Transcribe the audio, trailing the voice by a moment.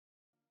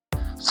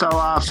So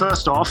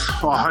first off,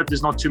 I hope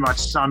there's not too much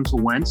sun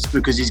for Wentz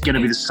because he's going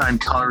to be the same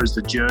colour as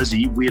the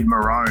jersey, weird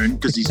maroon,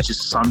 because he's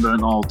just sunburned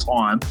the whole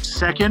time.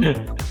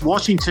 Second,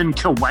 Washington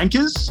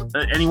Kawankers.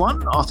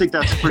 Anyone? I think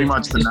that's pretty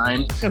much the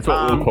name. That's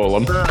what we'll call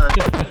them.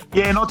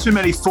 Third, not too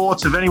many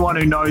thoughts of anyone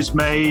who knows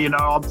me.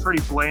 I'm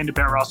pretty bland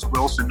about Russell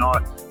Wilson.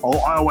 I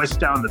always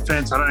stay on the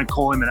fence. I don't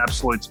call him an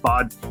absolute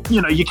spud.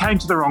 You came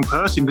to the wrong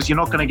person because you're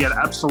not going to get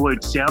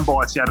absolute sound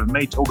bites out of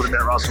me talking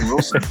about Russell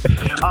Wilson.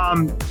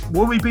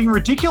 Were we being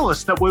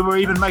ridiculous that we were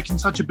even making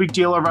such a big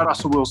deal about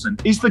Russell Wilson?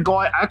 Is the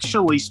guy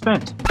actually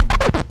spent?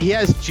 He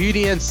has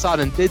Judy and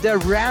Sutton. They're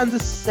around the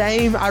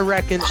same, I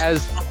reckon,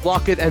 as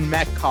Lockett and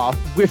Metcalf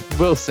with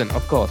Wilson,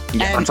 of course.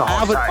 Yeah, and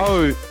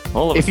Albert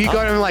O, if you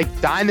got him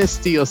like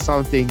Dynasty or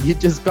something, you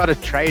just got to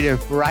trade him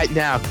right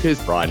now because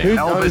who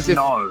knows if...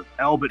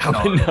 Albert,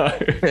 no.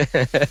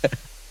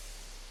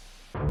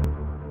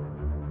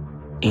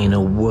 In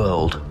a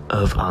world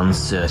of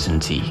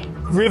uncertainty,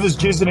 Rivers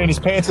jizzing in his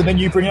pants, and then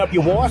you bring up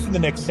your wife in the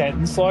next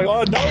sentence. Like,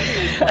 oh no,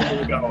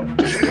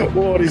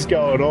 what is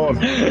going on?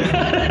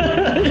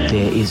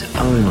 there is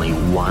only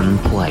one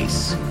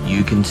place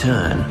you can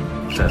turn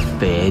for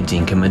fair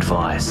dinkum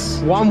advice.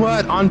 One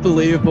word,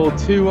 unbelievable.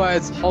 2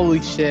 words,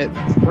 holy shit.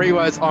 3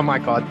 words, oh my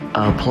god.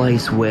 A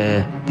place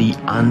where the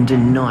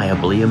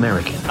undeniably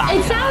American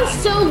It sounds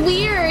so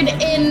weird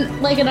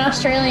in like an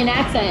Australian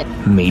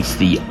accent. meets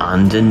the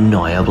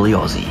undeniably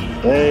Aussie.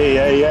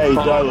 Hey,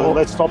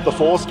 let's stop the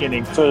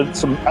foreskinning for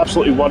some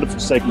absolutely wonderful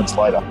segments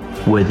later.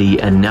 Where the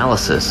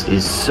analysis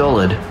is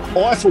solid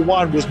I, for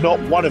one, was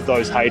not one of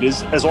those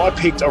haters, as I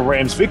picked a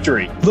Rams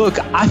victory. Look,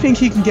 I think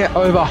he can get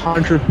over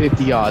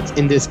 150 yards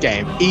in this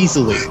game,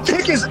 easily.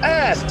 Kick his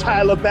ass,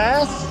 Tyler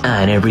Bass!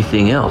 and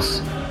everything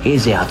else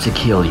is out to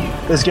kill you.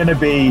 There's going to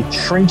be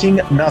shrinking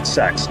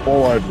nutsacks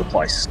all over the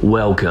place.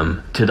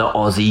 Welcome to the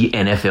Aussie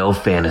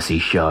NFL Fantasy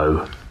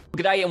Show.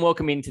 G'day and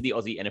welcome into the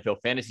Aussie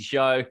NFL Fantasy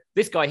Show.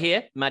 This guy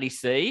here, Matty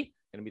C,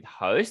 going to be the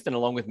host, and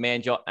along with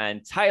Manjot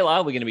and Taylor,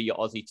 we're going to be your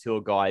Aussie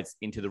tour guides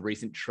into the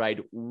recent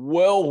trade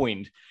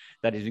whirlwind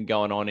that has been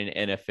going on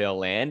in NFL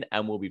land,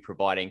 and we'll be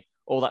providing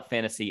all that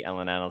fantasy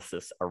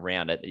analysis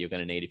around it that you're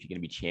going to need if you're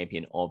going to be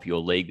champion of your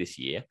league this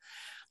year.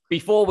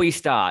 Before we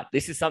start,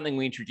 this is something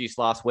we introduced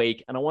last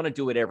week, and I want to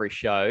do it every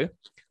show.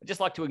 I'd just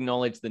like to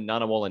acknowledge the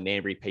Ngunnawal and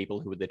Ngambri people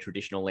who are the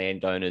traditional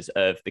landowners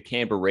of the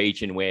Canberra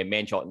region where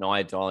Manjot and I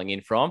are dialing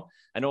in from.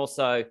 And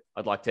also,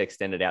 I'd like to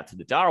extend it out to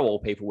the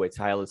Dharawal people where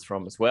Taylor's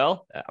from as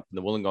well, up in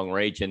the Wollongong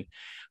region.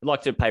 I'd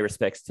like to pay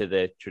respects to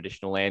the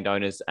traditional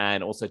landowners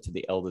and also to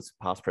the elders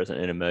past,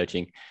 present, and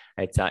emerging.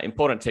 It's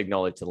important to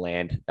acknowledge the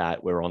land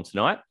that we're on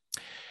tonight.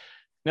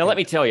 Now, let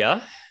me tell you,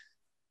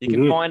 you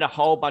can find a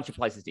whole bunch of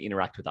places to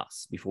interact with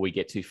us before we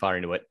get too far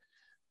into it.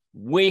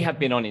 We have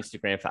been on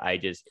Instagram for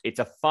ages. It's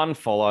a fun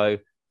follow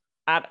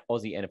at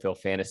Aussie NFL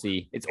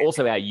Fantasy. It's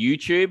also our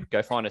YouTube.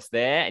 Go find us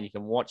there and you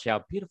can watch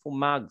our beautiful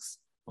mugs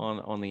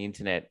on the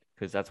internet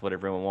because that's what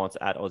everyone wants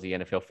at Aussie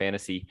NFL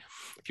Fantasy.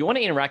 If you want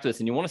to interact with us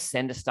and you want to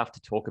send us stuff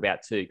to talk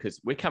about too,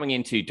 because we're coming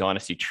into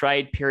Dynasty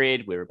trade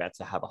period. We're about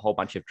to have a whole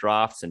bunch of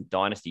drafts and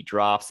Dynasty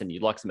drafts and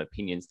you'd like some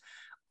opinions.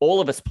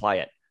 All of us play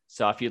it.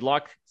 So if you'd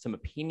like some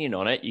opinion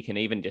on it, you can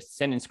even just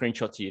send in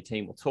screenshots of your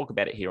team. We'll talk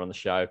about it here on the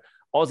show.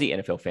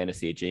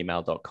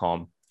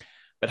 AussieNFLFantasy@gmail.com.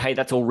 But hey,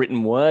 that's all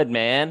written word,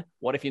 man.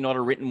 What if you're not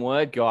a written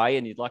word guy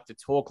and you'd like to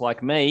talk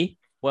like me?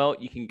 Well,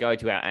 you can go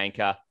to our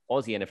anchor,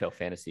 Aussie NFL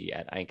Fantasy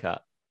at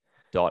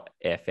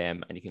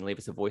anchor.fm, and you can leave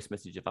us a voice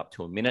message of up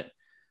to a minute,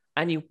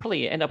 and you'll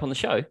probably end up on the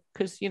show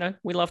because,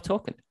 we love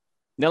talking.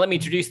 Now, let me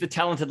introduce the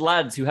talented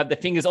lads who have their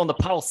fingers on the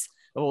pulse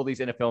of all these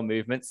NFL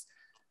movements.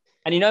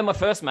 And my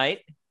first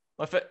mate,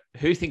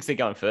 who thinks they're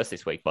going first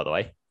this week, by the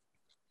way?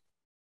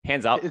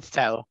 Hands up. It's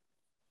Taylor.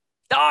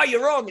 Oh,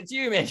 you're wrong. It's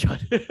you, man.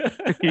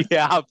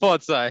 Yeah, I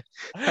thought so.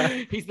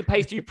 He's the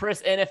Pastry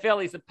Press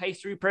NFL. He's the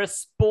Pastry Press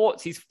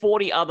Sports. He's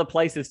 40 other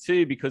places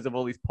too because of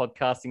all his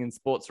podcasting and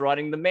sports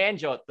writing. The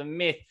Manjot, the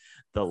myth,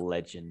 the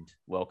legend.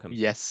 Welcome.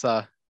 Yes,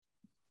 sir.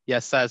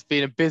 Yes, sir. It's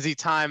been a busy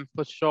time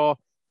for sure.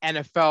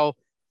 NFL,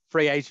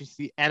 free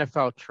agency,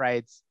 NFL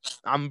trades.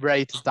 I'm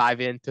ready to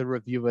dive in to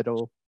review it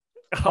all.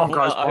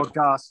 Broncos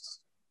podcasts.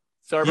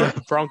 Sorry, bro.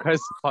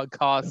 Broncos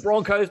podcast.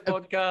 Broncos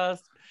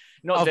podcast.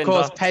 Not of Denver.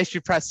 course, Pastry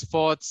Press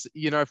Sports,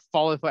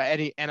 follow for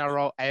any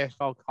NRL,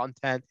 AFL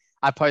content.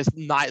 I post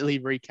nightly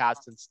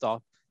recaps and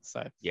stuff.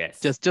 So yes,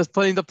 just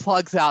putting the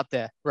plugs out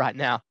there right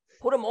now.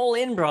 Put them all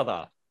in,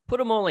 brother. Put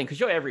them all in because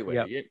you're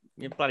everywhere. Yep.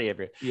 You're bloody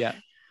everywhere. Yeah.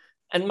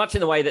 And much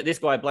in the way that this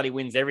guy bloody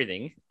wins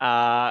everything.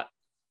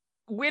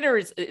 Winner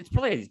it's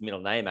probably his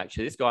middle name,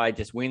 actually. This guy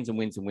just wins and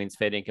wins and wins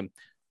fair income.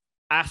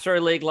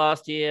 Astro League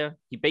last year.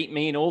 He beat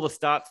me in all the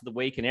starts of the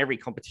week and every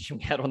competition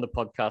we had on the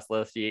podcast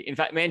last year. In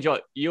fact, Manjot,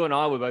 you and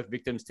I were both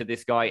victims to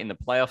this guy in the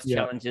playoffs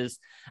challenges.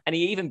 And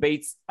he even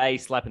beats a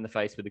slap in the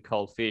face with a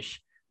cold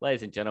fish.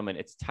 Ladies and gentlemen,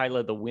 it's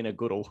Taylor the Winner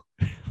Goodall.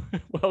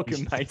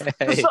 Welcome, mate.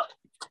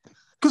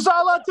 Because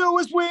all I do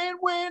is win,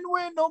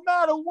 no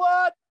matter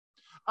what.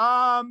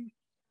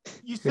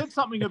 You said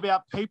something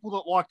about people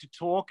that like to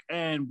talk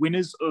and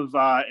winners of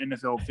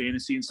NFL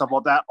fantasy and stuff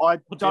like that. I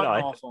don't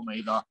know if I'm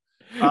either.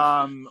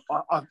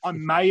 I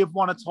may have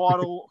won a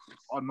title.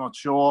 I'm not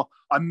sure.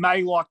 I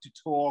may like to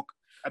talk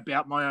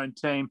about my own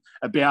team,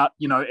 about,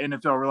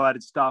 NFL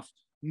related stuff.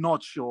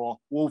 Not sure.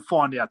 We'll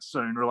find out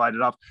soon.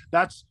 Related up.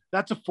 That's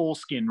a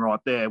foreskin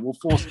right there. We'll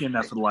foreskin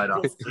that for later.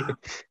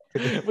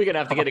 We're gonna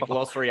have to get a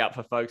glossary up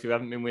for folks who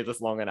haven't been with us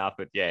long enough.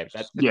 But yeah,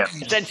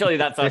 essentially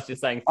that's us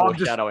just saying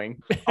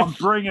foreshadowing. I'm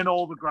bringing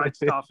all the great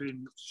stuff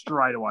in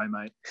straight away,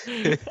 mate.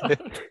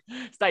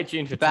 Stay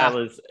tuned for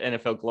Taylor's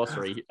NFL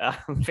glossary.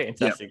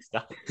 Fantastic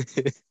stuff.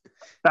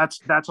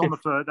 That's on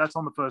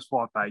the first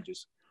 5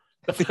 pages.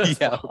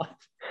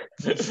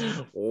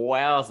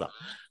 Wowza,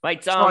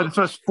 mate. Sorry, the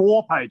first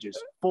 4 pages.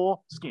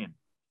 Foreskin.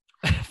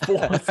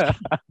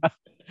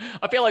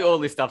 I feel like all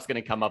this stuff's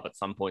going to come up at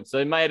some point, so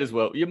you might as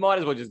well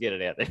just get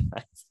it out there,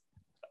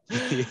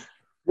 mate.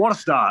 What a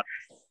start.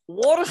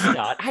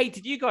 Hey,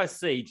 did you guys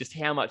see just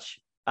how much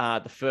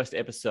the first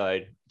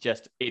episode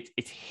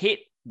it's hit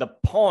the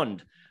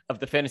pond of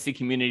the fantasy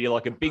community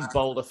like a big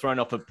boulder thrown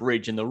off a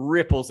bridge, and the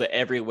ripples are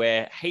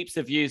everywhere. Heaps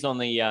of views on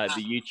the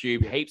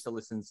YouTube, heaps of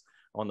listens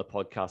on the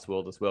podcast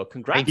world as well.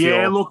 Congrats.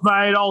 Yeah, look,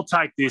 mate, I'll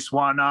take this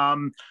one.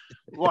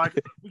 We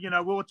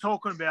were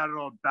talking about it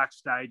on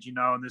backstage,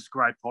 on this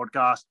great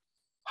podcast.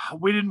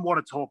 We didn't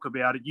want to talk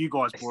about it. You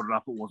guys brought it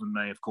up. It wasn't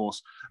me, of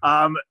course.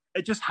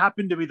 It just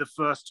happened to be the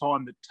first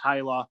time that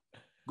Taylor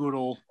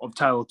Goodall of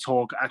Taylor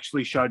Talk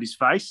actually showed his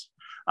face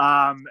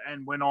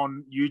and went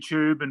on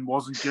YouTube and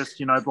wasn't just,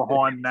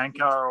 behind an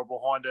anchor or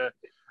behind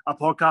a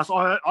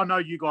podcast. I know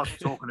you guys were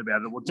talking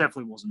about it. Well, it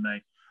definitely wasn't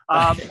me.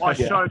 I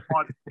showed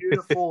my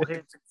beautiful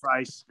handsome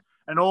face,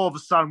 and all of a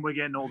sudden we're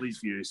getting all these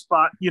views.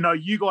 But,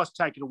 you guys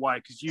take it away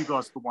because you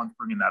guys are the ones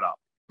bringing that up.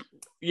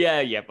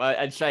 Yeah.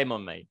 And shame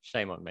on me,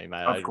 mate.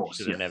 Of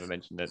course, I should have never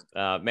mentioned it.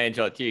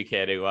 Manjot, do you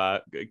care to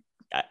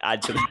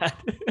add to that?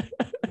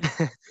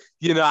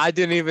 I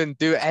didn't even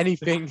do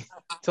anything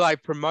to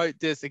promote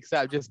this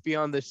except just be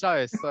on the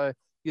show. So,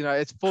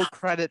 it's full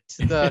credit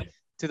to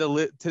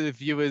the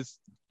viewers.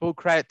 Full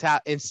credit to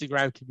our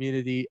Instagram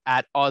community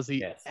at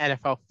Aussie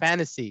NFL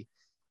Fantasy.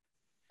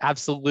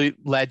 Absolute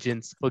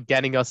legends for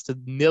getting us to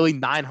nearly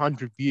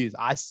 900 views.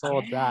 I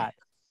saw that.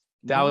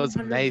 That was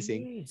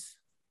amazing. Views.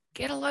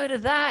 Get a load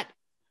of that.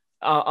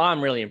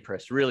 I'm really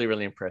impressed. Really,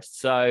 really impressed.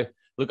 So,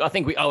 look, I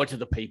think we owe it to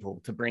the people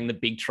to bring the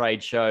big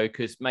trade show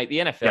because, mate, the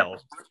NFL,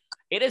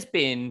 it has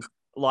been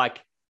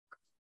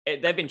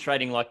they've been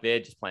trading like they're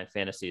just playing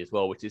fantasy as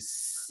well, which is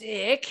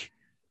sick.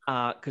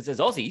 Because as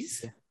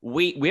Aussies,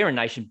 we're a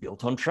nation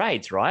built on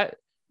trades, right?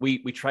 We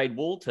trade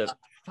wool to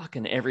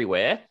fucking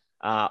everywhere.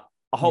 A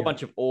whole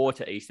bunch of ore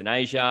to Eastern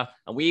Asia,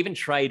 and we even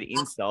trade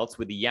insults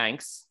with the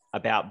Yanks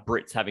about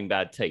Brits having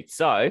bad teeth.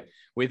 So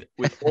with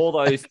all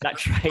that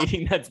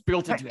trading that's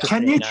built into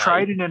can you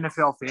trade in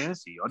NFL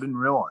fantasy? I didn't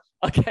realize.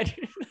 Okay,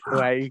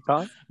 wait, you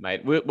can't,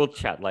 mate. We'll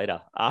chat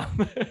later. I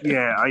didn't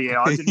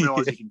realize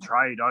you can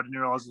trade. I didn't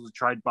realize it was a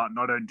trade button.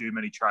 I don't do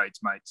many trades,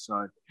 mate.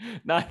 So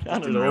none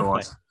at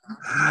all.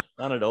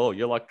 None at all.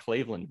 You're like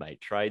Cleveland, mate.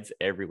 Trades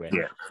everywhere.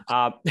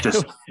 Yeah.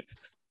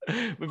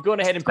 We've gone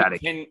ahead and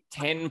picked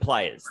 10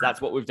 players.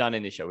 That's what we've done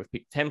in this show. We've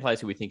picked 10 players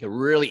who we think are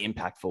really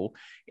impactful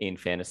in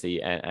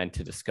fantasy and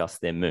to discuss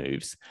their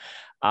moves.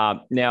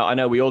 Now, I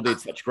know we all did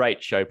such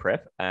great show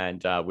prep,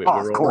 and we're of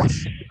all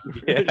course.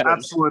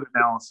 Absolute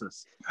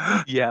analysis.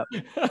 Yeah.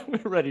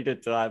 We're ready to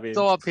dive in. It's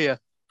all up here.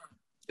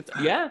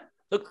 Yeah.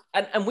 Look,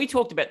 and we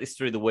talked about this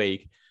through the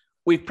week.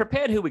 We've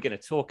prepared who we're going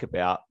to talk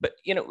about, but,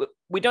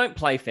 we don't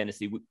play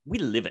fantasy. We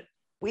live it.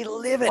 We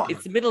live it.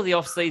 It's the middle of the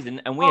off season,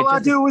 and all I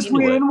do is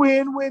win,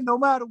 no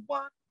matter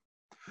what.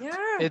 Yeah,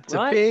 it's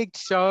a big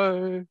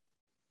show.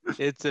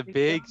 It's a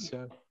big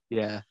show.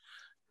 Yeah,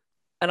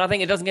 and I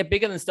think it doesn't get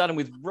bigger than starting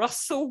with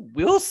Russell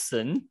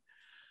Wilson.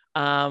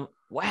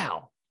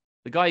 Wow,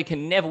 the guy who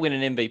can never win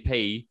an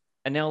MVP,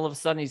 and now all of a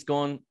sudden he's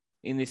gone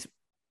in this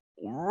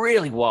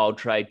really wild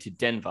trade to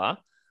Denver.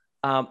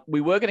 We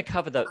were going to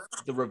cover the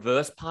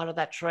reverse part of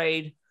that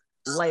trade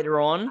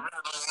later on,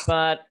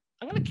 but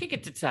I'm going to kick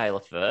it to Taylor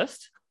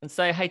first and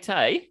say, hey,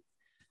 Tay,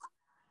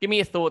 give me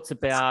your thoughts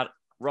about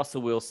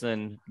Russell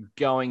Wilson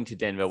going to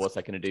Denver. What's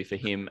that going to do for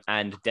him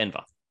and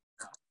Denver?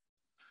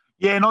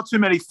 Yeah, not too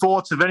many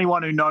thoughts. Of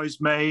anyone who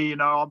knows me,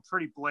 I'm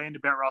pretty bland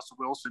about Russell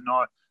Wilson.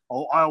 I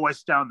always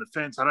stay on the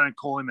fence. I don't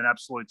call him an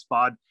absolute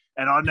spud,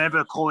 and I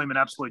never call him an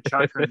absolute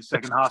choker in the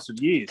second half of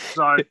years.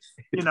 So,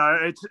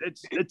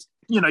 it's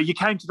you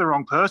came to the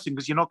wrong person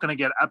because you're not going to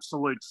get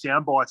absolute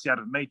sound bites out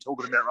of me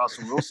talking about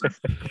Russell Wilson.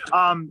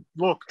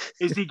 Look,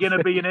 is he going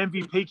to be an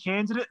MVP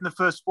candidate in the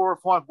first 4 or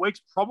 5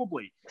 weeks?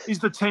 Probably. Is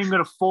the team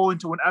going to fall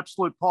into an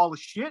absolute pile of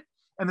shit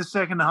in the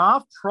second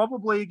half?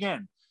 Probably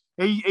again.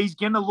 He's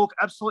going to look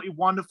absolutely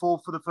wonderful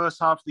for the first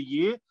half of the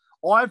year.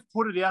 I've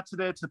put it out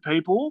to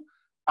people.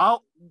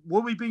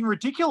 Were we being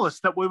ridiculous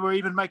that we were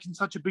even making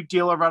such a big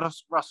deal about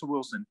Russell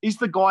Wilson? Is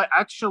the guy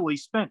actually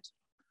spent?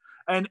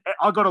 And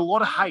I got a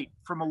lot of hate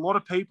from a lot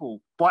of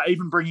people by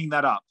even bringing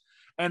that up.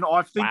 And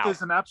I think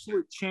there's an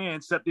absolute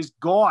chance that this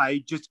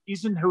guy just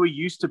isn't who he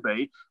used to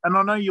be. And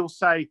I know you'll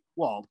say,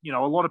 well, a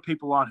lot of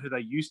people aren't who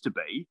they used to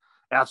be.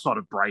 outside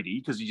of Brady,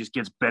 because he just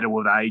gets better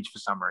with age for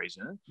some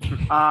reason.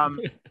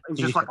 He's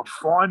just like a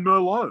fine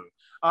Merlot,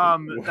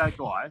 that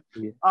guy.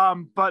 Yeah.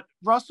 But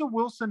Russell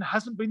Wilson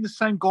hasn't been the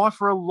same guy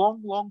for a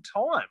long, long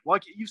time.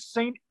 Like, you've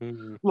seen,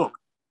 look,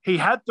 he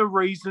had the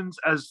reasons,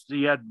 as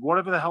he had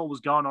whatever the hell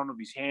was going on with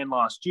his hand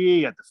last year.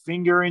 He had the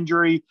finger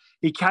injury.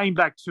 He came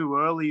back too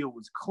early, it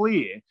was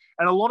clear.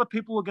 And a lot of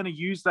people are going to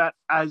use that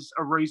as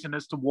a reason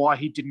as to why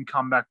he didn't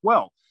come back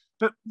well.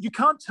 But you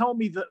can't tell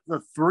me that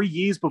the 3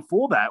 years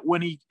before that,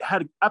 when he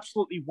had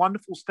absolutely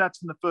wonderful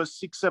stats in the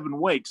first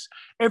 6-7 weeks,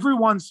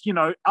 everyone's,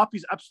 up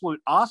his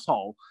absolute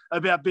asshole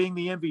about being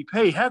the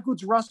MVP. How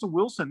good's Russell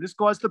Wilson? This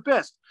guy's the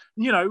best.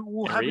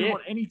 We'll have him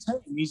on any team.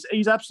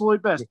 He's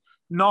absolute best.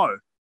 No,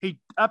 he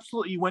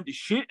absolutely went to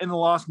shit in the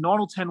last 9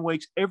 or 10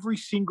 weeks every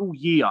single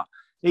year.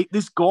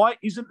 This guy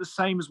isn't the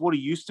same as what he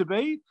used to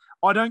be.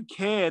 I don't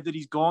care that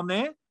he's gone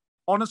there.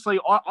 Honestly,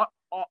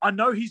 I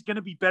know he's going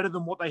to be better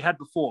than what they had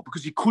before,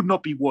 because he could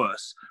not be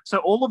worse. So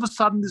all of a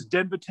sudden, this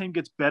Denver team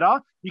gets better.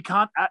 You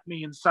can't at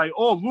me and say,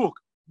 oh, look,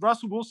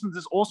 Russell Wilson's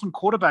this awesome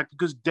quarterback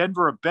because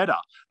Denver are better.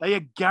 They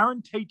are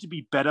guaranteed to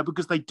be better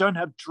because they don't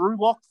have Drew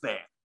Lock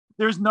there.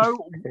 There is no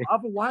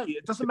other way.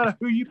 It doesn't matter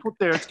who you put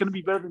there. It's going to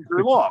be better than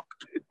Drew Lock.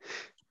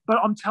 But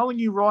I'm telling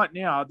you right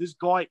now, this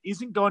guy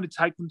isn't going to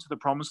take them to the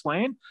promised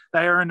land.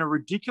 They are in a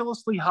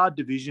ridiculously hard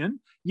division.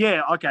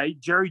 Yeah, okay,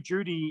 Jerry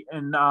Jeudy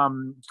and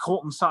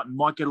Courtland Sutton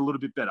might get a little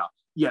bit better.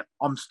 Yeah,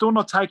 I'm still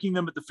not taking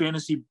them at the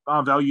fantasy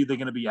value they're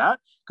going to be at,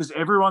 because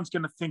everyone's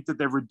going to think that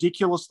they're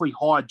ridiculously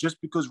high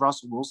just because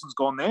Russell Wilson's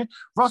gone there.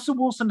 Russell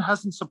Wilson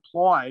hasn't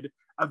supplied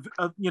a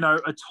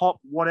top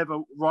whatever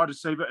wide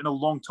receiver in a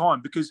long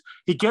time, because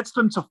he gets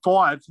them to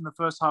 5 in the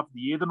first half of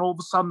the year. Then all of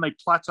a sudden they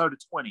plateau to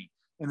 20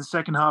 in the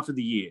second half of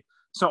the year.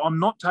 So I'm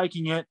not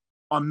taking it.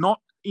 I'm not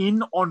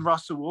in on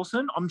Russell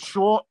Wilson. I'm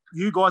sure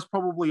you guys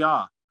probably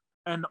are.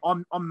 And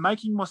I'm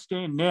making my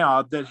stand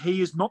now that he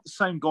is not the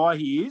same guy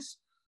he is.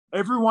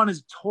 Everyone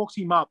has talked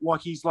him up like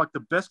he's like the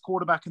best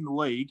quarterback in the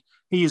league.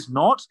 He is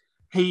not.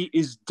 He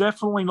is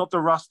definitely not the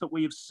Russ that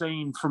we have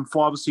seen from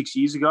 5 or 6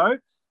 years ago.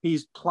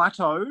 He's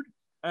plateaued.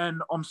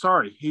 And I'm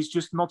sorry, he's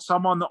just not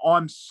someone that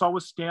I'm so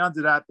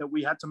astounded at that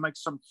we had to make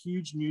some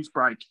huge news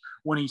break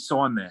when he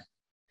signed there.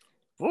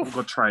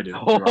 Got traded.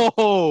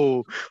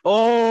 Okay.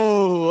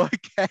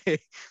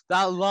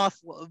 That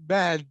last,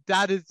 man,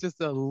 that is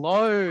just a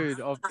load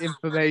of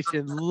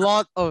information,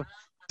 lot of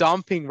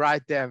dumping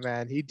right there,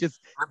 man. He just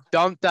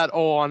dumped that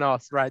all on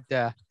us right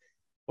there.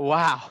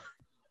 Wow.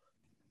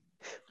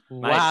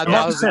 Wow,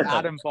 that was an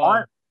atom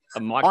bomb.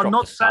 I'm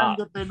not saying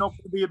that they're not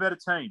going to be a better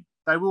team.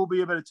 They will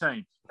be a better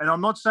team. And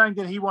I'm not saying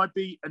that he won't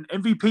be an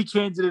MVP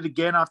candidate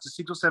again after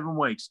 6 or 7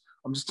 weeks.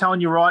 I'm just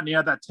telling you right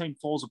now that team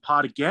falls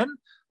apart again,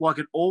 like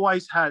it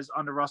always has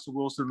under Russell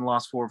Wilson in the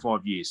last 4 or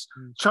 5 years.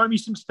 Show me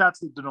some stats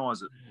that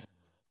denies it.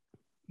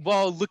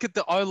 Well, look at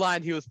the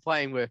O-line he was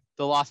playing with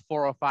the last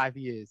 4 or 5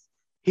 years.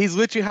 He's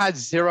literally had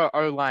 0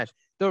 O-line.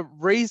 The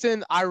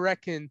reason, I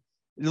reckon,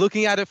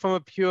 looking at it from a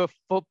pure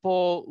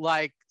football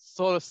like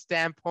sort of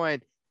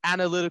standpoint,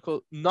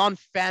 analytical,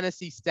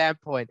 non-fantasy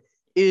standpoint,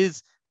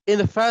 is in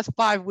the first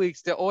 5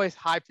 weeks, they're always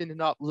hyping it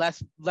up.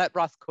 Let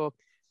Russ cook.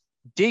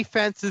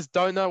 Defenses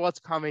don't know what's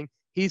coming.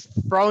 He's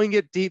throwing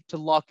it deep to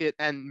Lockett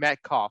and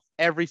Metcalf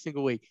every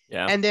single week.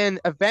 Yeah. And then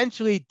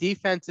eventually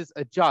defenses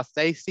adjust.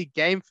 They see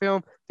game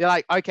film. They're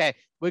like, okay,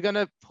 we're going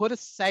to put a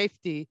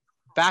safety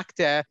back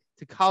there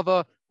to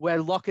cover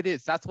where Lockett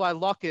is. That's why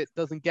Lockett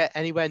doesn't get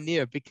anywhere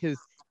near, because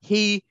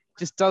he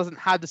just doesn't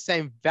have the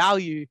same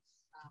value,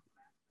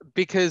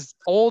 because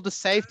all the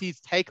safeties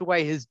take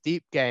away his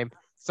deep game.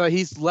 So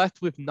he's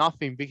left with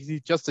nothing because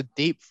he's just a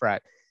deep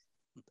threat.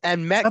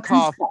 And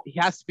Metcalf, Metcalf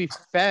has to be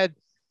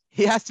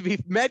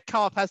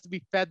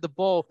fed the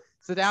ball.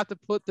 So they have to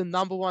put the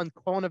number 1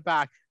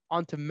 cornerback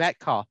onto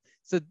Metcalf.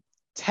 So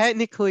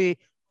technically,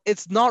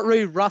 it's not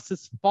really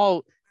Russ's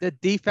fault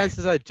that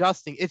defenses are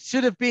adjusting. It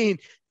should have been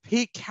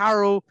Pete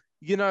Carroll,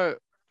 it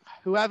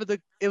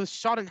was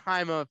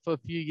Schottenheimer for a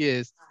few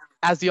years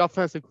as the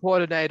offensive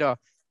coordinator.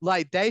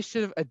 Like, they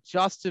should have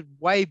adjusted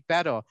way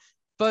better.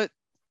 But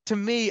to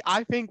me,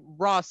 I think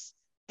Russ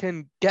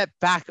can get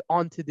back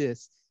onto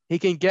this. He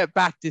can get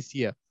back this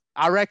year.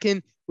 I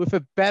reckon with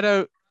a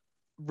better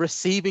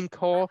receiving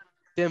core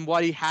than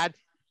what he had,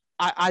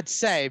 I'd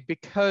say,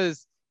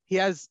 because he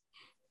has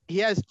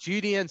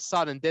Jeudy and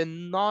Sutton.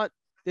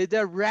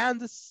 They're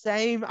around the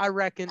same, I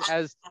reckon,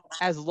 as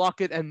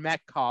Lockett and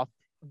Metcalf,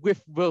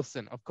 with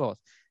Wilson, of course.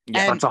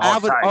 Yeah, and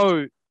Albert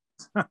O,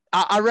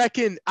 I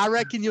reckon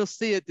you'll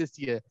see it this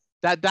year.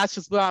 That's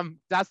just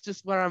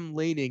where I'm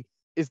leaning,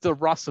 is the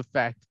Russ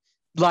effect.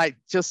 Like,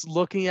 just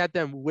looking at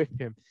them with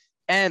him.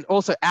 And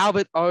also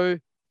Albert O,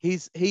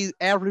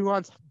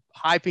 everyone's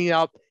hyping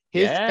up.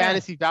 His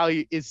fantasy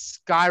value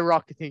is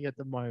skyrocketing at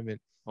the moment.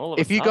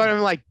 If you got him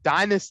like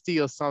Dynasty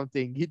or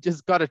something, you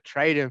just got to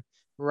trade him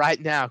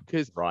right now,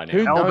 because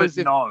who knows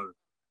if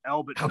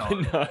Albert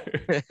no.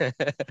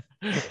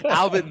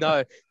 Albert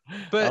no.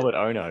 But Albert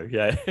Ono,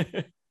 yeah.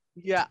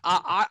 Yeah,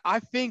 I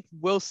think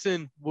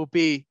Wilson will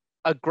be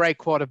a great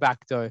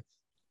quarterback though.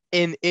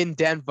 in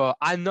Denver.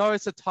 I know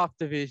it's a tough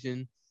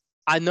division.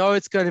 I know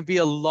it's going to be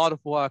a lot of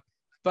work,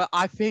 but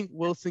I think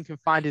Wilson can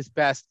find his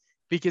best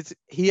because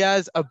he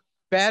has a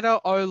better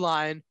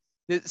O-line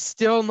that's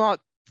still not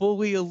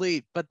fully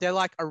elite, but they're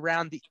like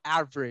around the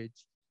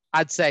average.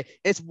 I'd say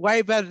it's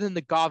way better than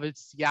the garbage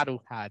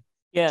Seattle had,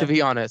 to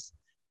be honest.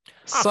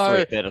 Us So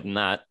three are better than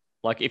that.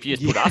 Like if you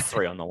just put us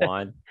three on the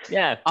line,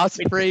 us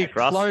we'd three, pick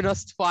Russ. clone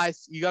us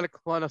twice. You got to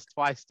clone us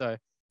twice, though.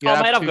 You Oh,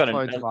 gotta mate, have I've two got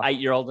clones an of us.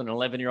 8-year-old and an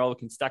 11-year-old who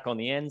can stack on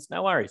the ends.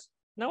 No worries.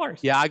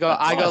 Yeah, I got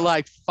That's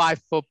like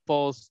 5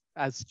 footballs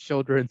as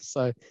children,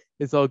 so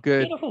it's all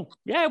good. beautiful.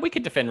 Yeah, we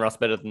could defend Russ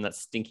better than that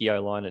stinky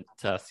O-line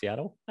at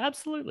Seattle.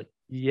 Absolutely.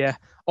 Yeah,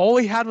 all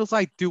he had was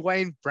like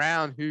Dwayne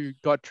Brown, who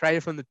got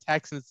traded from the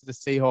Texans to the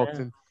Seahawks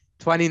in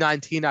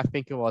 2019, I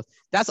think it was.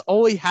 That's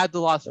all he had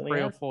the last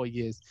 3 or 4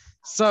 years.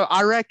 So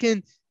I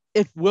reckon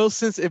if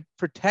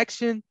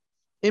protection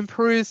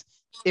improves,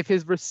 if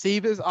his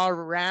receivers are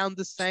around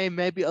the same,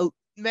 maybe a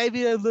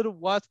little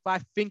worse, but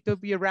I think they'll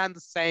be around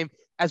the same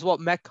as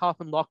what Metcalf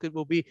and Lockett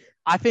will be.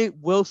 I think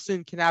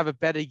Wilson can have a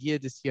better year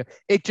this year.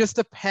 It just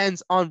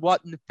depends on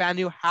what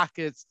Nathaniel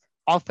Hackett's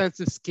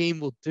offensive scheme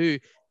will do,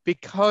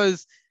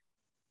 because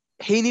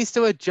he needs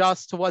to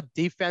adjust to what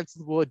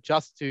defenses will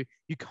adjust to.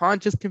 You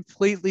can't just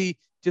completely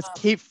just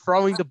keep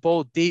throwing the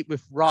ball deep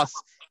with Russ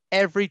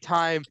every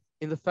time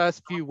in the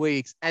first few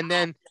weeks, and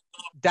then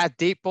that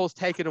deep ball's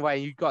taken away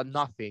and you got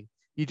nothing.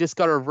 You just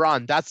got to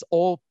run. That's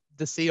all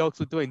the Seahawks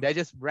were doing. They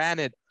just ran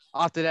it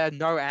after they had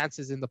no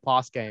answers in the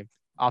pass game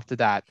after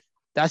that.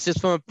 That's just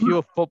from a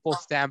pure football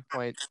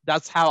standpoint.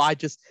 That's how I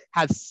just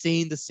have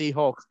seen the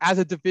Seahawks as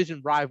a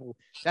division rival.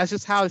 That's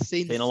just how I've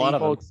seen the a lot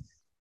of them. Seahawks.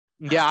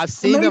 Yeah, I've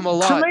seen them a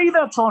lot. To me,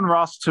 that's on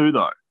Russ too,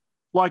 though.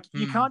 Like,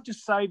 you can't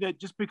just say that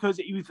just because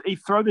he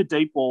threw the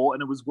deep ball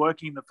and it was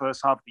working in the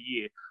first half of the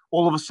year,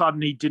 all of a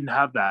sudden he didn't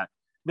have that.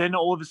 Then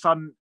all of a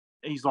sudden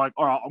he's like,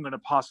 all right, I'm going to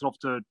pass it off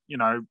to,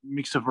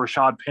 mix of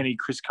Rashad Penny,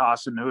 Chris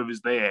Carson, whoever's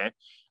there,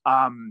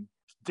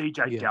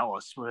 DJ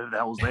Dallas, whoever the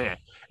hell's there.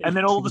 And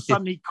then all of a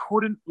sudden he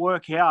couldn't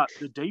work out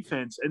the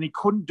defense and he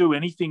couldn't do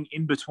anything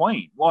in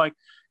between. Like,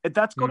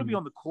 that's got to be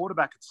on the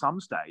quarterback at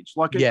some stage.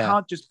 Like, it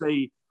can't just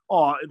be,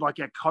 like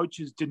our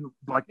coaches didn't,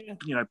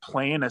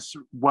 plan us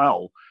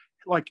well.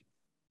 Like,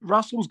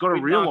 Russell's got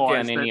to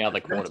realize down any other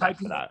quarterback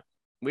for that.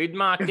 We'd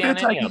mark down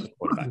any other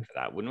quarterback for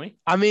that, wouldn't we?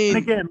 I mean,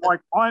 and again,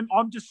 like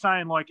I'm just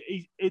saying, like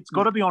it's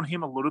got to be on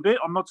him a little bit.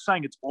 I'm not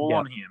saying it's all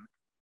on him,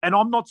 and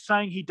I'm not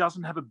saying he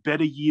doesn't have a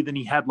better year than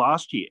he had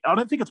last year. I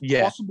don't think it's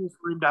possible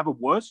for him to have a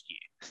worse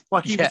year.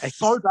 Like he was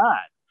so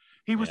bad,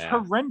 he was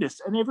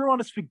horrendous, and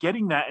everyone is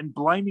forgetting that and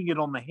blaming it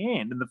on the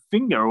hand and the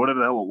finger or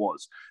whatever the hell it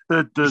was.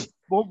 The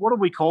what do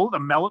we call it? The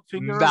mallet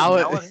finger.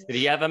 Mallet. Did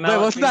he have a mallet?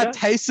 Wait, wasn't that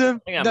Taysom?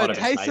 No,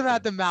 Taysom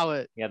had the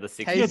mallet. Yeah, the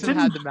six. Taysom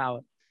had the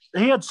mallet.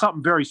 He had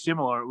something very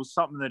similar. It was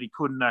something that he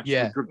couldn't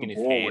actually grip the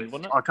ball with.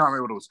 I can't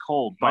remember what it was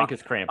called.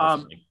 Blanker's cramp or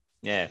something.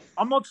 Yeah.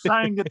 I'm not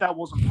saying that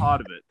wasn't part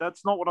of it.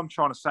 That's not what I'm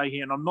trying to say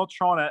here. And I'm not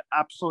trying to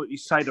absolutely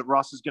say that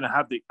Russ is going to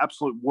have the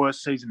absolute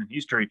worst season in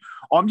history.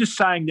 I'm just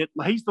saying that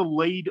he's the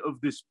lead of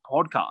this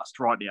podcast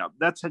right now.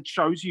 It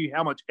shows you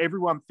how much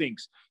everyone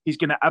thinks he's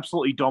going to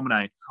absolutely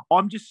dominate.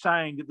 I'm just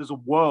saying that there's a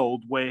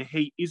world where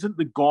he isn't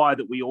the guy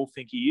that we all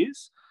think he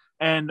is.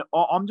 And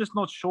I'm just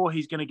not sure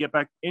he's going to get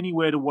back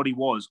anywhere to what he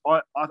was.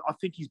 I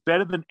think he's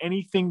better than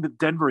anything that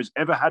Denver has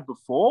ever had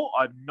before.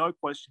 I have no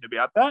question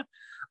about that.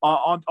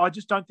 I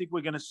just don't think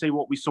we're going to see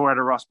what we saw out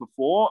of Russ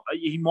before.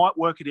 He might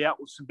work it out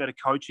with some better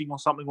coaching or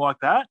something like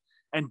that.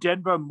 And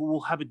Denver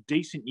will have a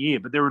decent year,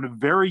 but they're in a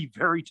very,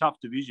 very tough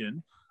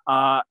division.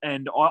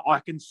 And I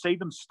can see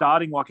them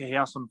starting like a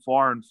house on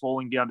fire and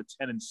falling down to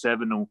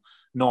 10-7 or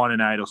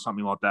 9-8 or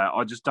something like that.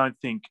 I just don't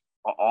think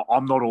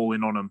I'm not all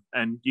in on him.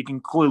 And you can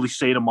clearly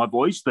see it in my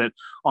voice that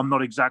I'm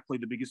not exactly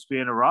the biggest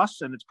fan of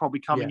Russ, and it's probably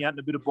coming out in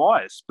a bit of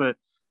bias. But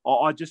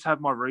I just have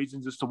my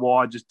reasons as to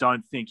why I just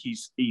don't think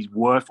he's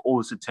worth all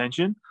this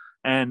attention.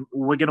 And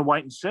we're going to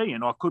wait and see.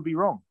 And I could be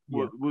wrong.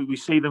 Yeah. We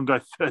see them go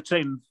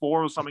 13-4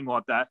 or something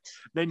like that.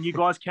 Then you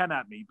guys can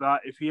at me.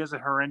 But if he has a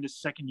horrendous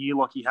second year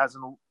like he has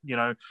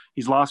in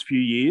his last few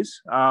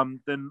years,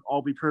 then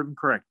I'll be proven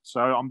correct.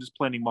 So I'm just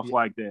planting my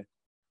flag there.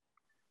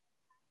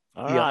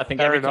 I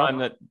think every time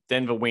that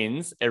Denver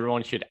wins,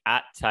 everyone should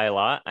at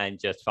Taylor and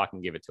just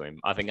fucking give it to him.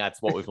 I think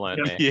that's what we've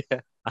learned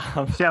there.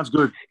 Sounds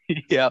good.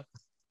 Yeah.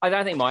 I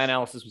don't think my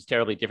analysis was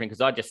terribly different because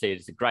I just see it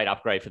as a great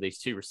upgrade for these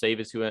two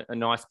receivers who are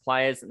nice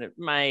players, and it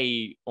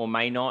may or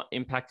may not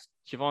impact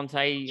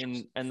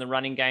Javonte and the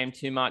running game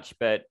too much,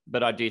 but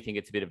I do think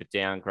it's a bit of a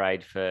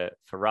downgrade for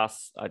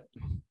Russ.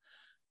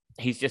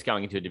 He's just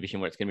going into a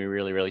division where it's going to be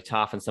really, really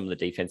tough, and some of the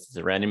defenses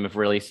around him have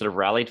really sort of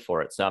rallied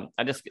for it. So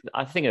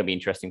I think it'll be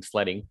interesting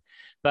sledding.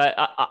 But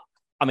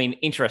I mean,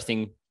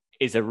 interesting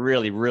is a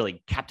really,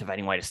 really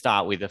captivating way to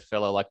start with a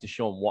fellow like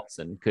Deshaun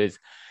Watson, because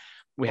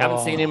we haven't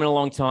seen him in a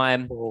long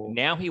time.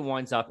 Now he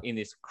winds up in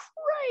this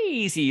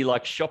crazy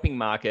like shopping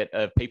market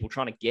of people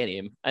trying to get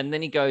him, and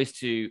then he goes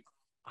to,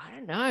 I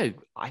don't know,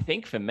 I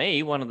think for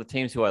me, one of the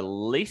teams who I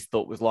least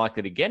thought was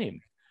likely to get him.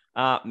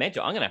 Manjo,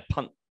 I'm going to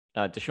punt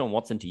Deshaun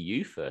Watson to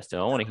you first,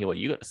 and I want to hear what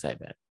you got to say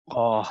about it.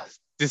 Oh,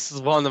 this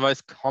is one of the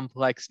most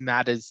complex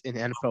matters in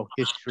NFL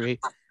history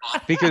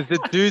because the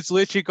dude's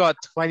literally got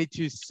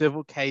 22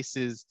 civil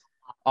cases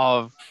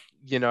of,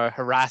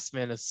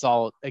 harassment,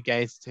 assault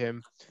against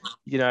him.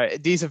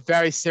 These are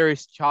very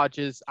serious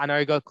charges. I know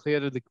he got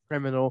cleared of the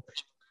criminal,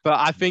 but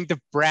I think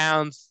the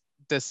Browns,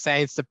 the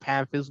Saints, the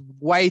Panthers,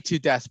 way too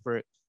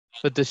desperate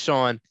for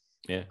Deshaun.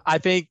 Yeah. I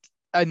think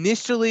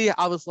initially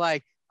I was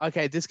like,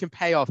 okay, this can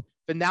pay off.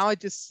 But now I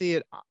just see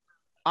it.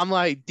 I'm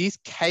like, these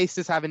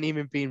cases haven't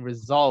even been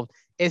resolved.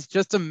 It's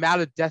just a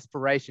matter of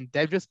desperation.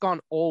 They've just gone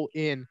all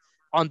in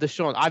on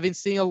Deshaun. I've been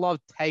seeing a lot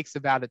of takes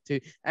about it too.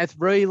 And it's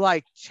really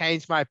like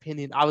changed my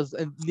opinion. I was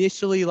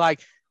initially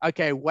like,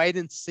 okay, wait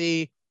and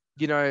see,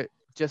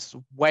 just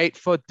wait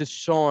for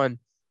Deshaun,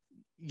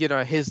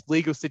 his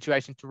legal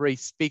situation to really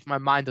speak my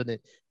mind on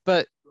it.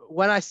 But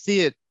when I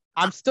see it,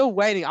 I'm still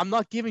waiting. I'm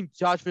not giving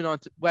judgment on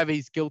whether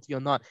he's guilty or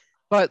not.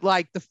 But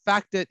like the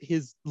fact that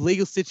his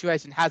legal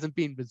situation hasn't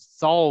been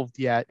resolved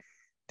yet,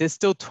 there's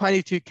still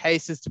 22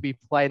 cases to be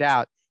played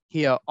out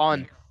here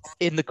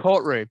in the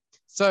courtroom.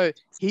 So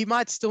he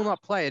might still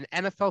not play. An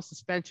NFL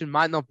suspension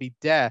might not be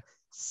there.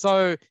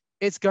 So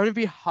it's going to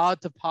be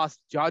hard to pass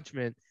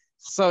judgment.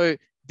 So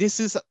this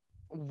is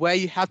where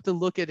you have to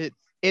look at it.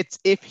 It's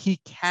if he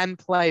can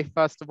play,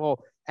 first of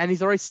all. And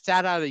he's already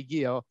sat out a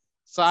year.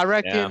 So I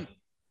reckon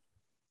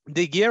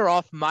the year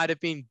off might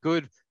have been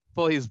good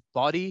for his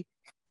body.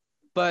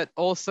 But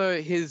also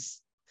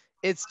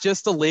it's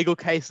just the legal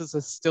cases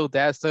are still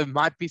there. So it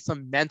might be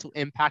some mental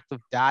impact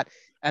of that.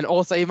 And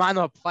also he might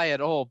not play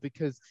at all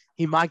because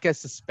he might get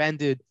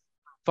suspended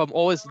from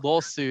all his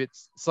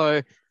lawsuits.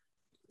 So,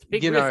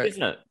 Big risk,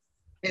 isn't it?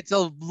 It's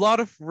a lot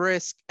of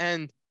risk.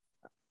 And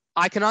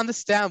I can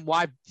understand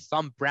why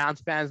some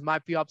Browns fans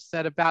might be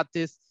upset about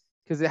this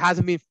because it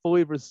hasn't been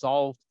fully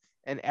resolved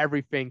and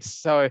everything.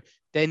 So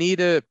they need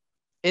to,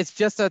 it's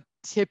just a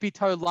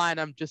tippy-toe line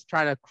I'm just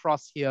trying to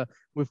cross here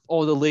with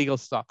all the legal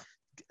stuff.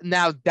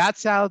 Now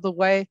that's out of the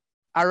way.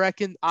 I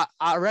reckon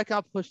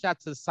I'll push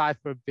that to the side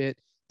for a bit.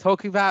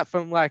 Talking about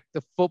from like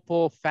the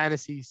football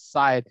fantasy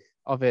side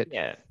of it.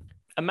 Yeah.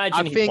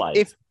 Imagine he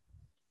plays.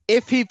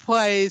 If he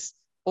plays,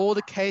 all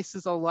the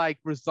cases are like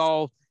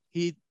resolved.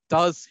 He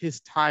does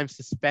his time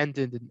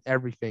suspended and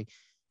everything.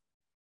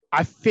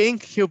 I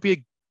think he'll be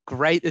a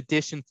great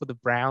addition for the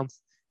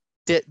Browns.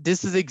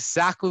 This is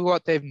exactly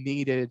what they've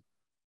needed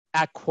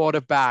at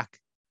quarterback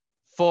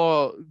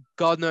for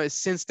God knows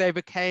since they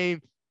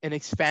became an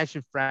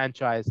expansion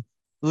franchise.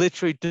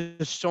 Literally,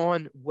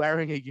 Deshaun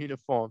wearing a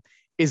uniform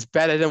is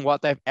better than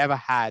what they've ever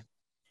had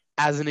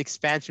as an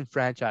expansion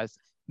franchise.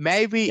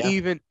 Maybe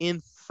even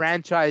in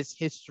franchise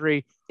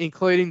history,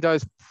 including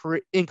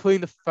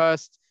the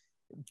first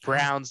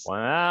Browns.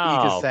 Wow,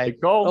 you could say.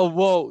 Oh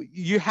well,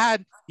 you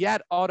had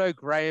Otto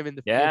Graham in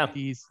the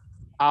 50s.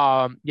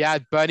 You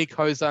had Bernie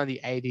Kosar in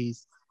the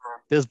 80s.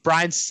 There's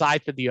Brian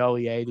Sipe in the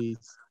early 80s.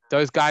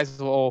 Those guys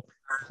were all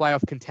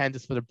playoff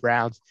contenders for the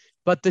Browns.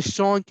 But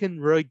Deshaun can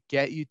really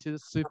get you to the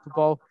Super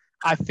Bowl,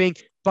 I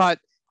think. But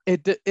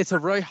it's a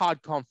really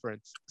hard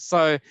conference.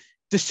 So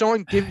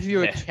Deshaun gives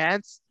you a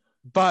chance,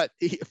 but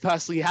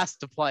firstly, he has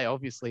to play,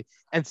 obviously.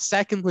 And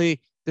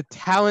secondly, the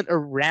talent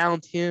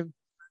around him,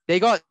 they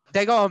got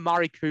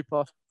Amari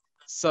Cooper.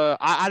 So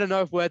I don't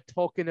know if we're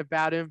talking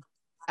about him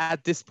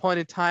at this point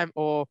in time,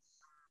 or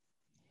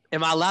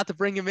am I allowed to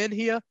bring him in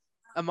here?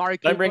 Amari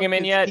Cooper? Don't bring him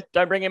in yet.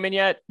 Don't bring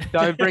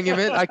him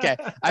in.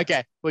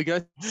 Okay. We're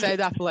going to say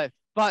that for later.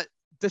 But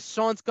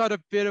Deshaun's got a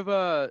bit of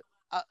a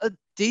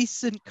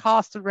decent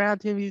cast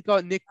around him. He's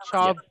got Nick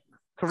Chubb,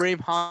 Kareem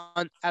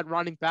Hunt at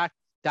running back.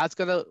 That's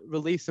going to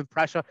relieve some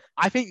pressure.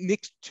 I think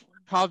Nick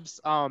Chubb's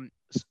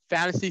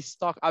fantasy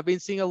stock, I've been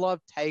seeing a lot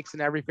of takes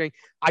and everything.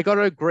 I got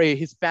to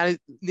agree.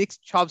 Nick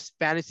Chubb's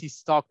fantasy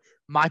stock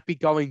might be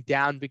going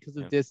down because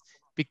of this.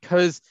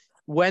 Because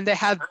when they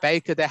had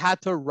Baker, they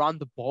had to run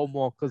the ball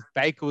more because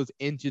Baker was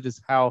injured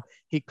as hell.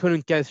 He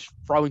couldn't get his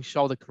throwing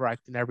shoulder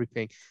correct and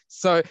everything.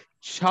 So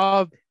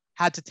Chubb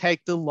had to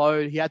take the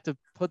load. He had to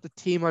put the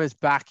team on his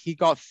back. He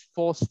got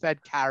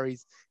force-fed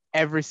carries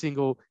every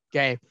single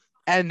game.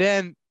 And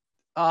then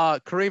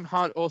Kareem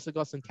Hunt also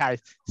got some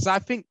carries. So I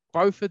think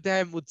both of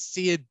them would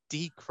see a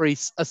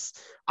decrease.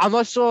 I'm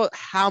not sure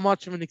how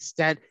much of an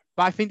extent,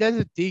 but I think there's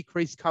a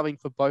decrease coming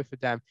for both of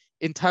them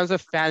in terms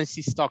of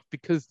fantasy stock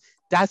because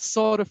that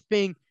sort of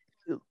thing,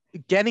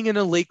 getting an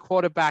elite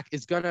quarterback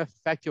is going to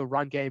affect your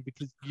run game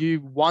because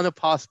you want to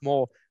pass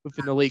more with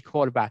an elite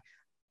quarterback.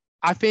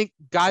 I think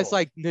guys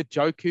like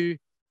Njoku,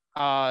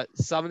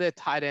 some of their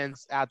tight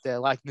ends out there,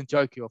 like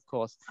Njoku, of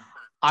course,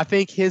 I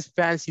think his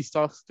fantasy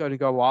stock's going to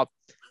go up.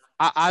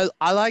 I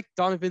like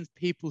Donovan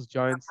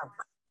Peoples-Jones.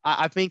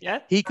 I think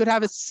he could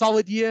have a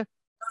solid year.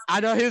 I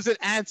know he was an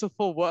answer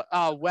for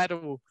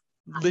Weddle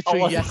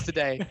literally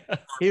yesterday.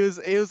 He was.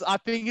 I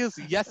think he was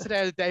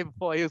yesterday or the day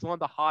before. He was one of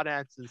the hard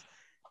answers.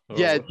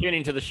 Yeah, tune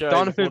into the show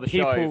Donovan before the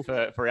show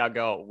people- for our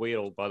goal,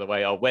 Weedle, by the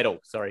way. Oh, Weddle,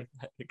 sorry.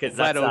 Because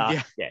that's,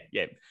 Weddle,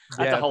 yeah.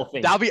 That's the whole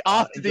thing. That'll be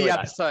after Enjoy the that.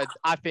 episode,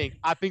 I think.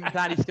 I think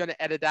Maddie's going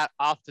to edit that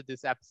after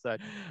this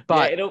episode. Yeah,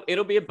 But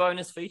it'll be a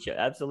bonus feature.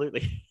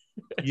 Absolutely.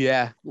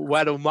 yeah,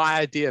 Weddle, my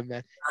idea,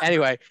 man.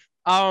 Anyway,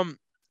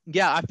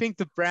 yeah, I think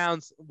the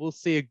Browns will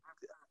see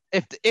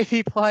if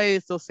he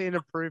plays, they'll see an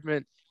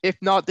improvement. If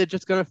not, they're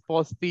just going to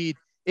force feed.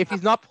 If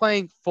he's not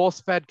playing, force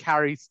fed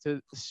carries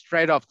to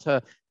straight up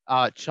to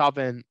Chubb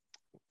and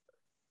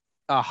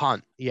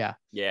Hunt. Yeah,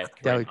 Yeah.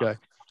 there we great.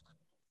 go.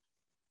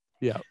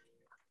 Yeah.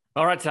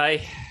 All right,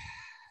 Tay.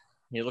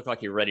 You look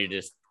like you're ready to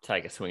just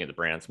take a swing at the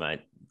Browns,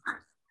 mate.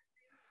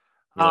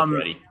 You look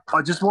ready.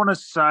 I just want to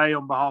say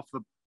on behalf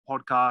of the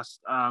podcast,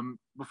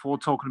 before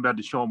talking about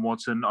Deshaun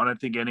Watson, I don't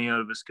think any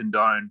of us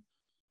condone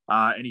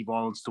any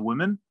violence to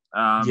women.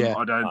 I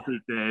don't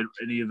think that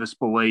any of us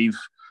believe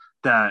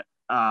that.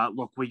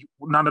 Look,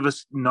 none of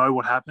us know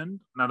what happened.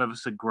 None of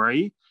us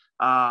agree.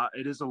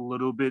 It is a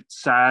little bit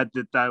sad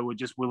that they were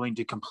just willing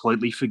to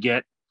completely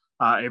forget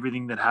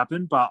everything that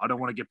happened. But I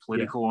don't want to get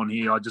political on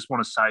here. I just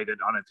want to say that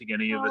I don't think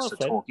any of us are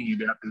talking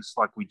about this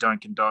like we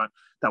don't condone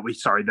that we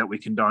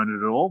condone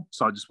it at all.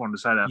 So I just wanted to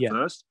say that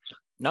first.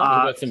 No, we've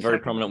got some very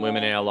prominent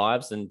women in our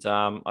lives, and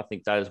I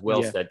think that is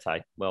well said,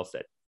 Tay. Well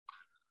said.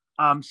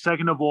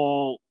 Second of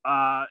all,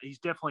 he's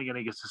definitely going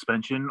to get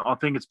suspension. I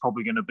think it's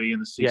probably going to be in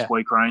the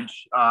 6-week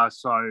range.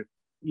 So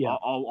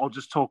I'll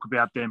just talk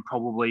about them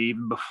probably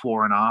even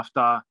before and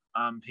after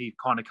he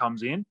kind of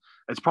comes in.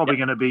 It's probably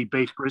going to be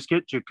beef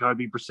brisket,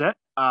 Jacoby Brissett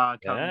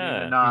coming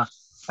in and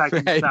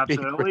taking snaps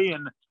early.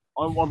 And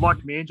like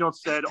Manjot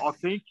said, I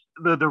think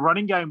the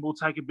running game will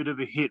take a bit of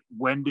a hit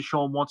when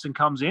Deshaun Watson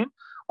comes in.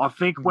 I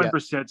think when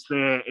Brissett's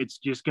there, it's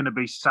just going to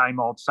be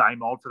same old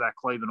for that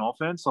Cleveland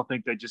offense. I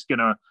think they're just going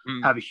to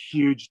have a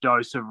huge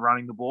dose of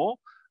running the ball.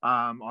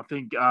 I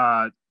think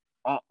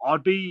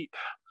I'd be,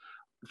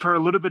 for a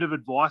little bit of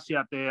advice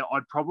out there,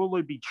 I'd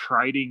probably be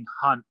trading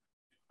Hunt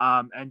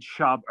and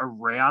Chubb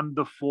around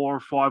the 4 or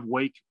 5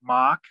 week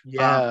mark.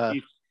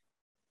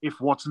 If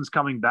Watson's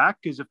coming back,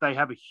 because if they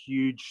have a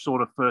huge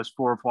sort of first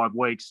 4 or 5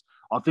 weeks,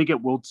 I think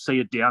it will see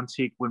a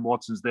downtick when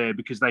Watson's there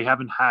because they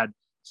haven't had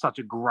such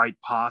a great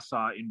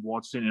passer in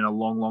Watson in a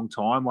long, long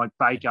time. Like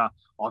Baker,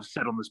 I've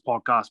said on this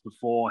podcast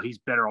before, he's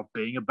better off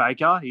being a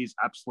Baker. He's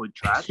absolute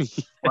trash.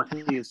 Like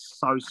he is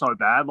so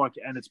bad. Like,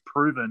 and it's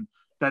proven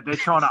that they're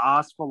trying to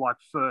ask for like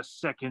first,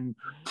 second,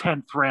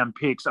 10th round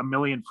picks, 1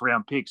 millionth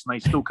round picks, and they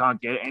still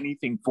can't get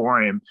anything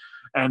for him.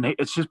 And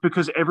it's just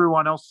because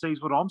everyone else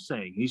sees what I'm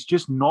seeing. He's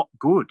just not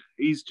good.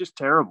 He's just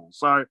terrible.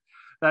 So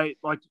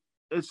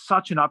it's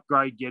such an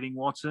upgrade getting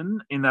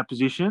Watson in that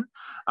position.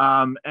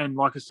 And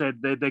like I said,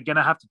 they're going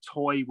to have to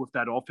toy with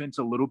that offense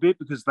a little bit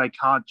because they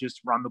can't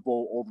just run the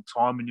ball all the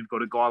time when you've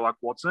got a guy like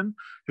Watson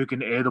who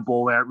can air the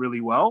ball out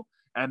really well.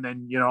 And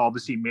then,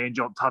 obviously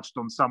Manjot touched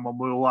on someone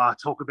we'll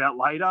talk about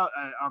later.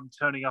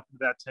 Turning up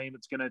into that team,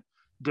 it's going to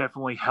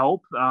definitely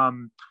help.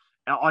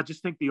 I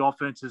just think the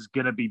offense is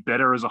going to be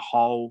better as a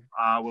whole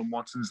when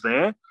Watson's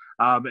there.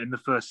 In the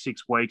first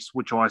 6 weeks,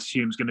 which I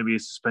assume is going to be a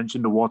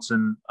suspension to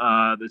Watson.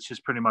 That's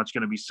just pretty much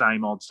going to be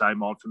same old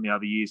from the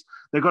other years.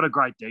 They've got a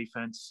great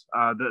defense.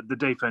 The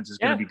defense is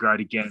going to be great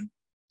again.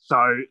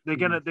 So they're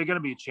going to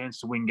be a chance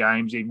to win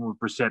games even with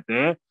Brissett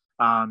there.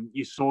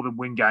 You saw them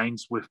win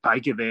games with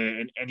Baker there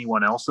and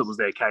anyone else that was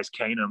there, Case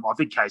Keenum. I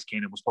think Case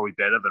Keenum was probably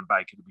better than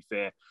Baker, to be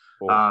fair.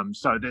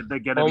 So they're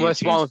going to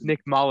almost one with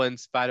Nick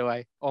Mullins, by the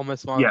way.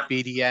 Almost one with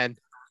BDN,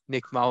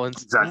 Nick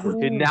Mullins. Exactly.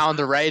 Who's now on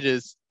the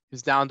Raiders.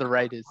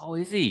 Oh,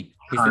 is he?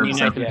 He's the new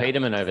Nathan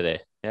Peterman over there.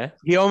 Yeah.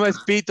 He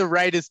almost beat the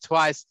Raiders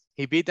twice.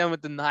 He beat them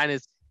with the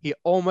Niners. He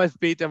almost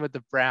beat them with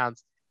the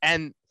Browns.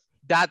 And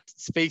that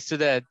speaks to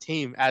their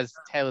team. As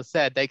Taylor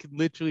said, they could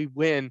literally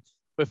win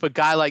with a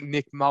guy like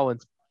Nick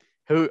Mullins,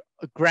 who,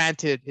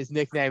 granted, his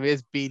nickname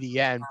is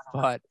BDN,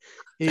 but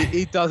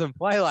he doesn't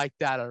play like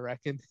that, I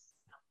reckon.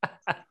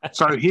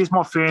 So here's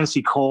my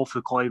fantasy call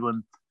for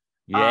Cleveland.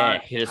 Yeah,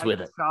 hit us with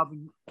it.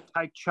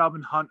 Take Chubb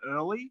and Hunt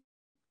early.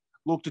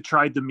 Look to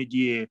trade them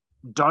mid-year.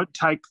 Don't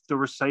take the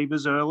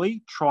receivers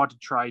early. Try to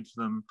trade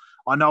for them.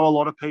 I know a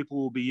lot of people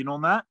will be in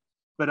on that,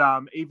 but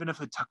even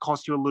if it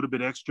costs you a little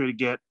bit extra to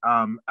get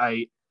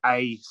a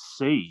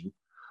AC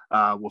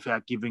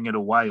without giving it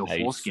away or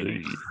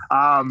foreskinning,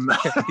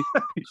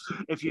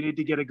 if you need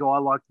to get a guy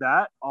like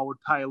that, I would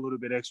pay a little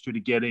bit extra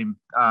to get him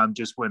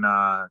just when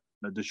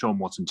Deshaun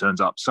Watson turns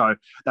up. So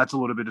that's a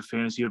little bit of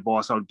fantasy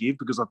advice I would give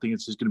because I think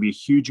it's just going to be a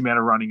huge amount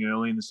of running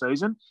early in the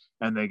season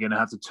and they're going to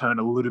have to turn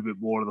a little bit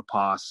more to the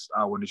pass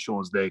when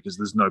Deshaun's there because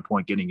there's no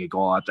point getting a guy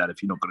like that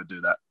if you're not going to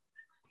do that.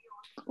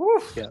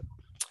 Oof. Yeah.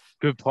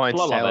 Good point,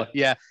 Taylor.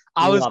 Yeah.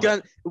 I was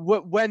going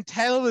when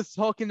Taylor was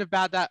talking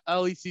about that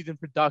early season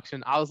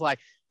production, I was like,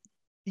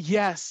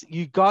 yes,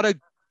 you got to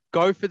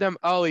go for them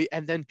early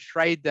and then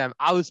trade them.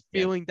 I was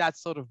feeling that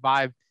sort of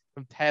vibe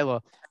from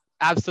Taylor.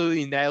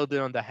 Absolutely nailed it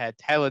on the head.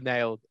 Taylor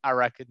nailed, I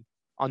reckon,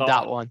 on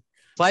that one.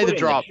 Play the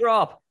drop.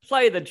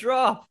 Play the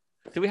drop.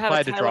 Do we have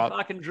Play a the Taylor drop.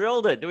 fucking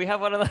drilled it? Do we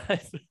have one of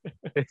those?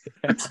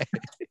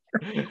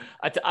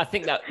 I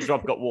think that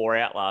drop got wore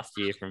out last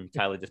year from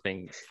Taylor just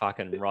being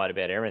fucking right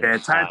about everything. Yeah,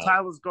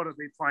 Taylor's got to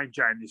be playing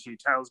Jane this year.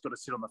 Taylor's got to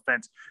sit on the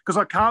fence because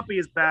I can't be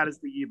as bad as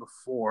the year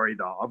before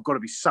either. I've got to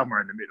be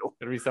somewhere in the middle.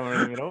 Got to be somewhere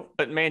in the middle.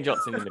 But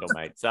Manjot's in the middle,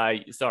 mate. So,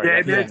 sorry.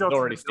 Yeah, that's Manjot's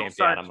already in the middle. stamped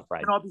So out, I'm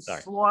afraid. Can I be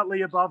Sorry.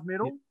 slightly above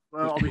middle?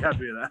 Well, I'll be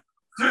happy with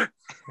that.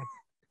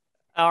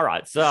 All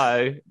right.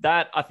 So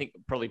that, I think,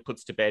 probably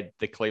puts to bed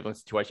the Cleveland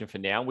situation for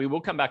now. We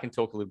will come back and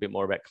talk a little bit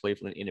more about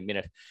Cleveland in a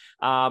minute.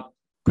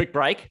 Quick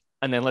break,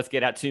 and then let's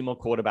get out 2 more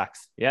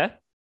quarterbacks. Yeah?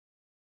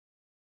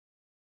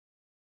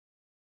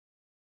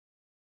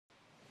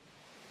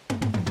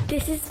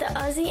 This is the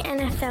Aussie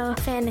NFL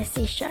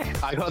Fantasy Show.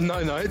 I got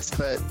no notes,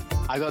 but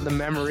I got the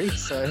memory,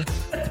 so.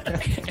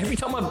 Every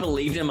time I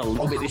believe them a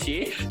little bit this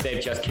year,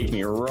 they've just kicked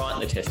me right in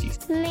the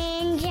testes.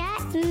 Manja,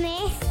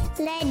 myth,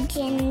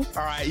 legend.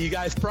 All right, you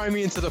guys throw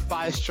me into the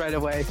fire straight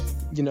away,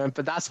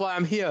 but that's why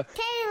I'm here.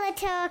 Taylor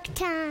talk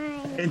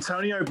time.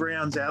 Antonio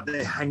Brown's out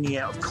there hanging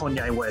out with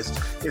Kanye West.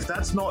 If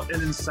that's not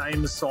an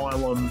insane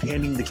asylum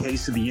handing the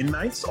keys to the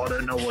inmates, I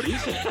don't know what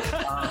is.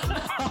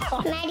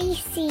 Maddie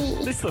C.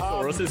 This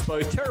thesaurus is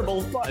both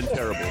terrible and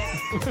terrible.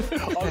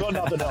 I've got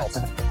nothing else.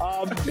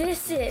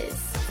 This is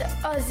the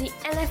Aussie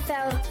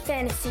NFL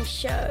Fantasy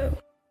Show.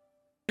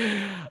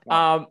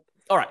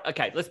 All right,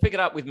 okay, let's pick it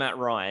up with Matt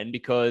Ryan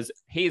because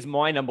he is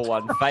my number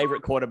one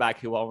favorite quarterback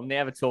who I'll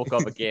never talk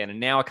of again.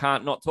 And now I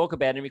can't not talk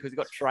about him because he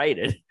got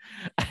traded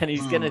and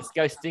he's going to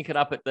go stink it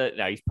up at the...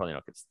 No, he's probably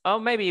not going to... Oh,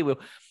 maybe he will.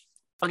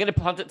 I'm going to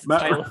punt it to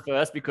Taylor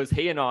first because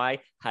he and I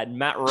had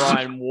Matt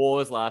Ryan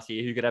wars last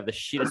year who could have the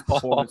shittest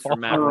performance from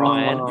Matt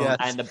Ryan. Yes.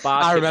 And the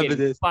bar I kept remember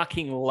getting this.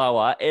 fucking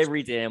lower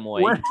every damn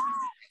week.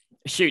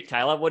 Shoot,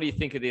 Taylor, what do you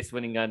think of this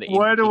when going to...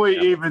 Where do we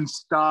even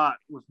start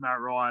with Matt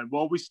Ryan?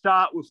 Well, we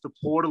start with the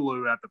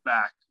Portaloo at the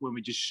back when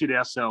we just shit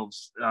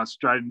ourselves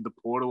straight into the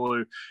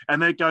Portaloo.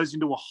 And then it goes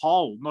into a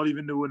hole, not even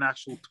into an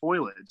actual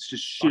toilet. It's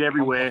just shit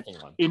everywhere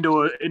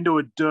into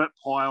a dirt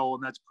pile,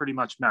 and that's pretty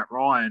much Matt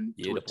Ryan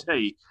to a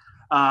T.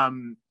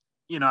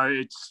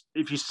 It's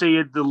if you see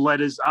it,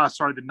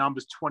 the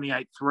numbers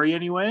 28-3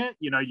 anywhere,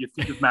 you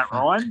think of Matt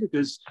Ryan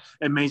because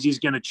it means he's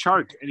going to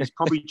choke, and he's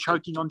probably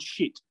choking on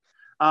shit.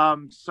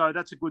 So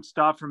that's a good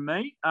start from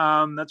me.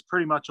 That's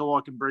pretty much all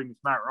I can bring with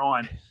Matt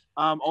Ryan.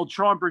 I'll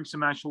try and bring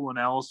some actual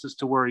analysis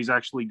to where he's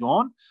actually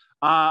gone.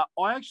 I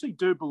actually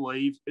do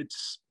believe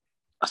it's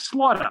a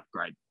slight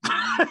upgrade.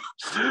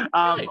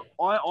 I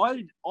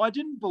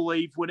didn't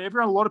believe whenever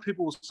a lot of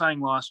people were saying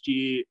last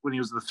year when he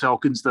was with the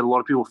Falcons that a lot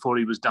of people thought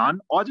he was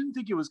done. I didn't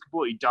think he was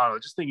completely done. I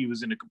just think he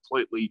was in a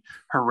completely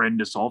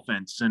horrendous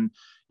offense. And,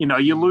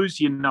 you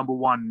lose your number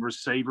one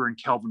receiver in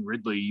Calvin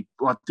Ridley,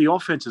 like the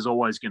offense is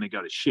always going to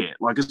go to shit.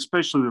 Like,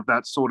 especially with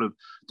that sort of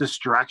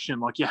distraction,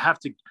 like you have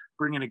to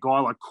bring in a guy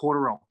like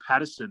Cordarrelle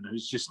Patterson,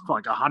 who's just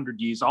like 100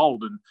 years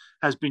old and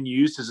has been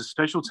used as a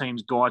special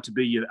teams guy to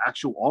be your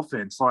actual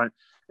offense. Like,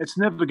 it's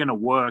never going to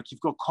work. You've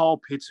got Kyle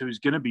Pitts, who's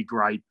going to be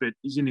great, but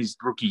he's in his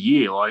rookie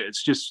year. Like,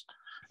 it's just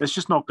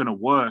not going to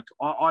work.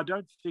 I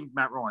don't think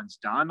Matt Ryan's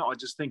done. I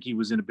just think he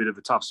was in a bit of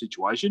a tough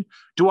situation.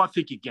 Do I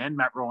think, again,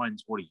 Matt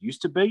Ryan's what he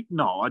used to be?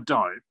 No, I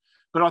don't.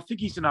 But I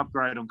think he's an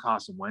upgrade on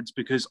Carson Wentz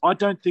because I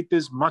don't think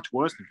there's much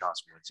worse than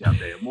Carson Wentz out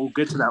there. And we'll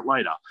get to that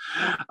later.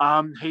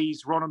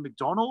 He's Ronald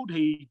McDonald.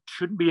 He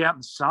shouldn't be out in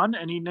the sun,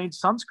 and he needs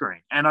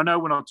sunscreen. And I know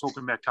we're not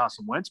talking about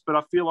Carson Wentz, but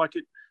I feel like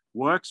it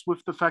works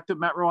with the fact that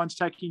Matt Ryan's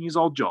taking his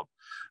old job.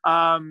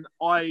 I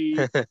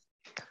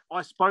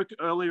spoke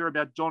earlier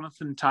about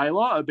Jonathan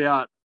Taylor,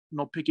 about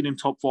not picking him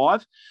top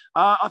 5.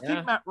 I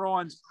think Matt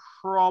Ryan's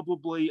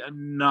probably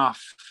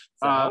enough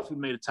for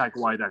me to take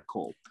away that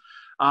call.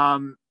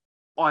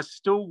 I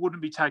still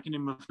wouldn't be taking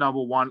him with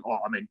number 1.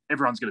 I mean,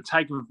 everyone's going to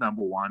take him with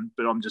number 1,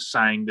 but I'm just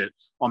saying that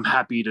I'm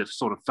happy to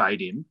sort of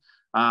fade him.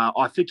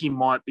 I think he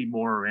might be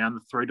more around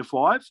the 3 to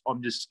 5.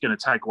 I'm just going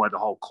to take away the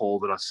whole call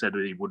that I said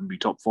that he wouldn't be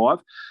top 5.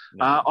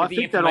 I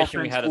think that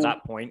information we had at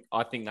that point,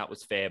 I think that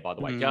was fair, by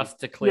the way. Just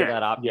to clear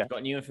that up, you've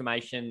got new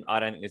information. I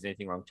don't think there's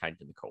anything wrong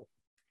changing the call.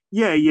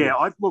 Yeah.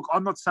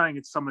 I'm not saying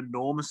it's some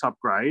enormous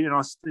upgrade, and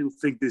I still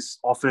think this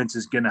offense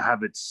is going to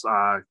have its,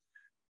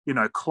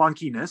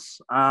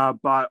 clunkiness.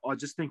 But I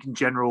just think in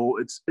general,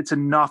 it's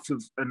enough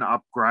of an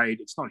upgrade.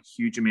 It's not a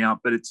huge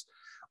amount, but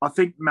I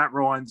think Matt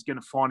Ryan's going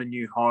to find a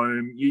new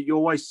home. You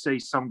always see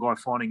some guy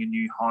finding a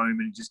new home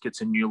and he just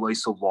gets a new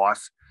lease of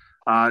life.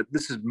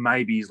 This is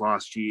maybe his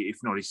last year, if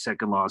not his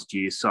second last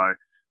year. So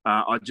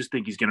I just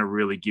think he's going to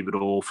really give it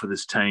all for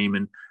this team.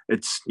 And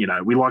it's,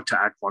 we like to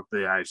act like the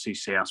AFC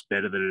South's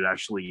better than it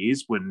actually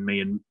is when me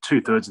and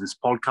 2/3 of this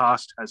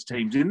podcast has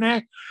teams in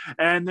there,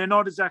 and they're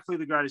not exactly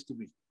the greatest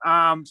division.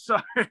 So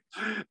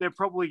they're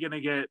probably going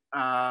to get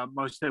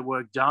most of their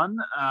work done.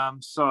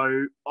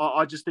 So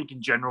I just think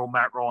in general,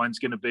 Matt Ryan's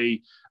going to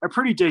be a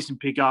pretty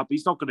decent pickup.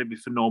 He's not going to be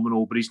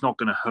phenomenal, but he's not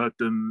going to hurt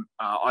them.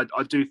 I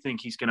do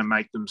think he's going to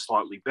make them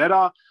slightly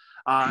better.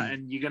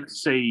 And you're going to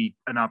see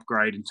an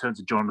upgrade in terms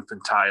of Jonathan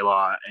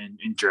Taylor and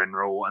in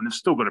general. And they've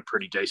still got a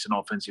pretty decent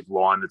offensive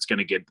line that's going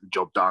to get the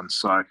job done.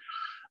 So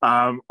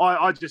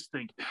I just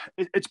think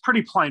it's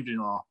pretty plain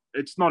vanilla.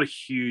 It's not a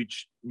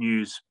huge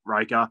news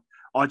breaker.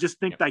 I just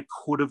think they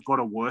could have got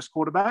a worse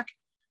quarterback.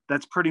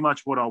 That's pretty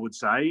much what I would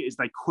say, is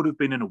they could have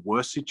been in a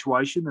worse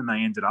situation than they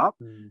ended up.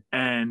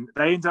 And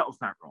they ended up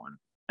with Matt Ryan.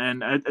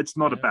 And it's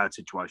not a bad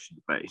situation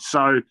to be.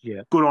 So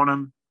good on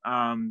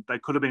them. They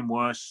could have been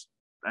worse,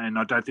 and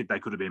I don't think they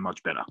could have been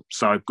much better.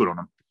 So good on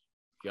them.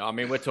 Yeah, I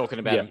mean, we're talking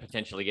about him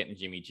potentially getting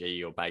Jimmy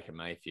G or Baker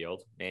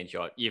Mayfield. Man,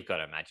 you've got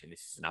to imagine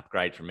this is an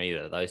upgrade from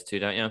either of those two,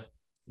 don't you?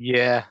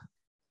 Yeah.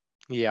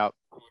 Yeah.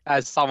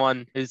 As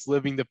someone who's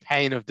living the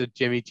pain of the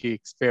Jimmy G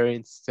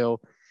experience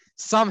still,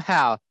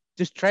 somehow,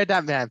 just trade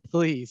that man,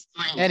 please.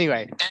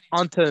 Anyway,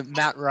 on to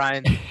Matt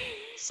Ryan.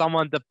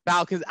 Someone the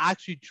Falcons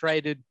actually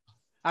traded.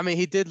 I mean,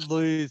 he did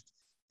lose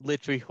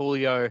literally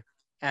Julio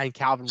and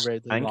Calvin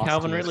Ridley. And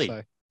Calvin Ridley.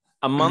 So.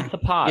 A month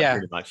apart,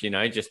 pretty much,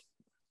 just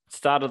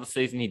start of the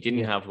season, he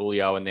didn't have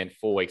Julio, and then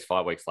 4 weeks,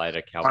 5 weeks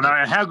later, Calvin.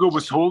 I know. How good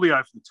was Julio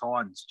for the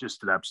Titans?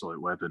 Just an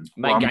absolute weapon.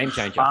 Mate, game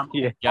changer. I'm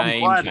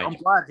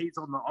glad he's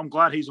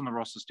on the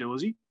roster still.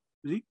 Is he?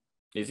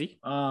 Is he?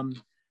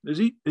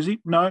 Is he?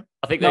 No.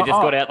 I think they just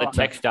got out the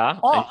texter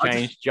and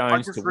changed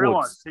Jones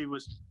to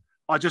Woods.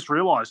 I just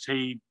realised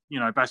he,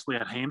 basically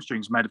had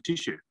hamstrings made of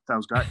tissue. That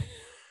was great.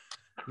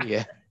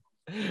 Yeah.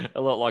 A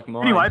lot like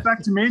mine. Anyway,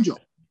 back to Manjot.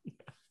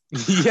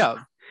 Yeah.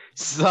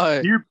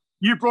 So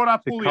you brought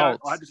up Julio.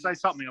 Colts. I had to say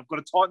something. I've got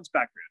a Titans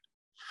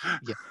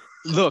background. Yeah.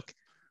 Look,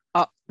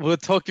 we're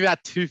talking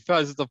about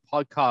 2/3 of the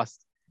podcast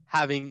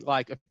having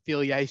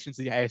affiliations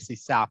to the AFC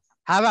South.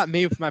 How about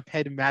me with my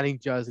Peyton Manning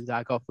jersey that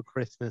I got for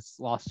Christmas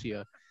last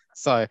year?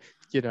 So,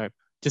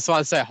 just want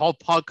to say, whole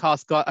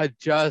podcast got a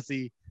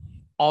jersey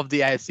of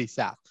the AFC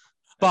South.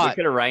 But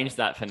we could arrange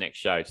that for next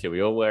show too.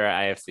 We all wear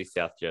our AFC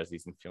South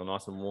jerseys and feel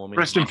nice and warm.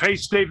 Rest in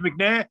peace, Steve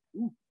McNair.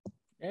 Ooh.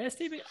 Yeah,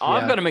 Steve.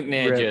 I've got a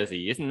McNair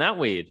jersey. Isn't that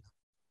weird?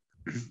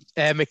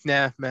 Air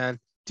McNair, man.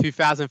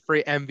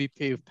 2003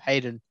 MVP with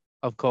Peyton,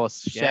 of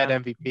course. Shared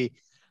MVP.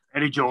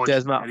 Eddie George.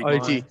 There's my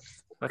OG.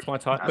 That's my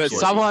type. But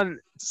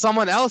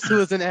someone else who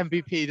was an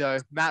MVP, though,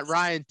 Matt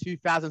Ryan,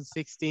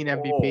 2016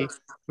 MVP.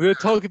 We were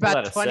talking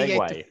about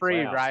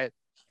 28-3, right?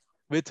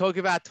 We were talking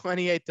about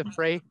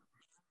 28-3.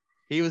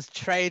 He was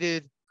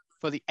traded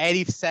for the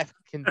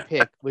 82nd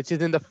pick, which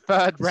is in the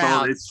third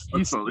round.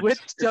 You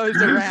switched those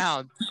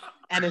around,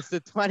 and it's the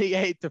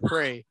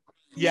 28-3.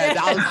 Yeah,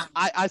 that was,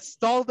 I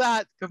stole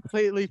that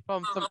completely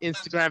from some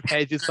Instagram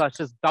pages such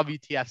as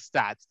WTF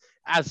Stats.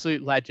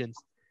 Absolute legends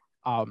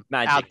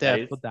out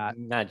there for that.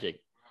 Magic.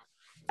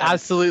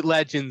 Absolute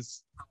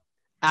legends.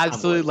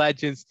 Absolute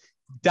legends.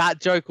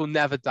 That joke will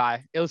never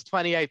die. It was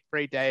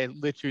 28-3 day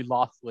literally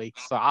last week,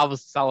 so I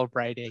was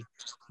celebrating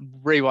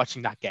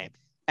rewatching that game.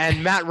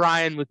 And Matt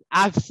Ryan was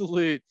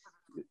absolute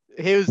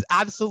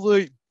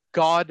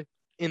God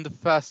in the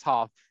first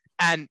half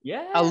and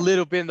a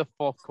little bit in the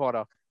fourth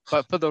quarter.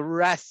 But for the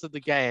rest of the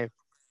game,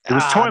 it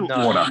was toilet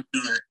water.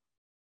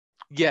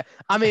 Yeah,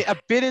 I mean, a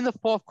bit in the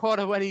fourth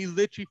quarter when he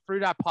literally threw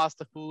that pass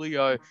to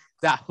Julio,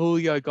 that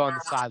Julio got on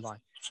the sideline.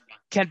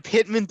 Can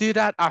Pittman do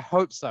that? I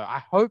hope so.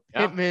 I hope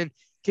Pittman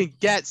can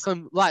get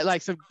some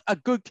a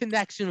good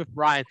connection with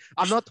Ryan.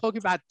 I'm not talking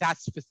about that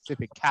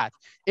specific catch.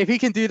 If he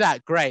can do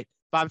that, great.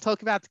 But I'm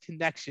talking about the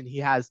connection he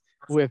has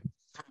with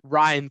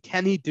Ryan.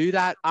 Can he do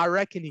that? I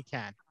reckon he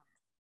can.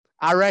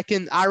 I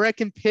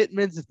reckon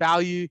Pittman's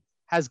value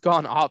has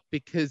gone up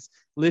because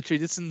literally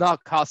this is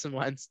not Carson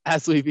Wentz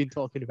as we've been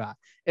talking about.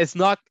 It's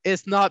not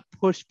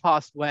push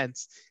past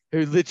Wentz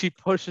who literally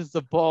pushes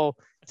the ball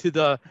to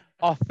the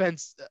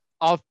offense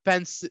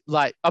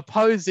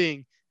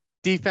opposing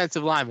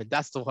defensive lineman.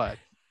 That's the word.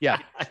 Yeah.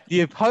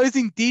 The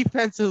opposing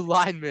defensive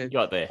lineman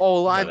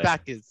or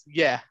linebackers.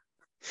 Yeah,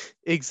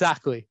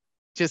 exactly.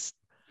 Just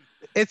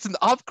it's an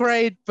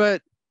upgrade,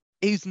 but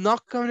he's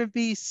not going to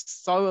be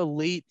so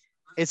elite.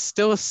 It's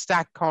still a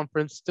stacked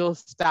conference, still a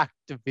stacked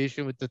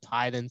division with the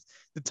Titans.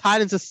 The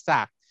Titans are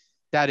stacked.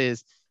 That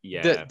is.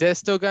 Yeah. They're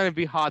still going to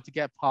be hard to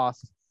get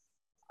past.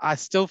 I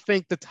still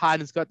think the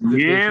Titans got the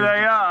division. Yeah,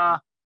 they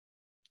are.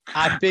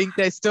 I think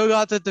they still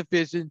got the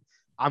division.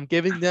 I'm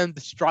giving them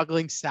the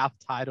struggling South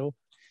title.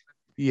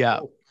 Yeah.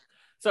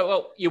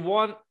 So, you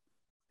want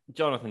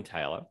Jonathan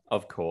Taylor,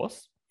 of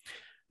course.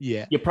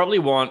 Yeah. You probably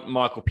want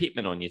Michael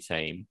Pittman on your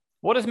team.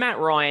 What does Matt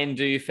Ryan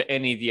do for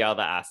any of the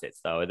other assets,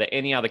 though? Are there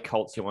any other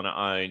Colts you want to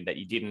own that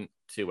you didn't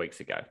 2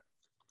 weeks ago?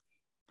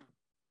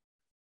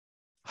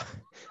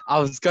 I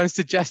was going to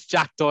suggest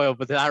Jack Doyle,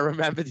 but then I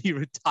remembered he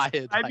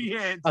retired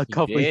a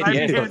couple of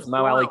years ago.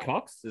 Mo Alley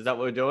Cox? Is that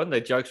what we're doing?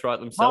 The jokes write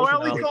themselves. Mo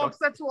Alley Cox,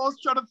 that's what I was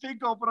trying to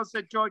think of, but I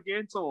said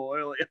Gigantor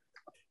earlier.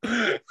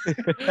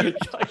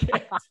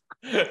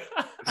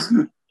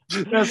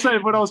 I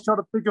said when I was trying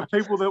to think of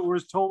people that were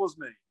as tall as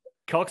me.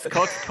 Cox,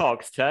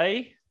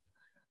 Tay.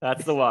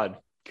 That's the one.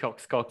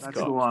 Cox. That's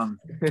the one.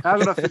 How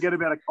could I forget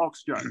about a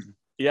Cox joke?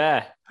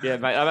 Yeah,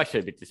 mate. I'm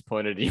actually a bit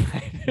disappointed in you,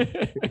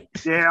 mate.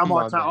 Yeah,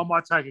 I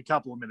might take a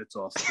couple of minutes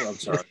off. I'm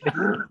sorry.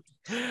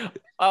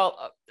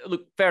 Oh,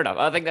 look, fair enough.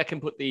 I think that can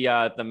put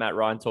the Matt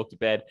Ryan talk to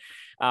bed.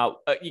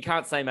 You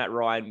can't say Matt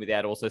Ryan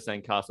without also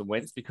saying Carson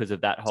Wentz because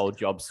of that whole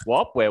job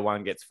swap where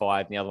one gets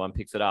fired and the other one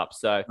picks it up.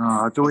 So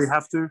Do we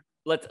have to?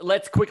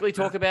 let's quickly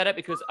talk about it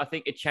because I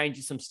think it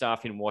changes some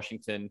stuff in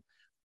Washington.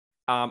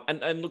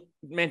 And look,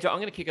 Manjo, I'm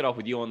going to kick it off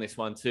with you on this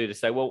one too to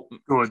say, well,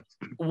 Good.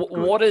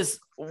 what's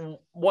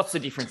the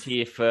difference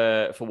here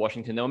for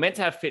Washington? They were meant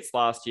to have Fitz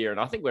last year, and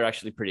I think we're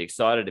actually pretty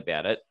excited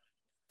about it.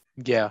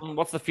 Yeah.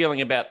 What's the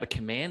feeling about the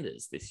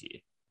Commanders this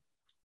year?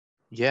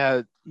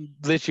 Yeah,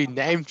 literally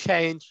name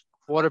change,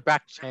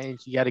 quarterback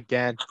change yet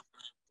again.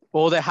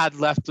 All they had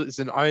left was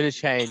an owner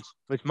change,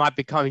 which might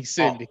be coming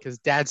soon because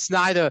Dan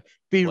Snyder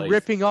been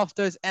ripping off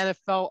those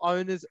NFL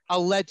owners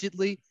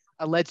allegedly.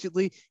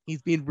 Allegedly,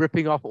 he's been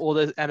ripping off all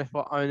those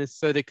NFL owners,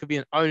 so there could be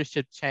an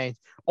ownership change.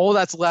 All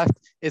that's left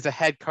is a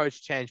head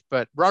coach change.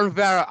 But Ron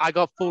Rivera, I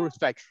got full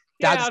respect.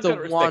 That's I've the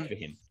got one. respect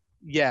for him.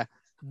 Yeah,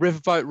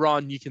 Riverboat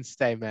Ron, you can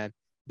stay, man.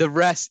 The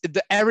rest,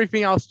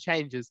 everything else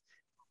changes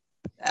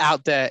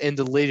out there in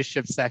the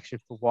leadership section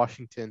for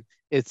Washington,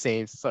 it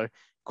seems. So,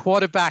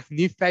 quarterback,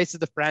 new face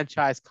of the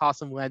franchise,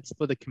 Carson Wentz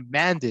for the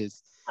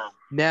Commanders.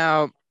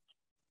 Now,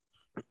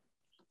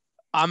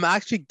 I'm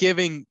actually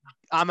giving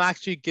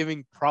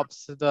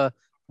props to the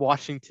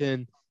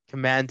Washington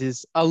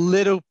Commanders. A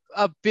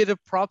bit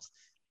of props.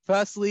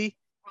 Firstly,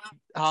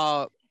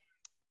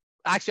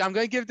 actually, I'm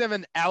going to give them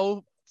an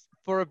L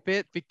for a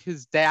bit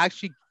because they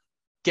actually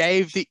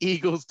gave the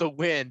Eagles the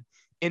win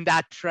in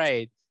that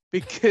trade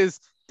because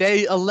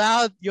they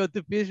allowed your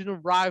divisional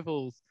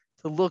rivals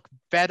to look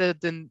better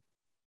than,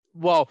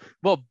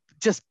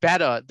 just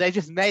better. They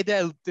just made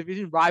their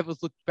division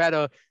rivals look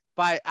better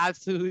by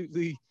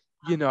absolutely,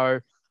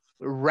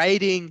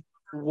 rating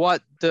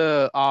what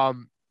the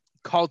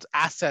Colts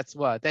assets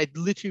were. They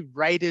literally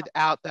rated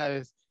out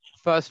those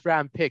first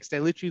round picks. They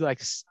literally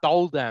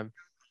stole them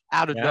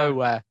out of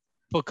nowhere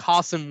for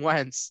Carson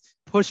Wentz.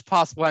 Push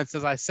past Wentz,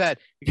 as I said,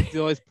 because he's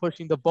always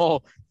pushing the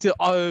ball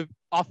to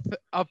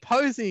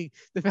opposing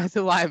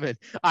defensive linemen.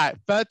 All right,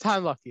 third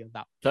time lucky on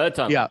that. Third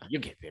time. Yeah. You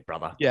get there,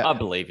 brother. Yeah. I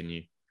believe in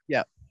you.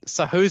 Yeah.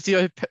 So who's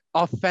the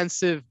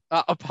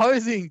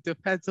opposing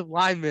defensive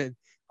lineman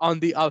on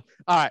the all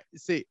right,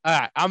 see. All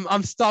right.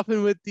 I'm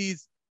stopping with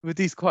these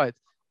quotes.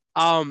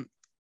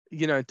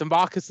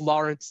 DeMarcus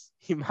Lawrence,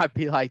 he might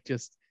be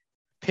just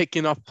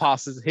picking off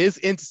passes. His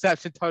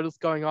interception total's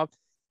going up.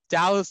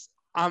 Dallas,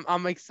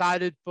 I'm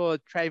excited for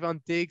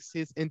Trayvon Diggs.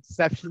 His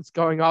interceptions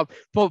going up.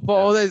 For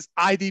all those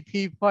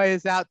IDP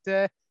players out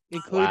there,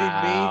 including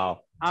me,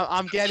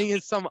 I'm getting in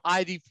some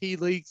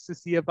IDP leagues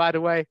this year, by the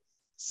way.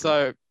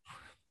 So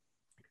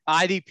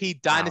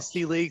IDP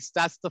dynasty leagues,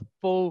 that's the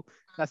full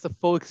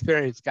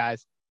experience,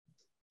 guys.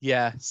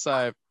 Yeah.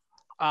 So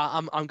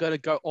I'm gonna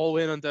go all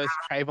in on those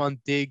Trayvon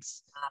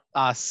Diggs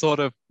sort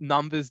of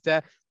numbers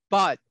there.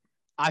 But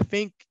I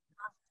think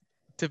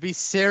to be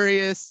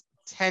serious,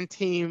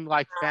 10-team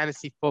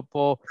fantasy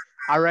football,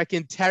 I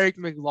reckon Terry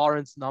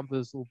McLaurin's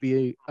numbers will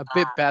be a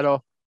bit better.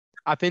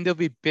 I think they'll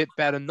be a bit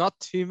better, not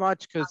too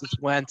much because it's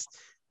Wentz,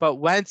 but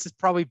Wentz is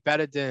probably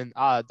better than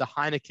the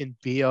Heineken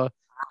beer,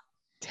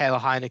 Taylor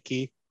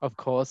Heineke, of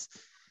course.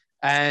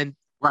 And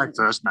Great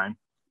first name.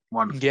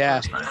 Wonderful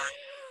first name.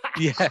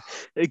 Yeah,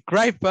 a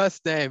great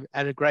first name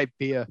and a great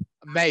beer.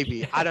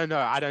 Maybe. I don't know.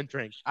 I don't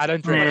drink.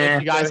 Yeah.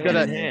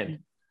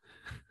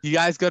 You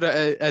guys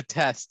gotta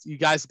attest. You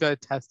guys gotta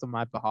test on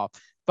my behalf.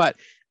 But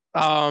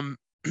where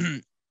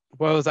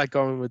was I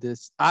going with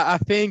this? I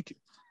think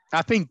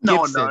Gibson. No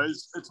one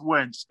knows. It's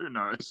Wentz. Who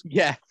knows?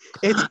 Yeah,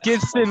 it's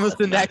Gibson was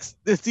the next.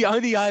 It's the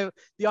only other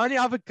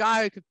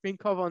guy I could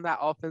think of on that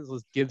offense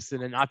was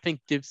Gibson, and I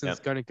think Gibson's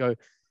gonna go.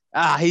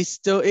 He's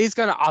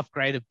gonna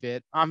upgrade a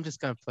bit. I'm just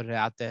gonna put it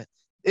out there.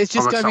 It's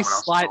just gonna be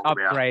slight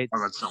upgrades. I've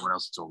got someone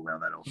else to talk about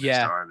that.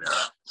 Yeah.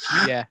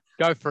 Yeah.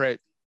 Go for it.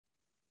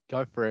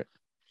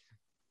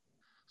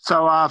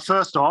 So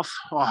first off,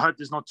 I hope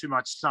there's not too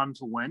much sun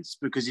for Wentz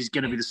because he's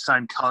going to be the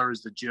same color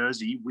as the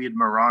jersey, weird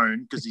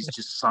maroon, because he's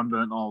just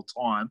sunburnt the whole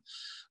time.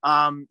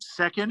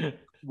 Second,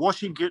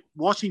 Washington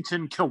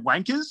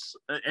Kawankers.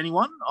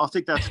 Anyone? I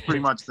think that's pretty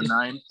much the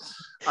name.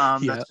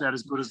 That's about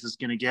as good as it's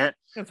going to get.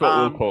 That's what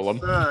we'll call him.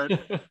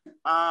 Third,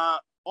 I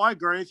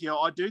agree with you.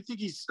 I do think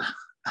he's.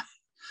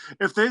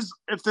 If there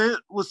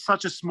was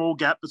such a small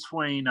gap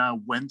between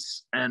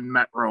Wentz and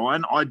Matt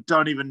Ryan, I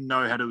don't even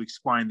know how to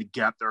explain the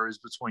gap there is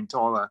between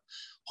Taylor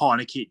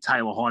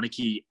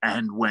Heineke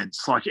and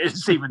Wentz.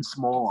 It's even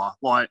smaller.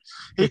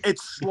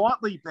 It's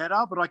slightly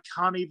better, but I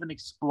can't even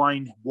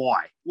explain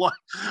why.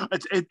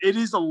 It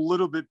is a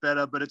little bit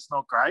better, but it's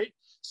not great.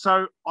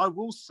 So I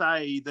will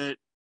say that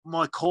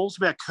my calls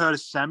about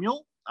Curtis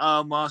Samuel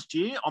last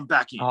year, I'm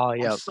back in. Oh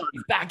yeah,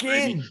 he's back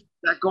in.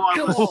 That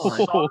guy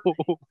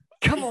was.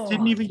 Come on.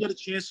 Didn't even get a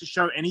chance to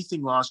show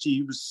anything last year.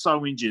 He was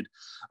so injured.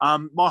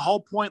 My whole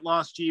point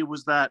last year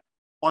was that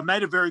I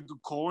made a very good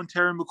call on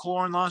Terry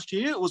McLaurin last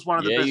year. It was one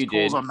of the best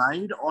calls I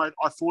made. I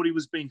thought he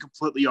was being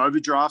completely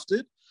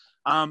overdrafted.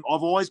 I've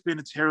always been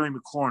a Terry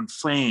McLaurin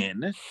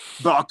fan,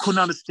 but I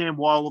couldn't understand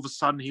why all of a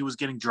sudden he was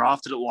getting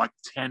drafted at like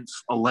 10th,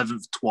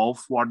 11th,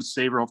 12th wide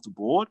receiver off the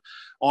board.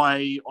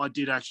 I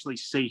did actually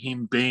see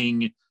him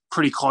being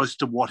pretty close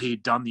to what he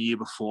had done the year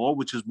before,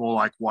 which was more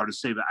like wide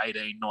receiver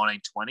 18,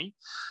 19, 20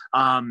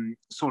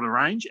 sort of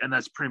range. And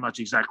that's pretty much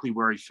exactly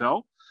where he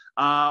fell.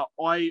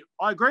 I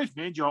agree with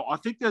Manjo. I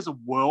think there's a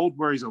world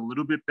where he's a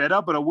little bit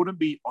better, but I wouldn't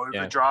be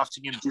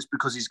overdrafting him just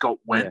because he's got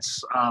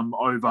Wentz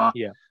over.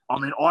 Yeah. I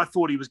mean, I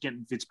thought he was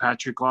getting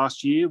Fitzpatrick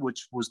last year,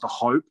 which was the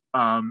hope.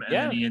 And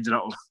then he ended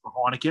up with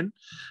Heineken.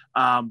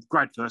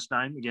 Great first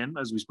name, again,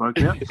 as we spoke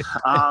about.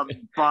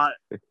 But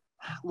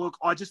look,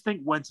 I just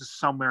think Wentz is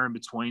somewhere in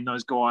between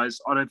those guys.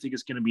 I don't think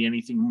it's going to be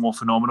anything more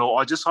phenomenal.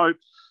 I just hope,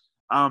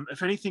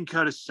 if anything,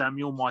 Curtis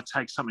Samuel might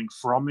take something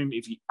from him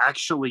if he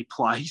actually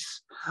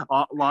plays.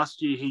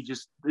 Last year,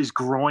 his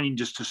groin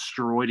just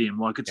destroyed him.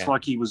 Like, it's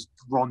like he was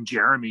Ron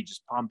Jeremy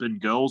just pumping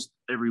girls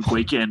every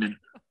weekend and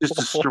just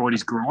destroyed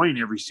his groin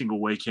every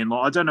single weekend.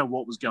 Like, I don't know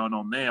what was going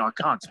on there. I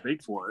can't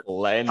speak for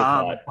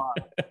it.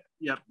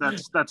 Yeah,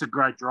 that's a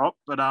great drop.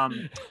 But,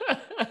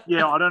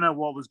 yeah, I don't know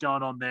what was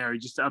going on there. He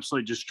just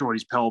absolutely destroyed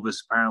his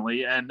pelvis,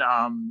 apparently. And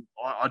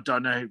I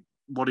don't know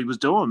what he was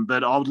doing,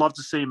 but I would love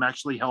to see him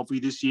actually healthy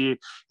this year.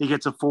 He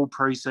gets a full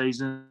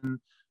preseason.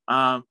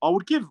 I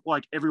would give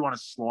like everyone a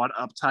slight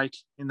uptake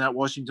in that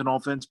Washington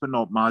offense, but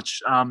not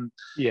much.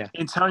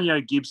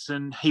 Antonio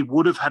Gibson, he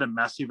would have had a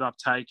massive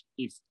uptake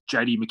if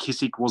JD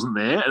McKissick wasn't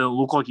there, and it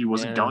looked like he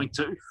wasn't going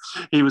to.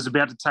 He was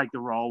about to take the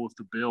role with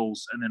the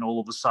Bills, and then all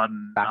of a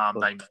sudden they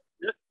made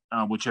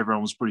it, which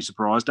everyone was pretty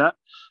surprised at,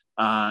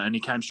 and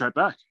he came straight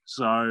back.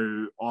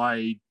 So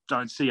I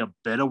don't see a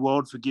better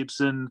world for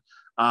Gibson.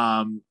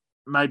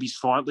 Maybe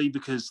slightly,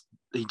 because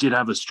he did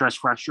have a stress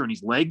fracture in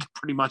his leg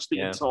pretty much the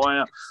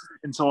entire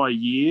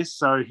year.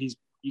 So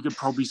you could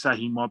probably say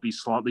he might be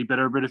slightly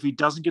better, but if he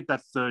doesn't get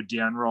that third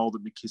down role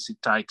that McKissick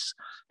takes,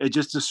 it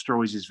just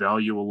destroys his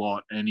value a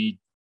lot. And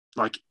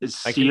his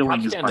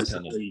ceiling is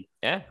basically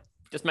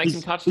just makes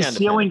him touchdown.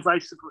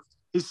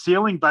 His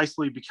ceiling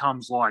basically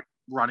becomes like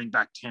running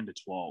back 10 to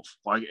 12.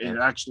 Like it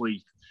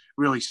actually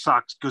really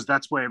sucks because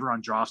that's where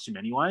everyone drafts him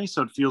anyway.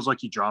 So it feels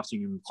like you're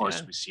drafting him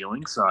close to his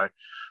ceiling. So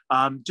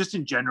just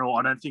in general,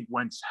 I don't think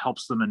Wentz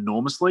helps them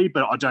enormously,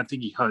 but I don't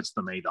think he hurts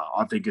them either.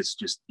 I think it's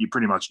just you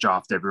pretty much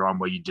draft everyone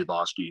where you did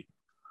last year.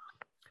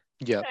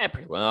 Yeah,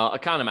 pretty well. I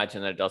can't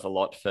imagine that it does a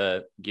lot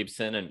for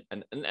Gibson,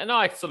 and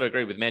I sort of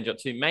agree with Manjot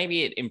too.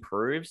 Maybe it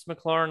improves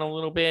McLaurin a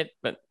little bit,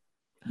 but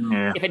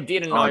if it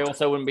didn't, I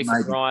also wouldn't be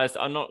surprised.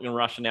 I'm not going to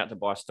rush out to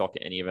buy stock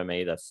at any of them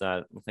either. So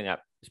I think that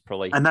is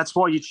probably, and that's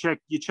why you check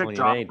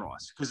draft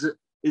price, because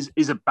is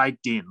it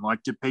baked in?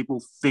 Like, do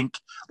people think,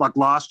 like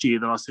last year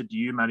that I said to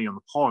you, Matty, on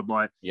the pod,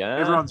 like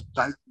everyone's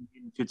baking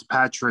in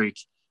Fitzpatrick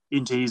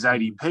into his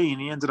ADP,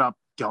 and he ended up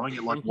going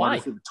at like wide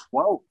receiver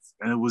 12,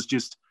 and it was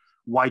just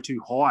way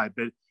too high.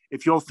 But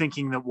if you're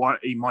thinking that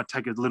he might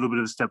take a little bit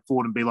of a step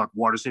forward and be like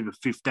wide receiver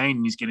 15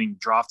 and he's getting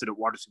drafted at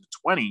wide receiver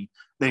 20,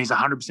 then he's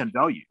 100%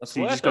 value. So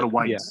you just got to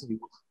wait and see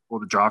what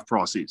the draft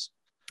price is.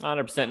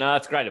 100%. No,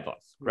 that's great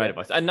advice. Great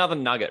advice. Another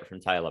nugget from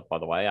Taylor, by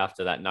the way,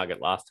 after that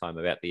nugget last time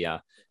about the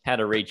how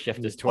to read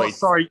Schefter's tweets.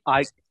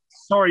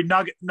 Sorry,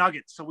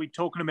 nuggets. Are we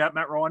talking about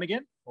Matt Ryan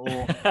again? Or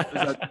is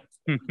that...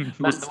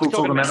 we're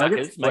talking about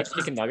nuggets, mate,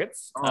 chicken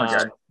nuggets.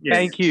 Okay.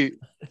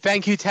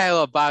 Thank you,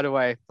 Taylor, by the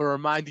way, for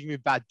reminding me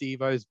about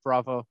Devo's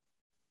brother,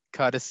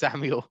 Curtis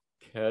Samuel.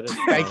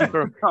 Thank you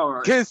for,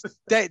 because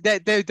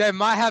they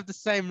might have the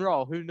same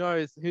role. Who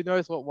knows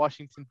what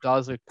Washington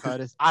does with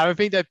Curtis? I don't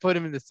think they put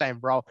him in the same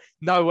role.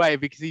 No way,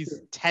 because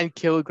he's 10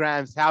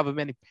 kilograms, however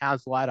many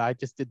pounds lighter. I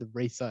just did the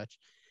research,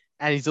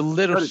 and he's a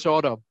little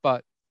shorter.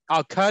 But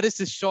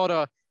Curtis is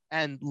shorter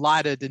and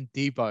lighter than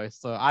Debo,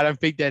 so I don't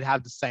think they'd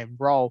have the same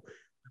role.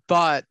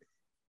 But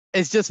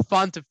it's just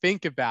fun to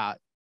think about,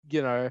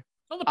 you know.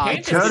 Well, the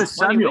Panthers Curtis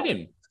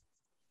Samuel.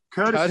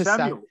 Curtis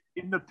Samuel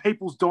in the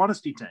People's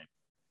Dynasty team.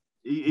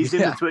 He's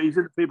in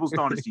the People's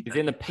Dynasty team. He's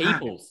in the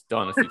People's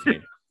Dynasty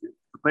team.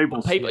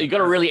 People. You got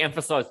to really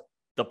emphasize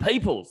the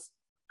People's.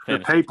 The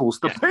People's.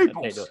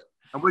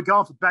 And we're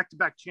going for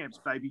back-to-back champs,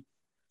 baby.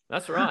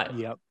 That's right.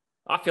 Yep.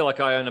 I feel like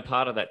I own a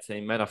part of that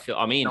team, man.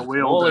 I'm in. No,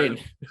 we're all in.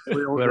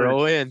 We're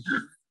all in.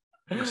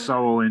 We're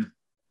so all in.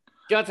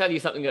 Can I tell you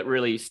something that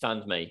really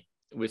stunned me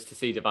was to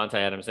see Davante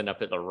Adams end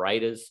up at the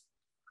Raiders.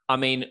 I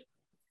mean,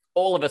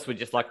 all of us were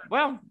just like,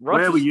 well,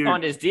 Rodgers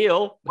signed his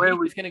deal.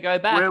 He's going to go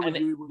back.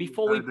 And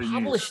before we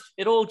published,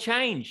 it all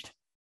changed.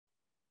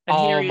 And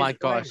oh, my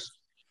gosh.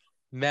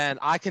 Man,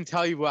 I can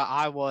tell you where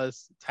I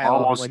was,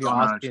 Taylor, when you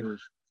asked him.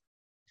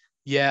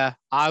 Yeah,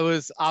 I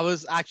was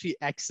actually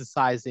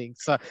exercising.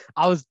 So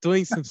I was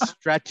doing some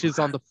stretches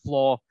on the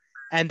floor.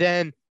 And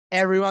then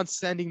everyone's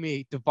sending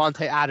me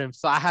Davante Adams.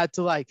 So I had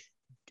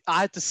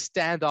to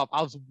stand up.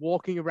 I was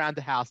walking around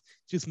the house,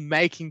 just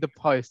making the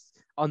posts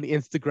on the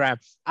Instagram.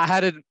 I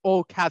had it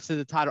all caps at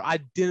the title. I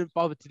didn't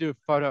bother to do a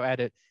photo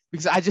edit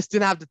because I just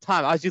didn't have the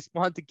time. I just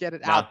wanted to get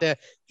it out there.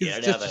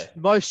 It's just the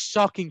most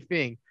shocking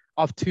thing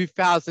of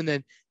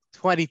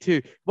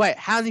 2022. Wait,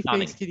 how many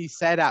things can you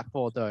say that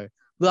for though?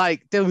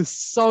 Like there was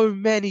so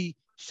many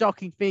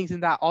shocking things in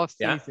that off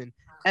season,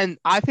 and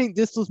I think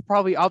this was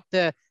probably up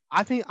there.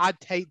 I think I'd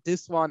take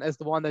this one as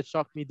the one that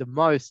shocked me the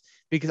most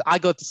because I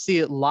got to see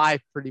it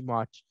live pretty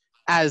much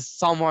as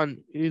someone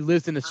who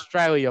lives in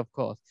Australia, of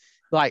course.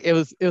 Like it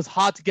was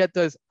hard to get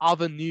those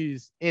other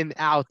news in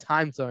our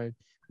time zone,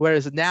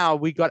 whereas now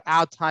we got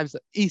our time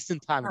zone, Eastern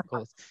time, of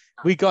course.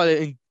 We got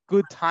it in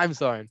good time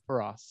zone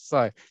for us.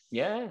 So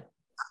Yeah,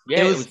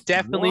 it was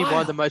definitely one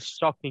of the most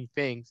shocking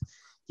things.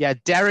 Yeah,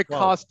 Derek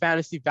Carr's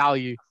fantasy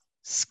value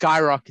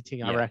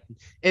skyrocketing, I reckon.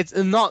 It's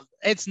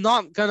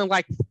not gonna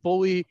like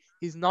fully,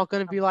 he's not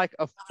gonna be like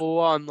a full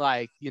on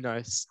like,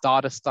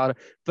 starter,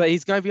 but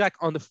he's gonna be like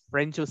on the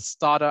fringe of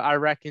starter, I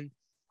reckon.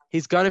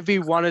 He's gonna be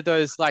one of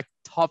those like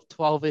top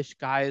 12-ish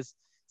guys,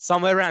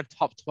 somewhere around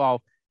top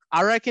 12.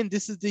 I reckon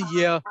this is the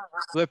year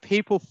where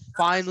people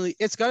finally,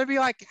 it's gonna be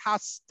like how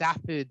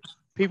Stafford,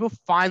 people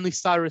finally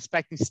started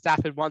respecting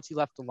Stafford once he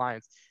left the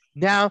Lions.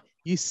 Now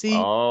you see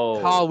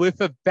Carr with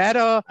a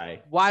better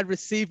wide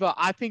receiver.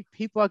 I think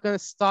people are going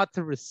to start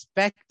to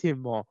respect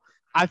him more.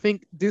 I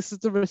think this is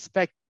the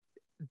respect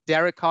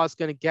Derek Carr is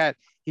going to get.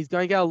 He's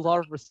going to get a lot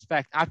of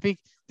respect. I think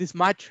this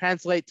might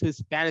translate to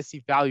his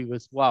fantasy value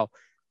as well.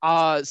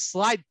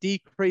 Slight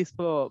decrease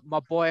for my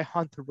boy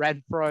Hunter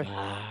Renfrow.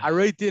 I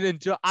really did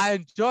enjoy. I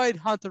enjoyed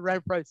Hunter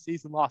Renfrow's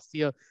season last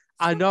year.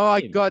 I know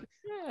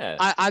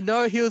I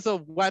know he was a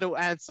Weddle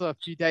answer a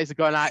few days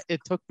ago, and it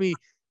took me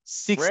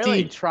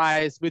 16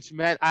 tries, which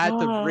meant I had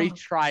to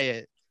retry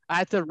it. I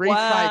had to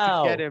retry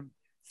it to get him.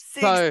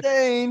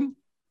 16.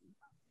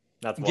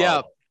 That's wild.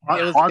 Yeah,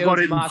 I got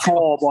it in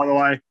 4, by the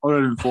way. I got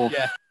it in 4.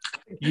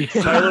 Yeah.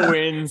 Taylor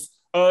wins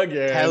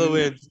again. Taylor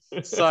wins.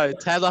 So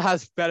Taylor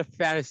has better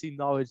fantasy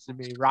knowledge than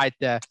me right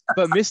there.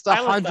 But Mr.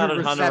 Taylor 100 started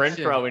reception.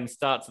 Hunter Renfrow in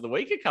starts of the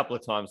week a couple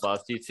of times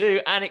last year too,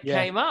 and it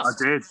came up.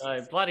 I did.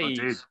 So bloody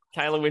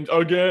Taylor wins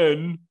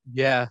again.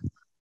 Yeah.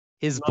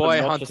 His Not boy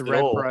obnoxious Hunter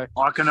at all. Renfrow.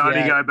 I can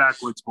only go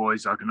backwards,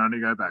 boys. I can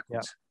only go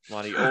backwards.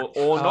 Bloody,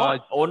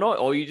 or not,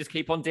 or you just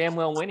keep on damn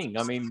well winning.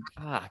 I mean,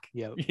 fuck.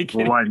 Yeah.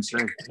 We'll wait and see.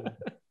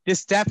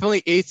 This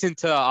definitely eats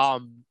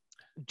into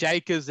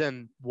Jacobs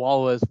and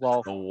Waller as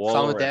well.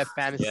 Some of their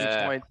fantasy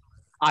points,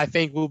 I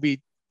think, will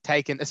be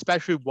taken,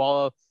 especially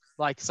Waller.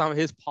 Like some of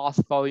his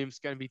pass volume is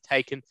going to be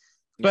taken.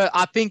 But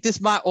I think this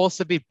might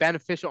also be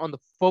beneficial on the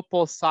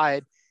football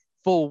side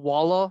for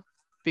Waller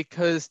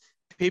because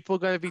people are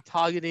going to be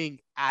targeting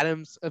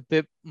Adams a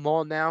bit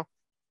more now.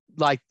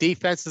 Like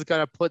defense is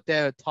going to put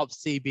their top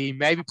CB,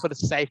 maybe put a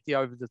safety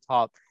over the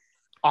top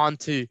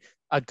onto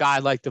a guy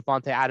like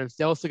Devontae Adams.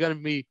 They're also going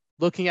to be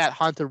looking at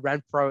Hunter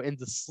Renfrow in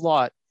the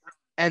slot.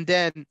 And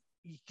then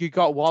you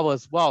got Waller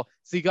as well.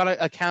 So you got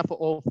to account for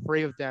all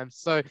three of them.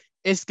 So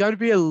it's going to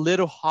be a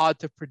little hard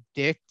to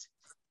predict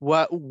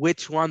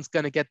which one's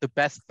going to get the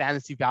best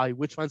fantasy value,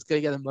 which one's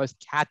going to get the most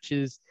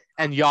catches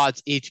and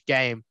yards each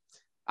game,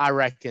 I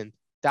reckon.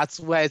 That's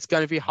where it's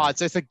going to be hard.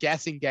 So it's a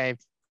guessing game,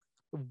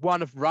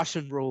 one of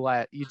Russian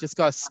roulette. You just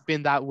got to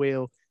spin that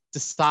wheel,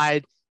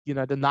 decide,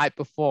 the night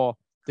before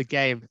the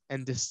game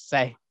and just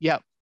say,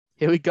 yep,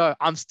 here we go.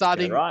 I'm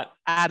starting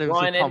Adams.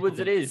 Brian Edwards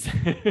it is.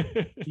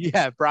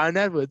 Yeah, Brian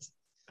Edwards.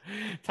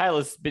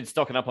 Taylor's been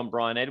stocking up on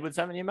Brian Edwards,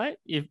 haven't you, mate?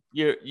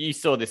 You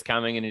saw this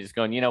coming and you're just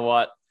going, you know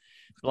what?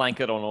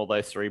 Blanket on all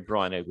those three.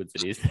 Brian Edwards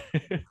it is.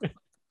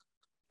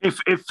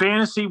 If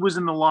fantasy was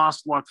in the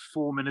last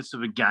 4 minutes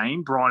of a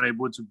game, Brian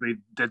Edwards would be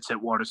dead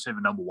set wide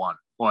receiver number 1.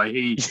 Like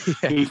he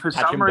for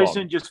some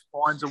reason just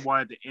finds a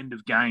way at the end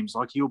of games.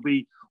 Like he'll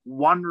be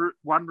one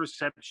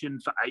reception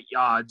for 8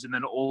 yards, and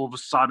then all of a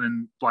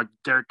sudden, like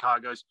Derek Carr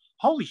goes,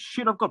 "Holy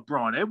shit! I've got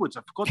Brian Edwards.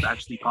 I forgot to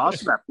actually pass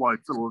to that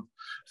bloke for the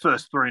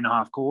first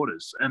 3.5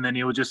 quarters." And then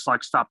he'll just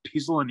start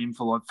pizzling him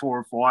for 4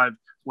 or 5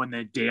 when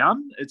they're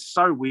down. It's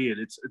so weird.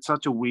 It's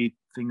such a weird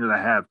thing that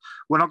they have.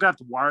 We're not going to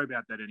have to worry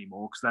about that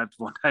anymore because they have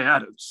Devontae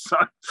Adams. So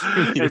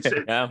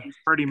it's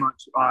pretty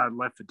much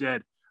left for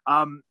dead.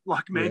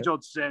 Like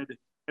Manjot said,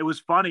 it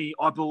was funny.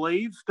 I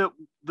believe that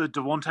the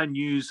Devontae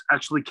news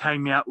actually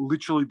came out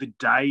literally the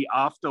day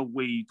after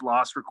we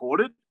last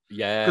recorded.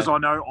 Yeah. Because I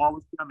know I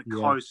was down the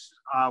coast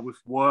with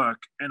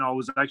work, and I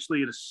was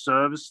actually at a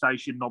service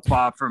station not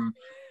far from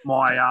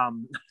my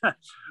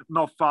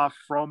not far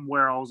from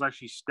where I was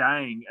actually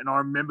staying. And I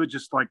remember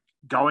just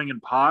going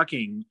and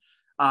parking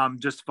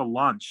just for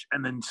lunch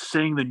and then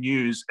seeing the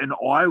news. And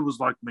I was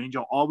like,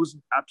 Manjo, I was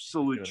in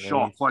absolute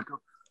shock.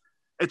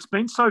 It's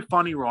been so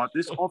funny, right?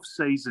 This off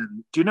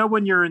season, do you know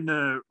when you're in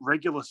the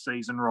regular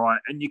season, right?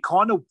 And you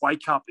kind of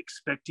wake up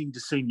expecting to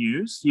see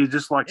news. You're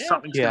just something's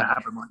going to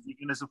happen. Like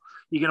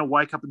you're gonna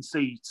wake up and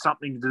see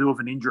something to do with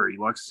an injury.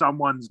 Like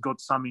someone's got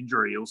some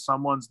injury or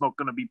someone's not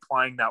going to be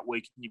playing that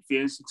week in your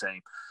fantasy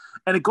team.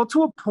 And it got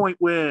to a point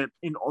where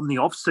on the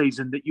off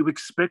season that you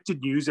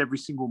expected news every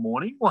single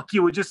morning. Like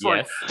you were just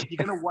you're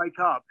going to wake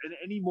up and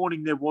any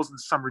morning there wasn't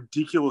some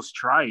ridiculous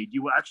trade.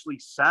 You were actually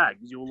sad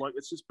because you were like,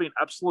 it's just been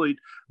absolute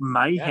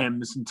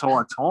mayhem this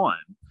entire time.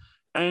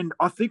 And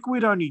I think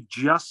we'd only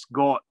just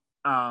got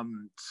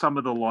some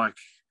of the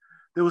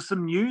there was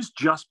some news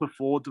just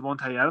before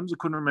Devontae Adams. I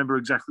couldn't remember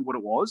exactly what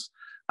it was.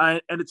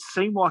 And it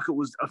seemed like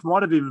it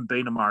might have even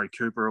been Amari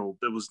Cooper, or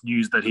there was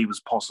news that he was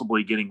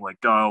possibly getting let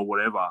go or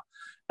whatever.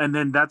 And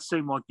then that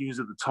seemed like news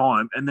at the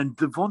time. And then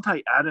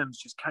Devontae Adams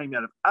just came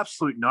out of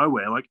absolute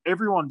nowhere. Like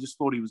everyone just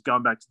thought he was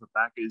going back to the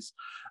Packers.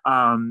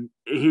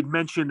 He'd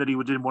mentioned that he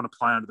didn't want to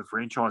play under the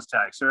franchise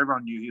tag. So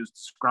everyone knew he was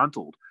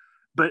disgruntled.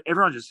 But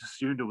everyone just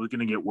assumed it was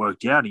going to get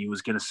worked out and he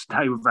was going to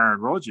stay with Aaron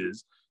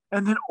Rodgers.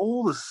 And then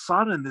all of a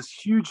sudden, this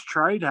huge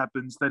trade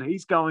happens that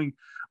he's going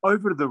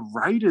over to the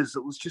Raiders.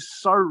 It was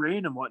just so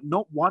random. Like,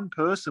 not one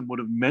person would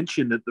have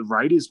mentioned that the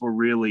Raiders were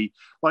really,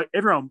 like,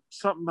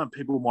 some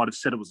people might have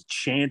said it was a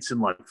chance in,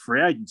 like,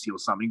 free agency or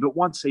something. But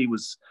once he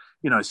was,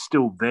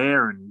 still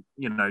there and,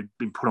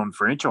 been put on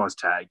franchise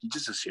tag, you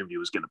just assumed he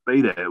was going to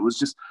be there. It was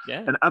just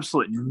an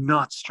absolute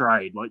nuts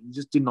trade. Like, you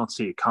just did not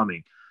see it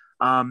coming.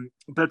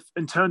 But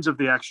in terms of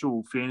the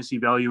actual fantasy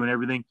value and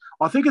everything,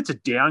 I think it's a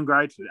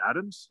downgrade for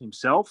Adams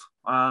himself.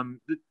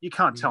 You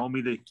can't tell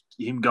me that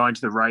him going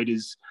to the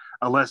Raiders,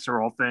 a lesser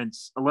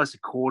offense, a lesser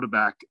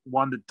quarterback,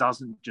 one that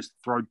doesn't just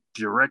throw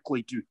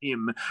directly to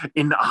him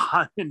in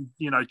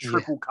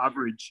triple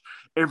coverage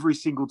every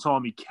single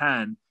time he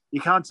can.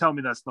 You can't tell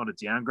me that's not a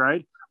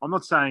downgrade. I'm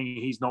not saying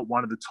he's not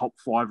one of the top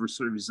 5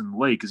 receivers in the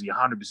league, because he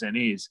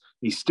 100% is.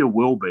 He still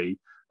will be.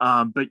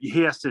 But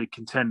he has to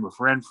contend with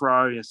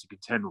Renfro. He has to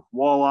contend with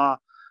Waller.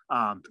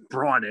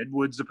 Brian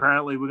Edwards,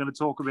 apparently, we're going to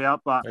talk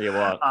about. But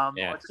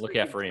look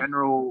out for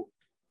him.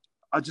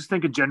 I just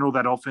think in general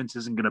that offense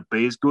isn't going to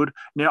be as good.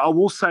 Now, I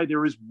will say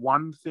there is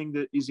one thing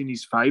that is in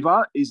his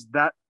favor, is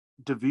that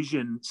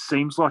division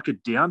seems like a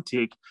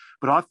downtick,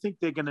 but I think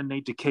they're going to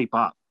need to keep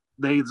up.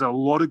 There's a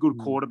lot of good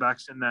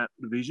quarterbacks in that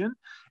division,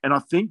 and I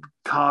think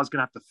Carr's going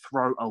to have to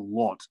throw a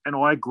lot. And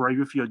I agree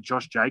with your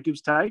Josh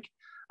Jacobs take.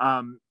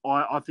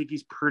 I think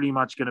he's pretty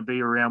much going to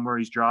be around where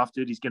he's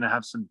drafted. He's going to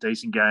have some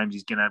decent games.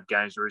 He's going to have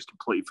games where he's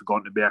completely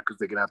forgotten about because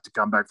they're going to have to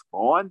come back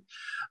from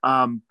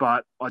behind.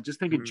 But I just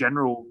think in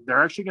general,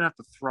 they're actually going to have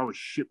to throw a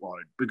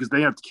shitload because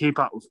they have to keep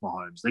up with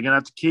Mahomes. They're going to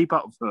have to keep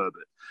up with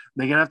Herbert.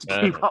 They're going to have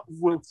to keep up with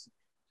Wilson.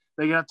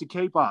 They're going to have to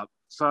keep up.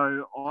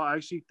 So I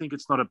actually think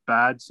it's not a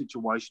bad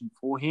situation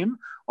for him.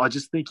 I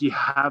just think you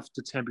have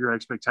to temper your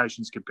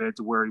expectations compared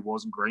to where he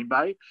was in Green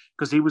Bay,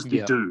 because he was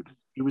the dude.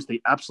 He was the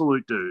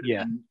absolute dude.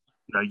 Yeah. And,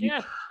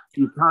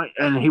 you can't,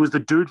 and he was the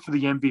dude for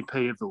the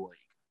MVP of the league.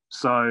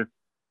 So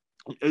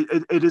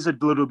it is a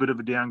little bit of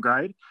a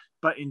downgrade,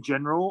 but in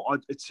general,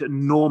 it's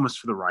enormous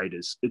for the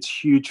Raiders. It's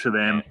huge for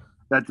them.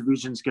 That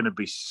division's going to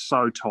be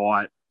so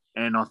tight,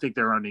 and I think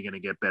they're only going to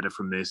get better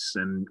from this.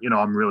 And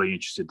I'm really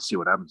interested to see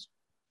what happens.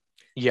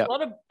 Yeah, a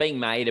lot of being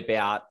made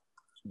about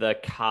the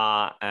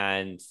Carr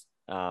and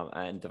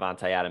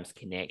Devontae Adams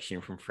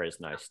connection from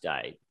Fresno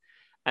State.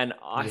 And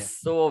I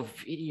saw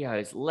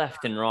videos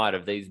left and right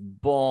of these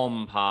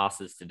bomb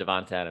passes to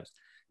Devontae Adams.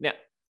 Now,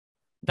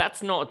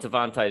 that's not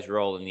Devontae's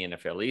role in the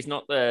NFL. He's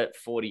not the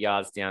 40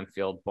 yards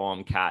downfield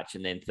bomb catch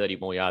and then 30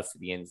 more yards to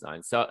the end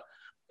zone. So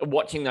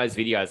watching those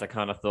videos, I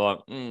kind of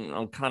thought,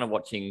 I'm kind of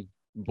watching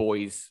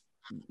boys,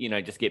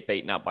 just get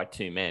beaten up by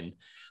 2 men.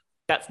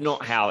 That's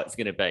not how it's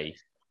going to be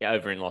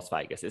over in Las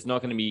Vegas. It's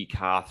not going to be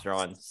Carr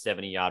throwing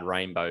 70-yard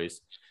rainbows.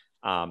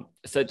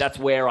 So that's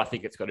where I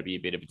think it's got to be a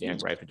bit of a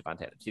downgrade for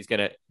Devontae Adams. He's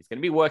going to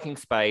be working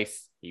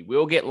space. He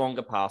will get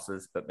longer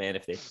passes, but man,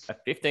 if there's a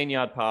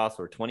 15-yard pass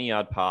or a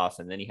 20-yard pass,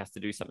 and then he has to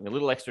do something a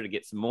little extra to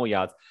get some more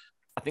yards,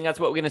 I think that's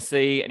what we're going to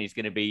see. And he's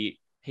going to be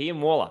he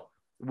and Waller.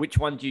 Which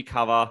one do you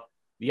cover?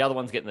 The other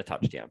one's getting the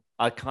touchdown.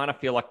 I kind of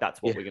feel like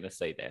that's what we're going to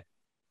see there.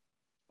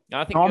 And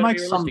I think you've got to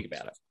be realistic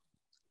about it.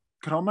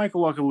 Can I make a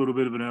little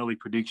bit of an early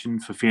prediction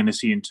for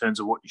fantasy in terms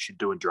of what you should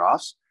do in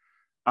drafts?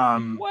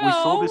 Do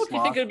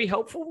you think it'd be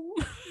helpful?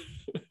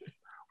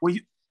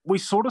 we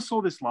sort of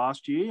saw this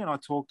last year, and I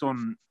talked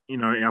on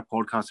our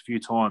podcast a few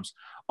times.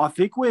 I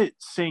think we're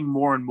seeing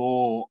more and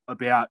more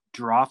about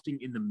drafting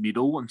in the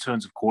middle in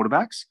terms of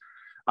quarterbacks.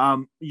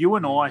 You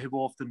and I have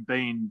often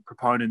been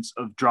proponents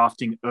of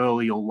drafting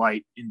early or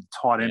late in the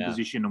tight end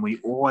position, and we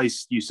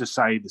always used to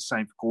say the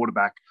same for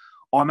quarterback.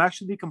 I'm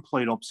actually the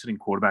complete opposite in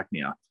quarterback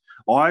now.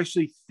 I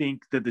actually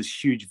think that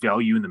there's huge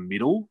value in the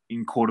middle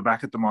in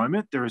quarterback at the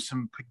moment. There are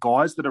some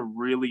guys that are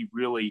really,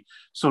 really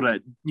sort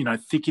of,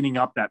 thickening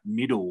up that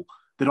middle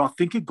that I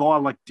think a guy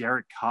like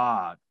Derek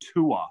Carr,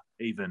 Tua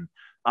even,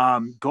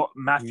 got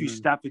Matthew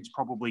Stafford's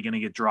probably going to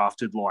get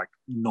drafted like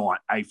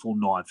 8th or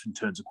 9th in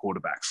terms of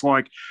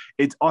quarterbacks.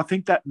 I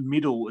think that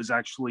middle is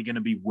actually going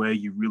to be where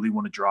you really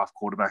want to draft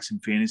quarterbacks in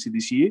fantasy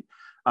this year.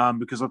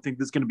 Because I think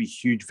there's going to be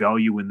huge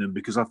value in them,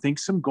 because I think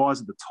some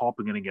guys at the top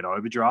are going to get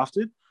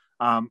overdrafted.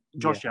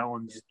 Josh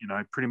Allen's,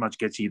 pretty much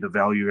gets you the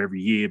value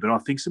every year. But I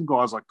think some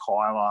guys like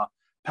Kyler,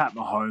 Pat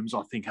Mahomes,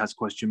 I think has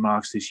question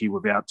marks this year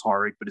without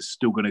Tyreek, but is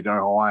still going to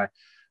go high.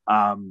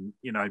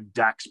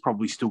 Dak's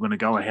probably still going to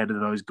go ahead of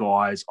those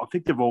guys. I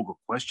think they've all got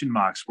question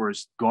marks,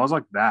 whereas guys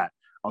like that,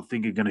 I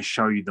think are going to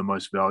show you the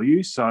most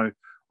value. So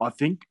I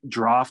think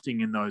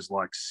drafting in those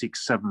 6th,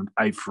 7th,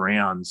 8th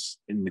rounds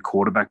in the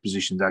quarterback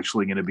position is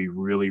actually going to be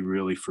really,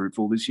 really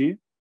fruitful this year.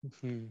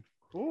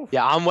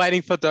 Yeah, I'm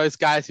waiting for those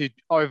guys who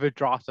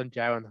overdraft on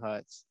Jalen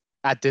Hurts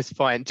at this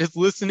point. Just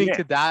listening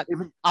to that,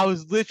 I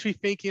was literally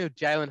thinking of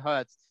Jalen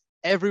Hurts.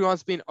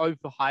 Everyone's been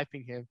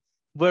overhyping him.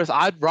 Whereas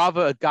I'd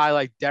rather a guy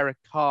like Derek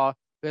Carr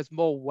who has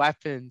more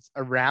weapons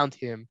around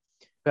him,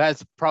 who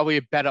has probably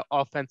a better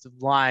offensive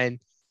line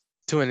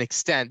to an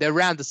extent. They're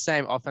around the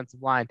same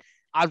offensive line.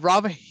 I'd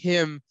rather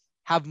him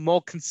have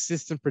more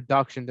consistent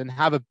production than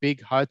have a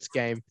big Hurts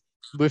game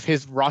with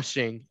his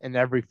rushing and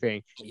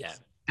everything. Yeah.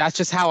 That's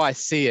just how I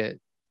see it,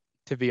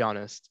 to be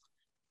honest.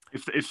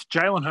 If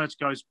Jalen Hurts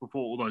goes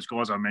before all those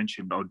guys I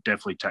mentioned, I'd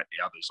definitely take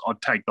the others.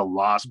 I'd take the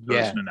last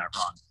person in that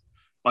run.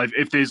 Like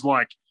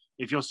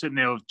if you're sitting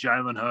there with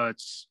Jalen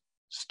Hurts,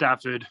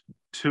 Stafford,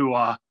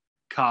 Tua,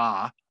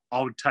 Carr,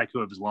 I would take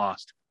whoever's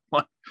last.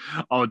 I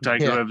would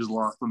take whoever's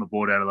last on the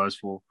board out of those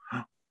four.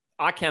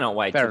 I cannot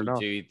wait to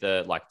do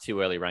the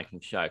too early ranking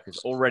show because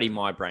already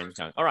my brain's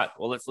going, all right,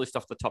 well, let's list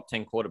off the top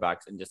 10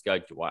 quarterbacks and just go,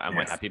 am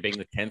I happy being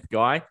the 10th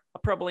guy? I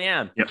probably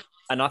am. Yep.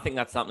 And I think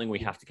that's something we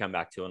have to come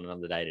back to on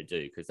another day to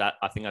do because I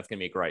think that's going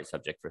to be a great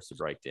subject for us to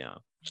break down.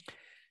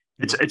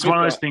 It's one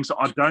of those things.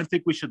 I don't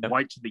think we should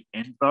wait to the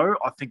end, though.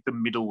 I think the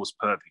middle was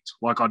perfect.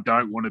 Like, I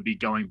don't want to be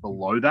going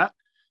below that,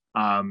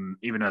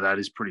 even though that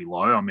is pretty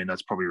low. I mean,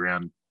 that's probably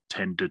around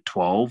 10 to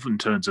 12 in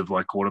terms of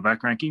like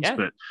quarterback rankings. Yeah.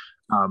 But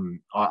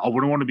I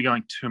wouldn't want to be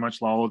going too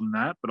much lower than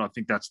that. But I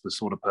think that's the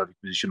sort of perfect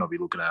position I'll be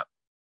looking at.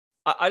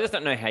 I just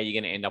don't know how you're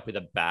going to end up with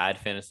a bad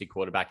fantasy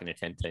quarterback in a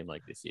 10 team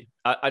like this year.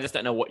 I just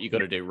don't know what you got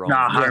to do wrong.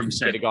 Nah, You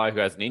 100%. get a guy who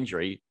has an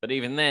injury, but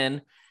even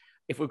then,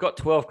 if we've got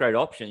 12 great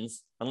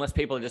options, unless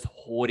people are just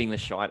hoarding the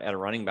shite out of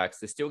running backs,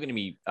 there's still going to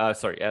be,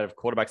 out of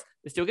quarterbacks,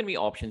 there's still going to be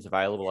options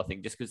available, I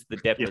think, just because of the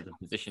depth of the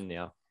position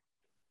now.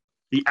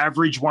 The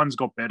average ones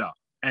got better,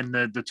 and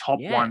the top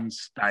ones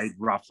stayed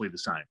roughly the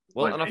same.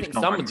 Well, Like, and I if think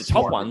not some of like the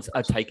top slightly. ones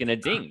are taking a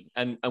ding,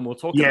 and we'll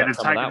talk Yeah, about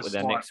some of they're that with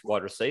our taking a next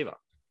wide receiver.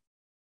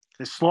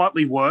 They're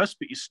slightly worse,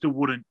 but you still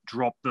wouldn't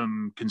drop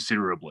them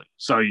considerably.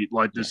 So,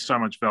 there's so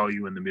much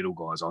value in the middle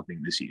guys, I think,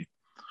 this year.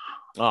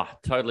 Oh,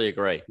 totally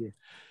agree. Yeah.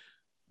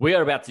 We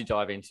are about to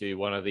dive into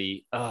one of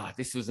the,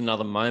 this was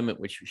another moment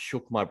which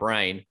shook my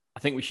brain.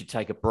 I think we should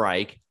take a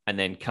break and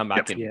then come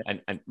back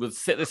and we'll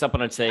set this up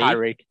on a tee.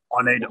 Tyreek.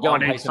 I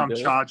need some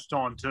charge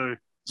time too.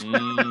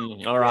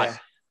 All right.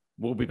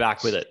 We'll be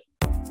back with it.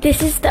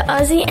 This is the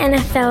Aussie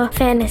NFL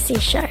Fantasy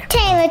Show.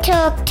 Taylor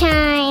talk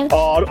time.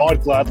 Oh,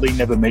 I'd gladly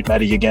never meet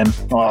Maddie again.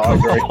 Oh, I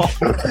agree.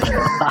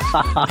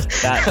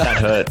 that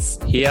hurts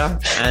here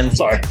and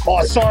sorry.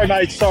 Oh, sorry,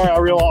 mate. Sorry, I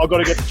realize I've got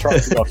to get the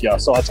trophy off you,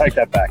 so I take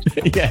that back.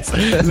 Yes.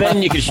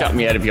 Then you can shut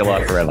me out of your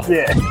life forever.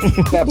 Yeah,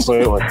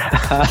 absolutely.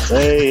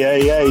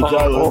 Hey,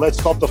 Joe, let's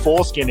stop the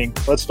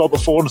foreskinning. Let's stop the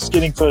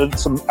foreskinning for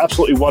some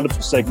absolutely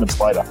wonderful segments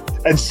later.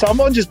 And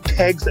someone just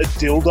pegs a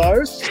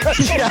dildo.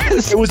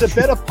 Yes. It was a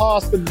better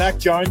pass than Mac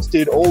Jones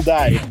did all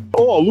day.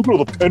 Oh, look at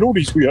all the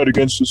penalties we had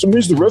against us. It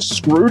means the refs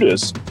screwed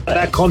us.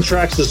 That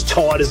contract's as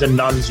tight as a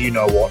nun's you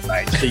know what,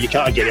 mate. So you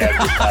can't get out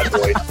of this bad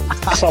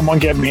boy. Someone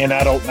get me an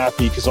adult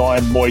nappy because I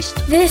am moist.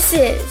 This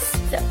is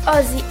the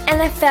Aussie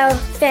NFL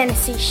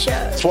Fantasy Show.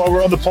 That's why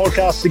we're on the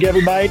podcast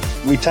together, mate.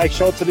 We take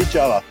shots at each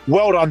other.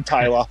 Well done,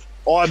 Taylor.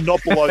 I'm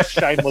not below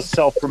shameless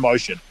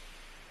self-promotion.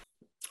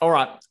 All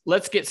right,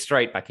 let's get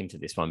straight back into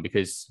this one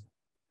because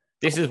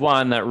this is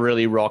one that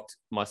really rocked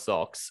my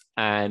socks.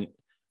 And I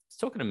was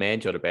talking to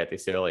Manjot about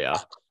this earlier.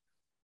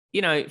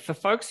 You know, for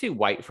folks who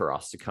wait for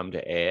us to come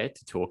to air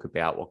to talk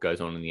about what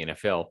goes on in the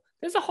NFL,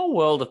 there's a whole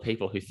world of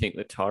people who think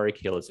that Tyreek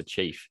Hill is a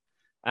chief.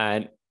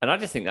 And I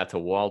just think that's a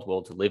wild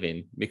world to live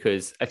in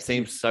because it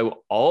seems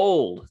so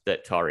old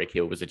that Tyreek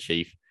Hill was a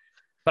chief.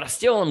 But I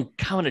still am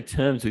coming to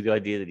terms with the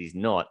idea that he's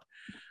not.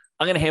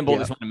 I'm going to handball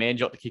this one to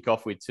Manjot to kick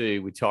off with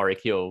too, with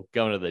Tyreek Hill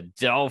going to the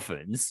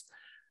Dolphins.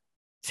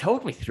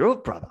 Talk me through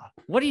it, brother.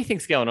 What do you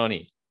think's going on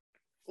here?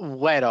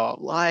 Wait up.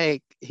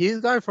 Like, he's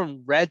going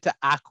from red to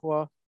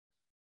aqua.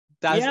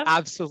 That's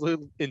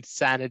absolute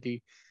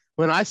insanity.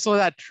 When I saw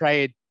that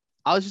trade,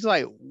 I was just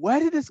like, where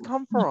did this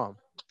come from?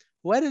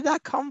 Where did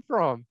that come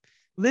from?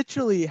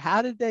 Literally,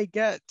 how did they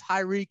get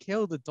Tyreek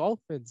Hill, the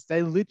Dolphins?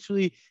 They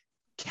literally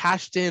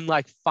cashed in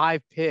like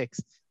 5 picks.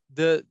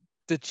 The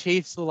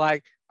Chiefs were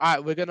like, all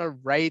right, we're going to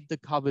raid the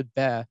cupboard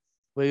bare.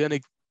 We're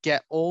going to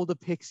get all the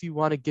picks you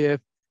want to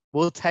give.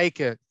 We'll take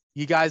it.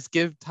 You guys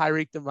give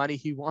Tyreek the money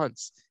he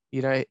wants.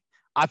 You know,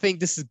 I think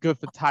this is good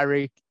for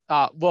Tyreek.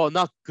 Well,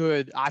 not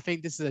good. I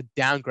think this is a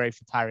downgrade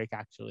for Tyreek,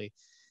 actually.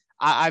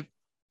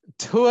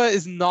 Tua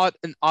is not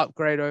an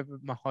upgrade over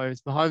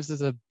Mahomes. Mahomes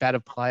is a better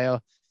player.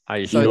 Are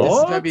you so sure? This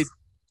is gonna be...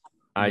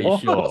 Are you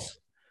sure?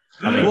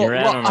 I mean, you're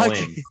out on a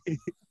limb.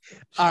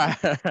 All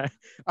right.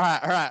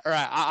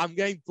 I'm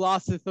getting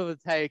blasted for the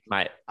take.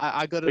 Mate,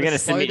 I got to we're going to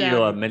send you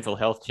to a mental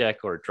health check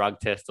or a drug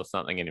test or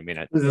something in a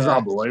minute. This is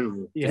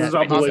unbelievable. Yeah, this is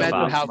unbelievable.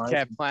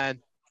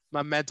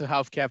 My mental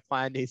health care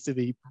plan needs to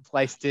be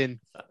placed in.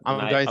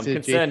 I'm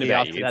concerned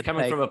about you. It's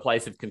coming from a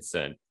place of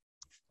concern.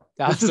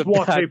 This is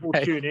why people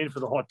tune in for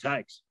the hot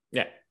takes.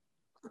 Yeah.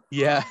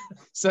 Yeah.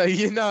 So,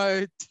 you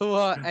know,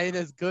 Tua ain't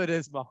as good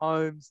as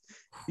Mahomes,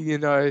 you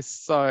know,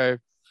 so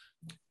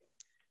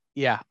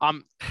Yeah,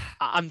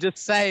 I'm just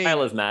saying.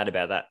 Taylor's mad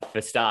about that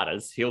for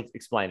starters. He'll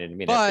explain in a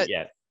minute. But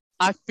yeah,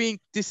 I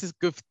think this is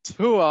good for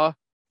Tua.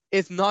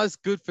 It's not as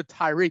good for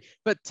Tyreek,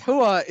 but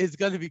Tua is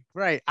going to be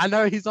great. I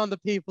know he's on the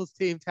people's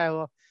team,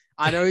 Taylor.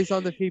 I know he's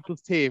on the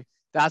people's team.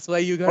 That's where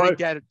you're going to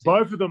get it.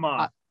 Both of them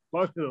are.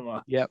 Both of them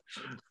are. Yep.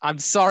 I'm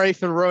sorry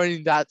for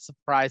ruining that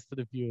surprise for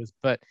the viewers,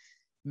 but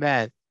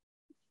man,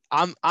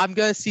 I'm going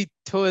to see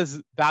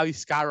Tua's value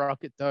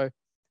skyrocket though.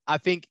 I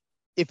think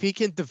if he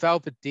can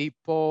develop a deep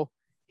ball,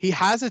 he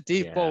has a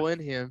deep ball in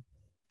him.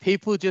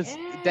 People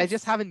they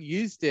just haven't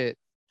used it.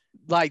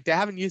 Like they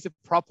haven't used it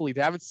properly.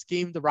 They haven't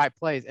schemed the right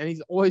plays. And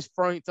he's always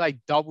throwing to like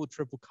double,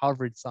 triple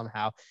coverage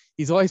somehow.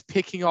 He's always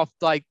picking off,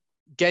 like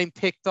getting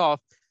picked off.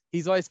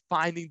 He's always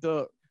finding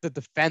the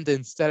defender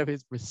instead of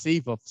his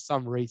receiver for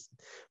some reason.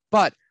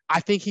 But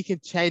I think he can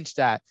change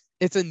that.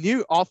 It's a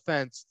new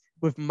offense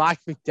with Mike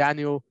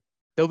McDaniel.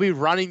 They'll be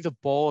running the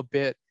ball a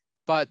bit,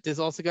 but there's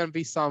also going to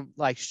be some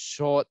like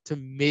short to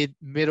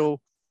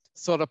middle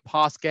sort of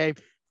pass game.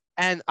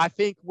 And I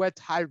think where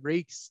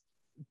Tyreek's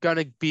going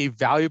to be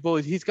valuable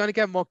is he's going to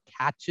get more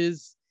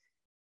catches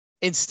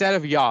instead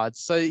of yards.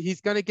 So they're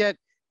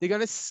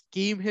going to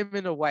scheme him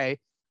in a way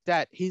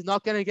that he's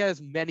not going to get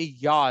as many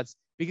yards,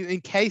 because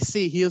in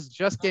KC, he was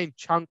just getting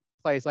chunk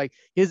plays. Like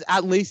he's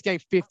at least getting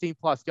 15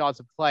 plus yards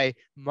of play,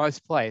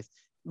 most plays.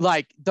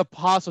 Like the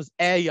pass was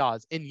air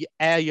yards. In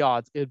air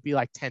yards, it would be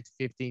like 10 to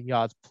 15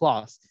 yards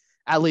plus.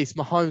 At least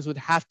Mahomes would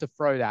have to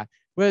throw that.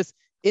 Whereas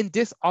in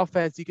this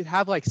offense, you could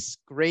have like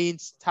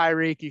screens,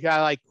 Tyreek. You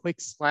got like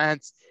quick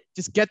slants.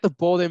 Just get the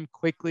ball to him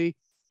quickly.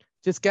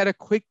 Just get a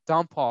quick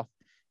dump off.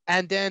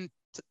 And then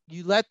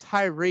you let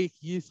Tyreek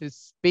use his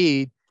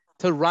speed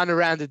to run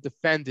around the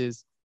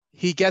defenders.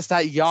 He gets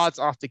that yards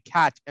after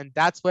catch, and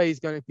that's where he's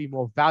going to be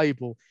more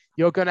valuable.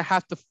 You're going to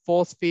have to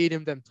force feed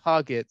him them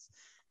targets,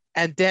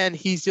 and then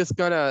he's just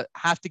going to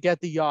have to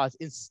get the yards.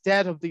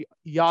 Instead of the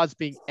yards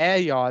being air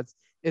yards,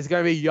 it's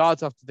going to be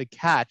yards after the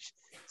catch.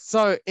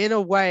 So in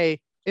a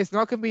way, it's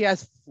not going to be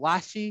as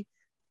flashy,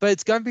 but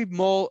it's going to be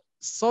more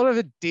sort of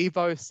a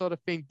Debo sort of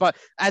thing, but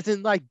as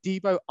in like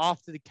Debo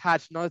after the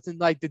catch, not as in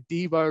like the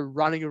Debo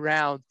running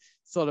around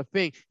sort of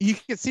thing. You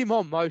can see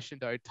more motion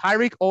though.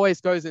 Tyreek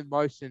always goes in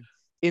motion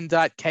in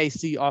that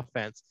KC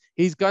offense.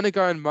 He's going to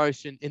go in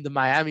motion in the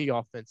Miami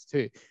offense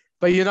too,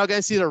 but you're not going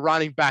to see the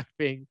running back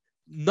thing,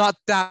 not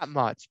that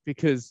much,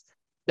 because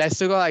they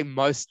still got like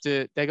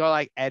they got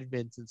like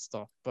Edmonds and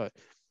stuff. But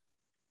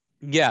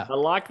yeah, I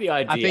like the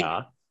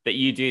idea that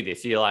you do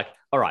this. You're like,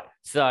 all right,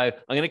 so I'm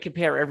going to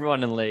compare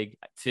everyone in the league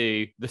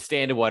to the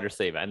standard wide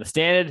receiver, and the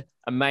standard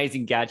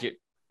amazing gadget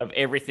of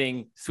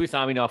everything Swiss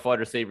Army knife wide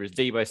receiver is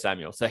Debo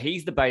Samuel. So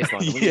he's the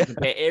baseline. And we can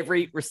compare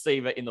every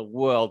receiver in the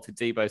world to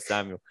Debo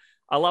Samuel.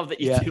 I love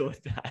that you do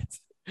that.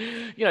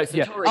 You know, so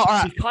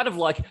Tyreek is kind of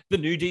like the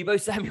new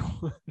Debo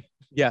Samuel.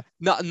 Yeah,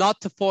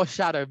 not to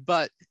foreshadow,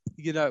 but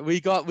you know, we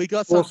got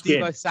some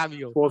Debo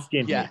Samuel.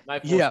 Foreskin. Yeah, no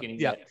foreskinning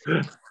yet.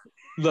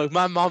 Look,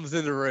 my mom's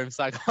in the room,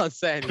 so I can't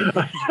say anything.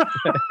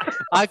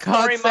 I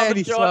can't say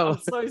anything. I'm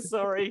so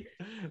sorry.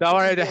 Don't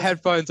worry, the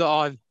headphones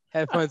are on.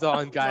 Headphones are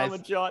on, guys.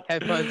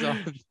 Headphones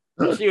on.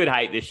 She would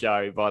hate this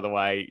show, by the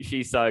way.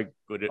 She's so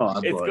good at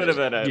it's good of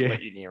her to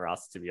let you near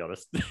us, to be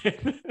honest.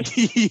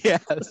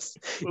 Yes.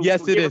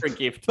 Yes, we'll it is. Her a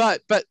gift.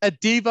 But a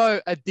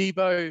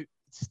Debo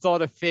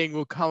sort of thing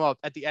will come up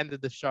at the end of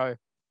the show,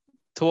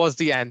 towards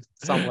the end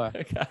somewhere.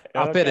 Okay.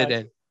 I'll fit it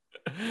in.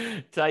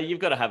 So you've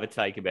got to have a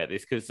take about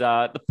this, because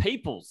the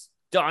People's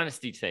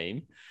Dynasty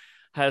team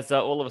has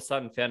all of a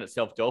sudden found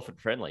itself dolphin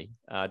friendly,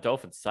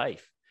 dolphin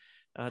safe.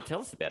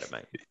 Tell us about it,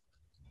 mate.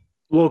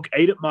 Look,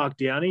 eat it, Mark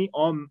Downey.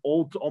 I'm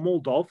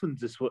all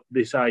Dolphins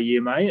this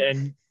year, mate.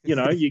 And you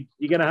know you're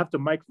going to have to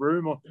make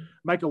room, or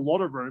make a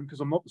lot of room,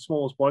 because I'm not the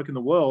smallest bloke in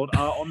the world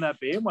on that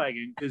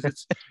bandwagon,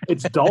 because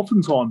it's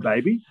Dolphin time,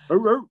 baby.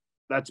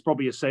 That's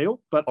probably a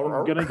seal, but I'm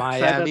going to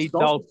Miami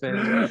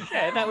Dolphins.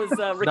 Yeah, that was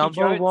Ricky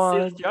Number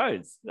one.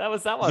 Jones. That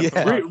was that one.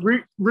 Yeah.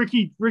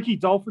 Ricky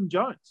Dolphin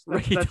Jones. I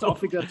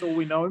think that's all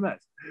we know him as.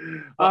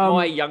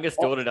 My youngest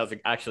daughter does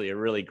actually a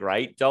really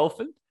great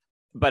dolphin,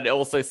 but it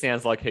also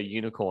sounds like her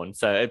unicorn.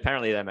 So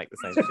apparently they make the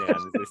same sound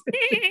as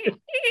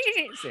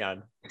this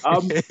sound.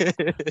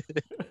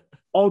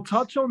 I'll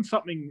touch on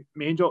something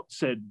Manjot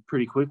said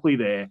pretty quickly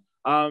there.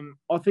 I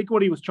think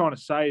what he was trying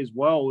to say as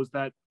well is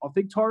that I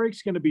think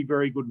Tyreek's going to be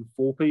very good in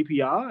 4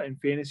 PPR in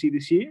fantasy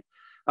this year.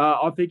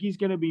 I think he's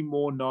going to be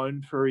more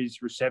known for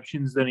his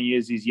receptions than he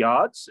is his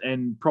yards,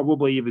 and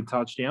probably even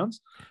touchdowns.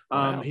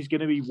 Wow. He's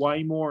going to be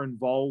way more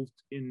involved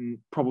in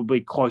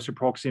probably closer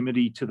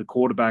proximity to the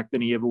quarterback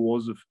than he ever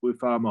was with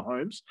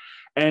Mahomes.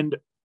 And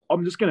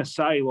I'm just going to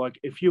say, like,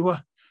 if you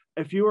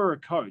were a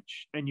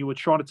coach and you were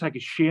trying to take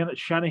a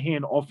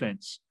Shanahan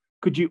offense,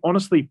 could you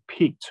honestly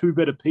pick 2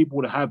 better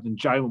people to have than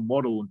Jalen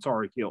Waddle and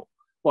Tyreek Hill?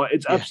 Like,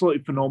 it's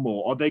absolutely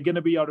phenomenal. Are they going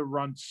to be able to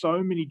run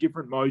so many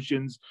different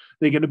motions?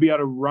 They're going to be able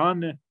to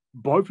run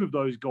both of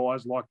those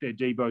guys like they're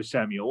Debo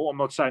Samuel. I'm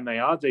not saying they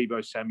are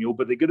Debo Samuel,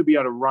 but they're going to be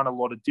able to run a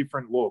lot of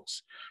different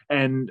looks.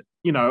 And,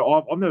 you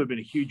know, I've never been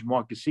a huge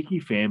Mike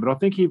Gesicki fan, but I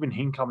think even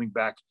him coming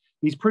back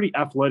he's pretty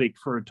athletic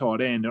for a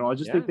tight end, and I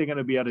just think Yeah. they're going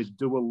to be able to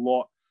do a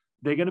lot.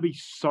 They're going to be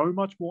so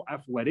much more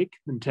athletic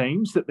than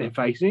teams that they're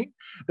facing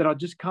that I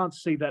just can't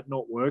see that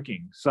not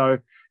working. So,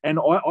 and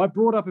I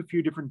brought up a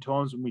few different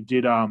times when we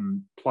did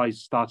play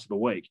starts of the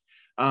week.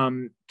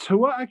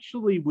 Tua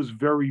actually was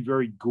very,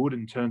 very good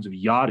in terms of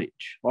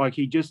yardage. Like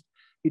he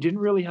didn't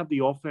really have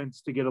the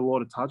offense to get a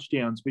lot of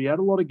touchdowns, but he had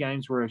a lot of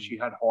games where he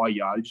had high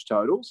yardage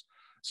totals.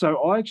 So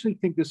I actually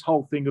think this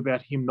whole thing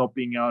about him not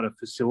being able to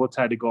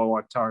facilitate a guy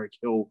like Tyreek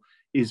Hill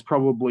is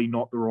probably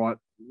not the right,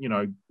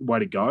 way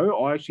to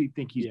go. I actually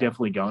think he's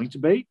definitely going to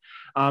be.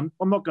 I'm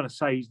not going to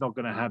say he's not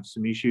going to have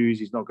some issues.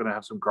 He's not going to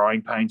have some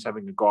growing pains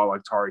having a guy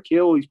like Tyreek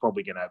Hill. He's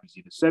probably going to have his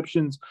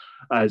interceptions,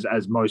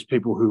 as most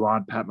people who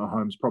aren't Pat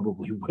Mahomes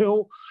probably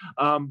will.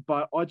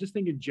 But I just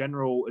think in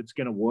general it's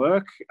going to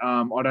work.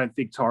 I don't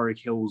think Tyreek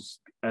Hill's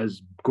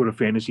as good a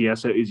fantasy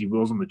asset as he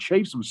was on the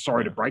Chiefs. I'm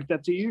sorry to break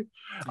that to you,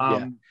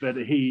 but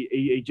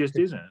he just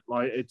isn't.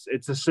 Like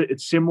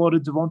it's similar to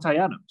Devontae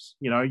Adams.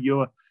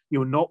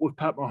 You're not with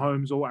Pat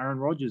Mahomes or Aaron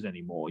Rodgers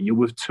anymore. You're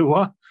with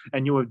Tua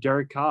and you're with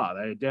Derek Carr.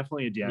 They're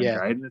definitely a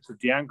downgrade, and it's a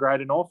downgrade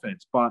in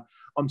offense. But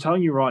I'm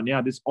telling you right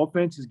now, this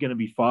offense is going to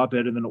be far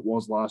better than it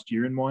was last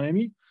year in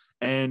Miami.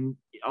 And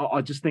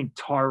I just think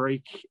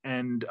Tyreek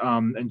and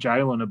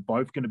Jalen are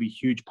both going to be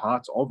huge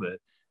parts of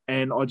it.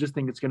 And I just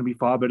think it's going to be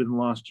far better than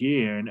last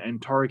year. And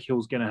Tyreek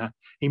Hill's going to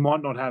he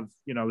might not have,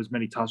 as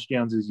many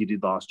touchdowns as he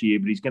did last year,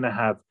 but he's going to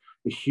have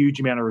a huge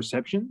amount of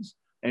receptions.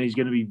 And he's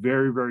going to be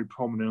very, very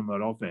prominent on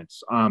that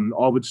offense.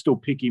 I would still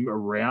pick him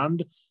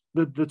around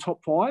the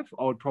top 5.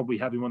 I would probably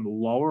have him on the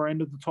lower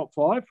end of the top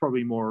 5,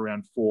 probably more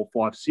around 4,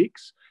 5,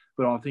 6.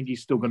 But I think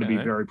he's still going to be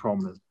very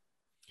prominent.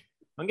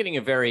 I'm getting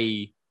a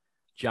very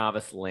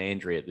Jarvis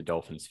Landry at the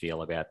Dolphins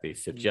feel about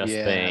this, of just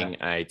being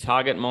a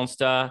target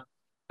monster.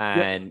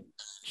 And,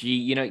 do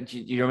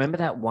you remember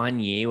that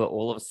one year where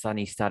all of a sudden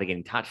he started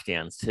getting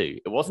touchdowns too?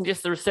 It wasn't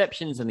just the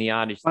receptions and the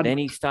yardage. Then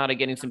he started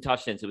getting some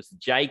touchdowns. It was the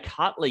Jay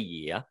Cutler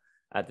year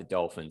at the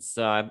Dolphins.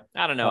 So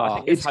I don't know.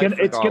 I think it's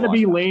going to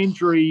be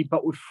Landry,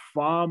 but with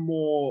far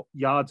more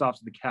yards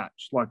after the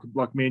catch, like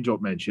Manjot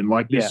mentioned.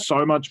 Like there's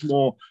so much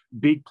more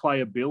big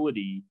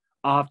playability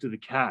after the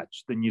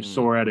catch than you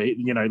saw out of,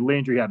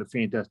 Landry had a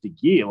fantastic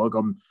year. Like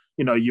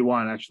you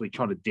weren't actually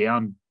trying to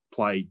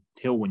downplay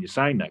Hill when you're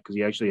saying that, because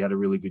he actually had a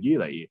really good year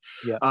that year.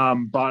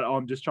 But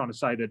I'm just trying to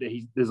say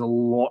that there's a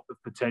lot of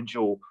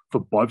potential for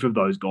both of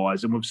those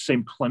guys, and we've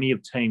seen plenty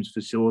of teams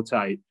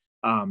facilitate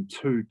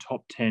 2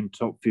 top 10,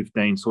 top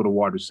 15 sort of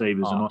wide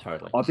receivers.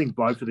 Totally. I think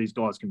both of these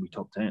guys can be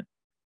top 10.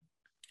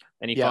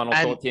 Any final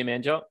thoughts here,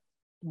 Manjot?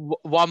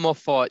 One more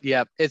thought.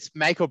 Yeah, it's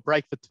make or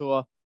break for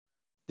Tua.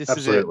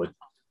 Absolutely.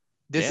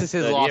 This is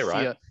his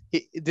last year.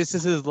 This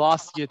is his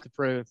last year to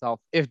prove himself.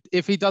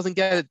 If he doesn't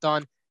get it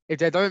done, if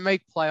they don't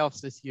make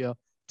playoffs this year,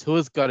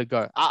 Tua's got to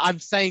go. I'm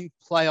saying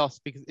playoffs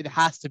because it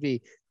has to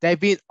be. They've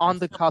been on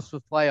the cusp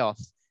of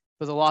playoffs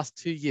for the last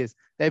 2 years.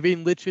 They've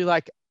been literally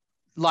like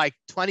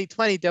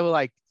 2020, they were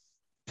like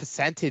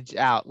percentage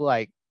out,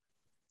 like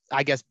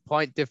I guess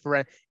point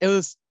different. It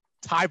was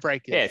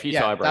tiebreakers. Yeah, a few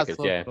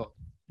tiebreakers.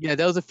 Yeah,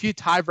 there was a few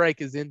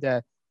tiebreakers in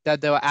there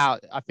that they were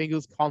out. I think it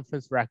was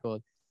conference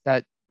record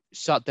that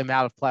shut them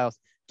out of playoffs.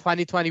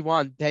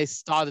 2021, they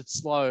started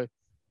slow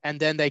and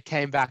then they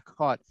came back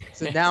hot.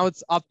 So now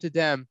it's up to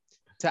them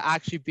to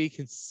actually be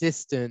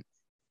consistent,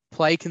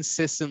 play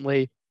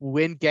consistently,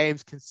 win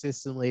games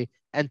consistently,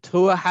 and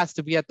Tua has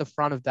to be at the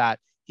front of that.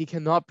 He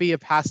cannot be a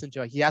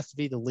passenger. He has to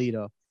be the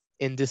leader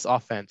in this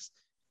offense.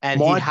 And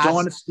my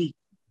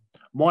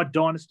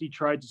dynasty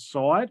trades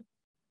aside,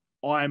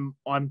 I'm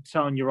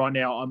telling you right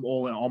now, I'm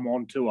all in. I'm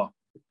on Tua.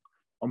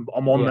 I'm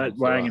on that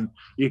wagon.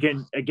 You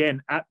can,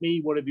 again, at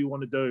me, whatever you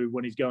want to do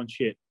when he's going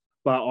shit.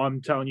 But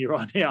I'm telling you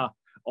right now,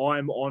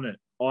 I'm on it.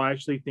 I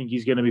actually think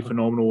he's going to be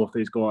phenomenal with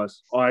these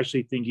guys. I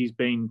actually think he's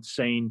been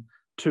seen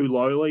too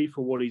lowly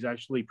for what he's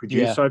actually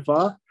produced so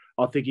far.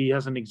 I think he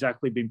hasn't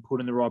exactly been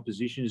put in the right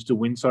positions to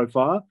win so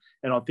far.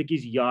 And I think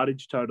his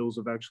yardage totals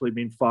have actually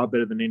been far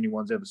better than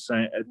anyone's ever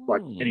seen,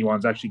 like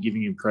anyone's actually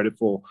giving him credit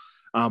for.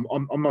 I'm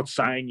not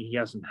saying he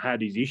hasn't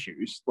had his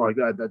issues like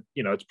that,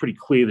 it's pretty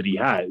clear that he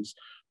has,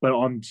 but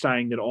I'm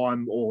saying that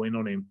I'm all in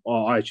on him.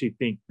 I actually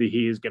think that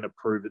he is going to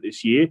prove it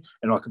this year.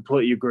 And I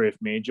completely agree with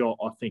Manjot.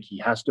 I think he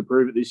has to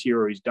prove it this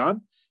year or he's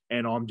done.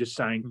 And I'm just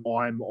saying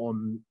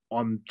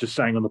I'm just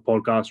saying on the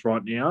podcast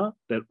right now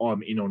that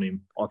I'm in on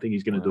him. I think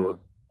he's going to do it.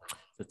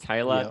 So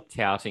Taylor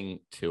touting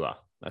Tua.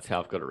 That's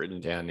how I've got it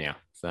written down now.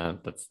 So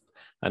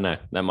I know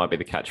that might be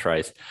the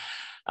catchphrase.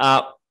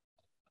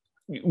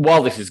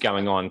 While this is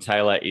going on,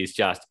 Taylor is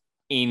just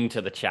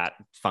into the chat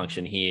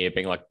function here,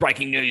 being like,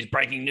 breaking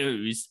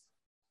news.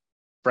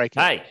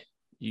 Hey,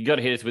 you got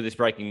to hit us with this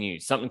breaking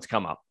news. Something's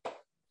come up.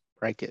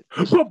 Break it.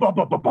 Just came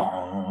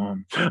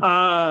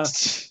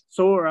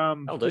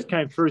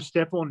through.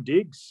 Stephon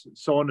Diggs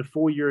signed a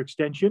 4-year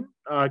extension.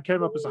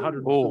 Came up as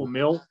 104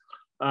 mil.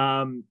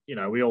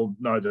 We all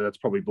know that that's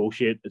probably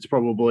bullshit. It's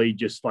probably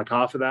just like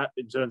half of that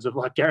in terms of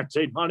like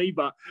guaranteed money,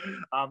 but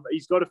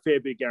he's got a fair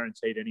bit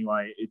guaranteed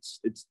anyway. It's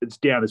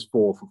down as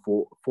four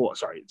for four.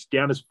 Sorry, it's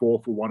down as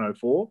 4 for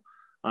 104.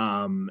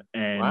 And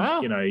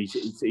Wow.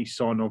 he's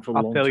signed on for the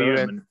I'll long fill you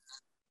term. in.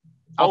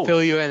 I'll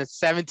fill you in. It's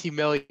 70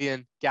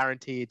 million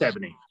guaranteed.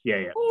 70.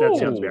 Yeah. That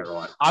sounds about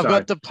right. I've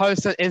got the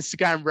post on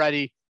Instagram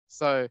ready.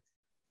 So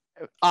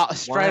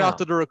straight Wow.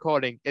 after the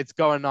recording, it's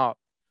going up.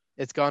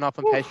 It's going up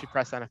on Pastry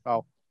Press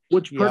NFL.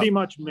 Which pretty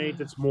much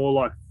means it's more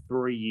like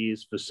 3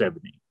 years for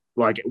 70,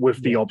 like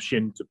with the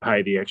option to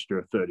pay the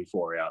extra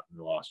 34 out in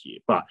the last year.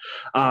 But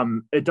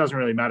it doesn't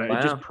really matter. Wow.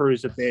 It just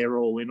proves that they're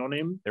all in on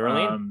him. They're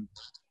all in?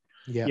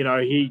 Yeah.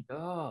 It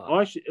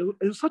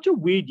was such a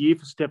weird year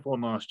for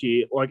Stephon last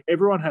year. Like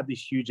everyone had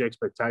these huge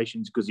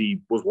expectations because he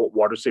was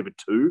wide receiver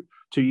 2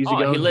 years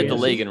ago. He led the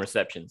league in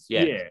receptions.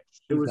 Yeah.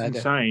 It was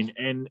insane.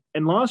 And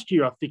last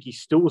year, I think he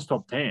still was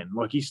top 10.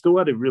 Like he still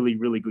had a really,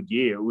 really good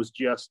year. It was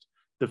just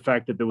the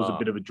fact that there was a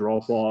bit of a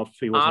drop off.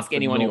 Ask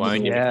anyone who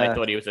owned him if they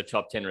thought he was a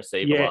top 10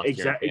 receiver last year in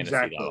fantasy,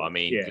 exactly. though. I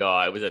mean,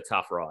 it was a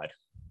tough ride.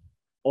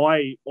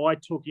 I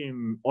took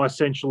him.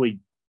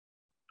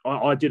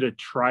 I did a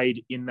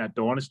trade in that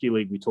dynasty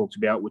league we talked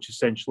about, which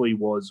essentially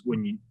was,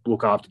 when you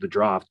look after the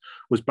draft,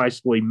 was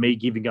basically me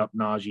giving up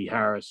Najee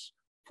Harris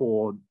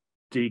for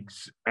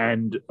Diggs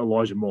and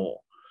Elijah Moore.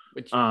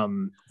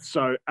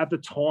 So at the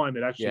time,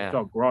 it actually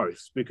felt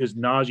gross because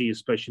Najee,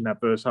 especially in that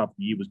first half of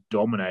the year, was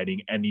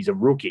dominating, and he's a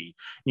rookie.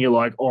 And you're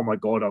like, oh my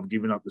God, I've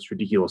given up this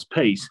ridiculous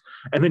piece.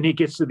 And then he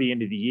gets to the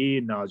end of the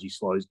year, Najee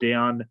slows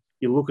down.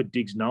 You look at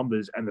Diggs'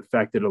 numbers and the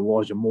fact that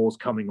Elijah Moore's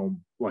coming on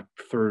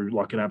through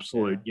an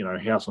absolute,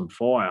 house on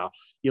fire.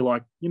 You're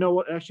like, you know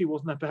what? It actually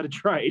wasn't that bad a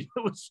trade.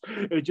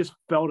 It just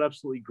felt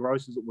absolutely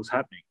gross as it was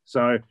happening.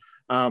 So,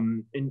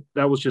 and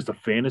that was just a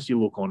fantasy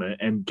look on it.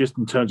 And just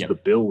in terms of the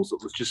Bills,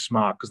 it was just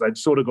smart because they'd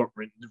sort of got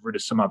rid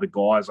of some other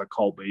guys, like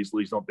Cole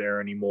Beasley's not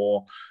there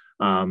anymore.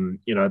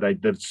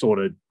 They've sort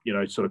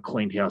of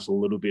cleaned house a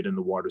little bit in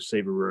the wide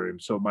receiver room.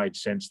 So it made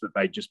sense that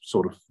they just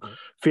sort of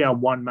found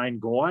one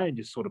main guy and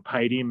just sort of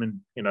paid him.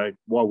 And,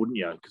 why wouldn't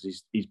you?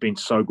 Because he's been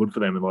so good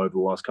for them over the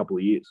last couple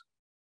of years.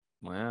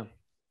 Wow.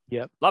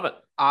 Yep. Love it.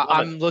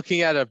 I'm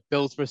looking at a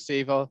Bills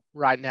receiver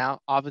right now,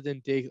 other than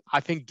Diggs. I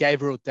think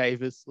Gabriel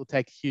Davis will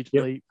take a huge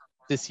leap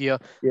this year.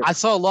 Yep. I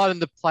saw a lot in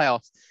the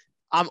playoffs.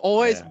 I'm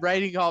always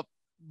rating up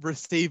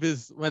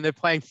receivers when they're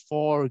playing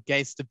 4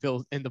 against the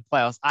Bills in the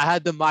playoffs. I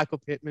had the Michael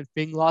Pittman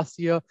thing last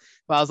year,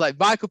 but I was like,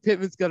 Michael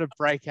Pittman's going to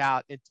break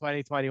out in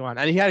 2021,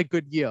 and he had a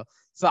good year.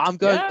 So I'm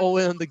going all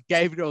in on the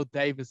Gabriel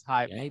Davis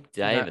hype. Gabe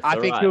Davis. I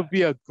think he'll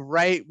be a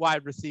great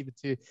wide receiver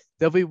too.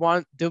 There'll be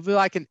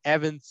like an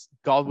Evans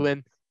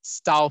Godwin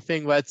style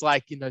thing where it's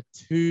like,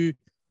 2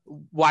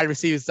 wide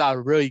receivers that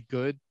are really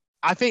good.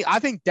 I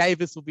think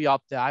Davis will be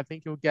up there. I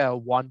think he'll get a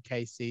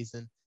 1K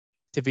season,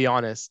 to be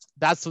honest.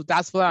 That's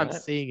where I'm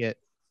seeing it.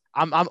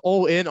 I'm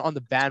all in on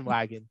the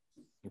bandwagon.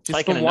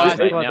 Just from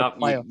what I now,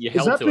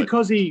 is that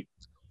because he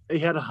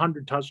had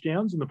 100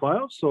 touchdowns in the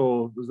playoffs,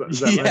 or was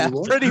that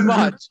pretty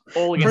much.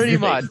 Pretty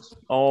much.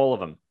 All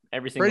of them.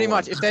 Every single pretty one.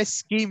 much. If they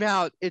scheme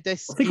out, I think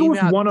it was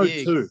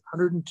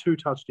 102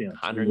 touchdowns.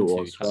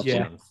 102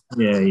 touchdowns.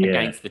 Yeah.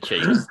 Against the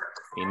Chiefs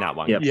in that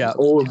one. Yeah.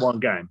 All in one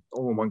game.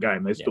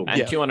 They still.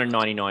 And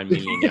 299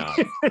 million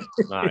yards.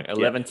 No,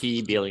 11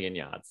 billion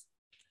yards.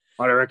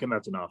 I reckon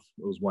that's enough.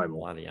 It was way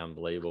more. Bloody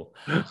unbelievable.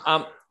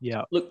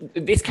 Look,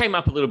 this came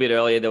up a little bit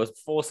earlier. There was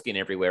foreskin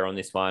everywhere on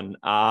this one.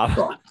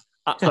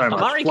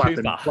 Amari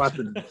Cooper.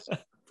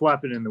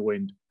 Flapping in the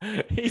wind.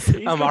 He's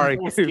got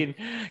foreskin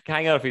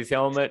hanging off his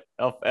helmet.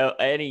 Off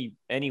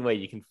anywhere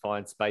you can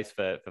find space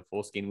for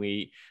foreskin.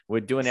 We're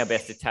doing our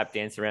best to tap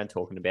dance around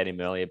talking about him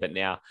earlier, but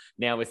now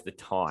is the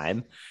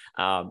time.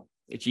 So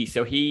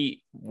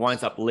he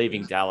winds up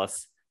leaving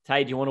Dallas.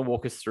 Tay, do you want to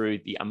walk us through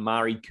the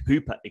Amari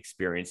Cooper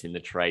experience in the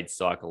trade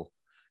cycle?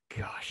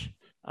 Gosh,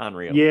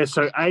 unreal. Yeah,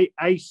 so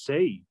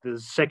AC, the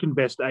second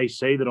best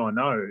AC that I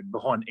know,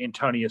 behind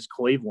Antonius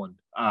Cleveland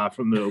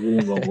from the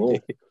Wollongong Law.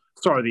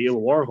 Sorry, the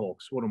Illawarra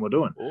Hawks. What am I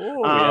doing?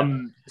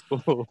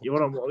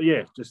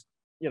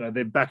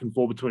 They're back and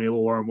forth between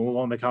Illawarra and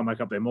Wollongong. They can't make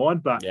up their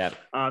mind. But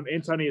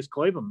Antonius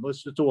Cleveland,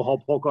 let's just do a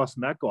whole podcast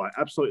on that guy.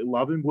 Absolutely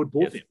love him. Would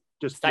bought him.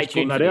 Just stay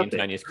tuned for the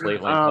Antonius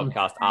Cleveland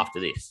podcast after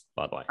this,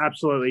 by the way.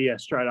 Absolutely,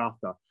 straight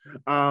after.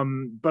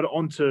 But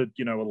on to,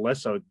 a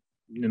lesser,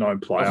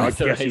 player.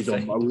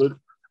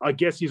 I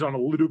guess he's on a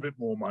little bit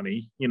more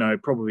money,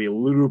 probably a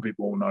little bit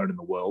more known in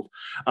the world.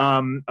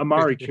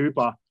 Amari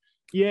Cooper.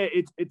 Yeah,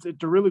 it's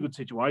a really good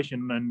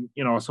situation. And,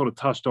 I sort of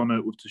touched on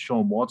it with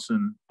Deshaun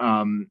Watson.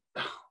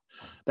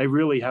 They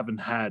really haven't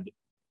had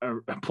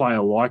a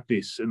player like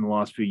this in the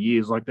last few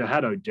years. Like they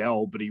had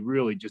Odell, but he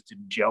really just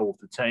didn't gel with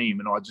the team.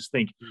 And I just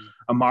think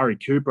Amari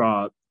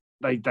Cooper,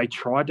 they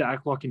tried to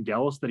act like in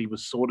Dallas that he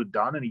was sort of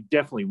done, and he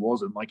definitely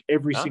wasn't. Like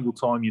every single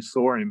time you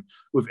saw him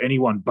with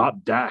anyone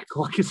but Dak,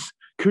 like it's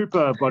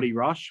Cooper, Buddy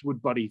Rush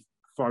would Buddy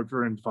throw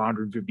for him for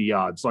 150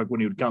 yards, like when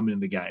he would come into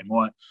the game.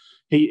 Like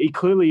he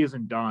clearly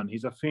isn't done.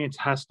 He's a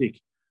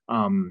fantastic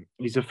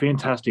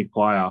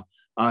player.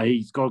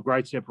 He's got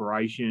great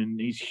separation.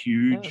 He's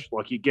huge.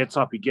 Like he gets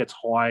up, he gets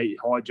high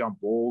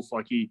jump balls.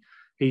 Like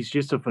he's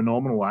just a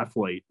phenomenal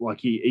athlete. Like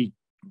he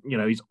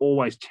he's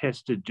always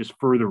tested just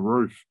through the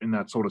roof in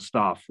that sort of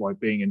stuff, like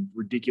being a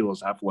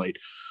ridiculous athlete.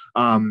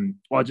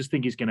 I just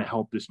think he's going to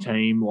help this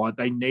team. Like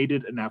they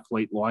needed an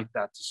athlete like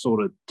that to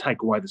sort of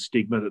take away the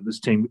stigma that this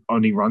team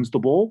only runs the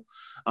ball.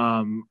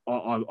 I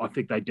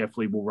think they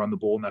definitely will run the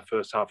ball in that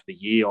first half of the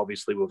year,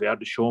 obviously without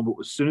Deshaun. But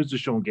as soon as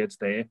Deshaun gets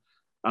there,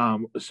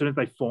 as soon as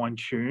they fine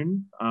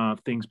tune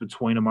things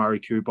between Amari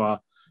Cooper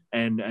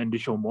and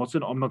Deshaun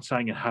Watson, I'm not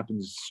saying it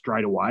happens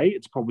straight away.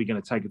 It's probably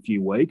going to take a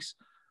few weeks.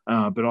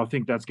 But I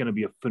think that's going to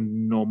be a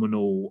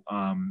phenomenal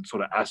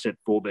sort of asset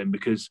for them,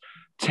 because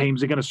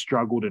teams are going to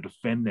struggle to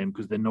defend them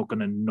because they're not going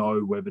to know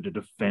whether to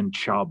defend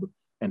Chubb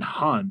and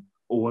Hunt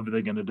or whether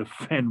they're going to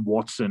defend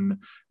Watson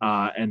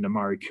and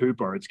Amari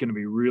Cooper. It's going to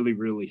be really,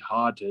 really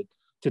hard to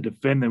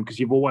defend them because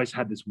you've always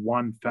had this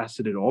one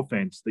faceted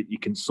offense that you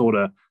can sort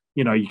of,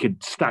 you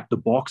could stack the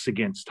box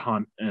against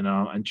Hunt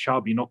and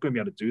Chubb. You're not going to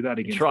be able to do that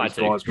against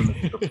these guys when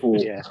the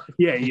full.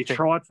 Yeah, you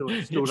try to.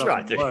 It still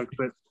doesn't work.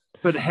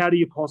 But how do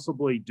you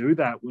possibly do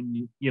that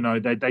when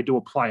they do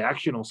a play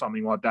action or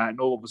something like that, and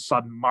all of a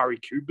sudden Murray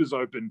Cooper's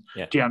open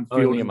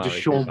downfield and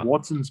Deshaun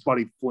Watson's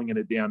buddy flinging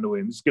it down to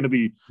him? It's going to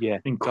be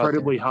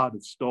incredibly hard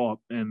to stop.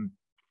 And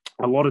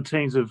a lot of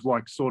teams have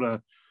sort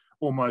of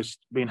almost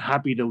been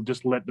happy to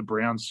just let the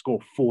Browns score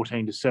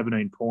 14 to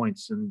 17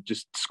 points and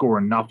just score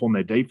enough on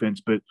their defense.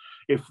 But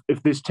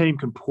if this team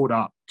can put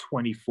up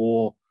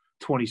 24,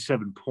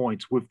 27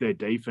 points with their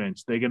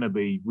defense, they're going to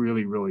be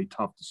really, really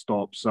tough to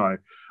stop. So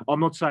I'm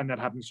not saying that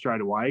happens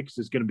straight away because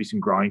there's going to be some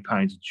growing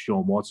pains with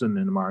Deshaun Watson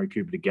and Amari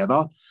Cooper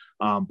together.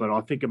 But I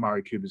think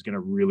Amari Cooper is going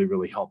to really,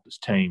 really help this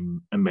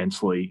team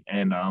immensely.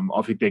 And I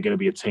think they're going to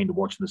be a team to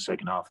watch in the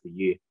second half of the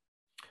year.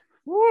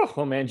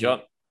 Well, man, John,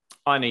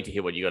 I need to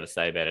hear what you got to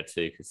say about it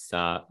too, because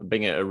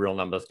being a real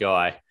numbers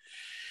guy,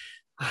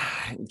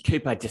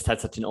 Cooper just had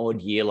such an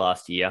odd year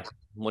last year.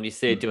 What do you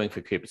see it doing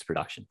for Cooper's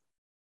production?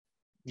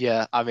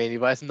 Yeah, I mean, he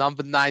wears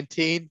number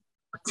 19.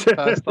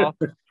 First off,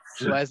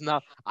 he wears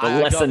the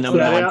lesser number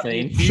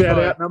 19. Shout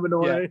out number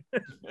 19.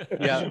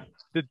 Yeah,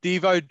 the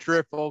Devo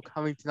drip all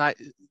coming tonight.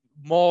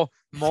 More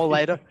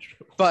later.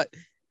 But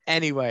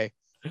anyway,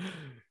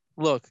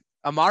 look,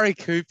 Amari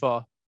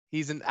Cooper,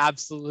 he's an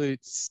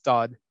absolute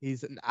stud.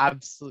 He's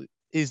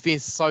been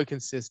so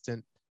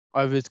consistent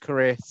over his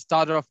career.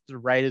 Started off the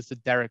Raiders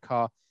with Derek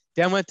Carr,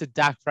 then went to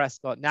Dak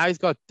Prescott. Now he's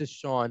got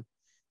Deshaun.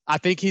 I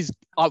think he's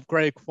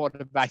upgraded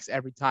quarterbacks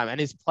every time,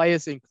 and his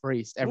players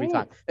increased every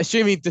time.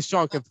 Assuming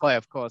Deshaun can play,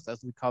 of course,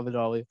 as we covered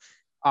earlier.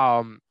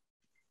 I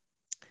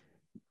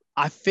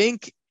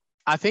think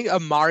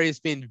Amari has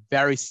been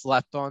very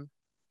slept on.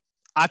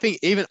 I think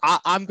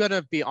I'm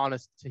gonna be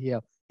honest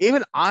here.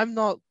 Even I'm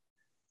not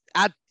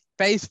at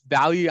face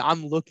value.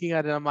 I'm looking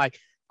at it. I'm like,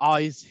 oh,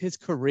 his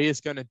career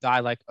is gonna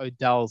die like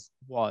Odell's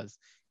was.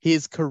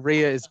 His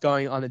career is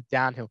going on a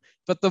downhill.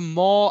 But the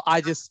more I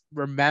just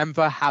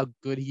remember how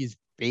good he's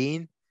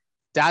been,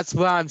 that's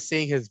where I'm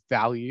seeing his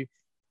value.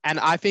 And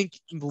I think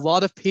a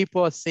lot of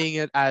people are seeing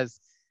it as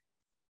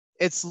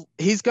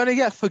he's going to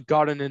get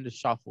forgotten in the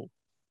shuffle.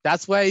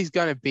 That's where he's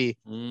going to be.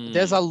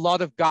 There's a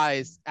lot of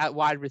guys at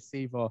wide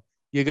receiver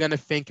you're going to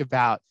think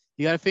about.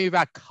 You're going to think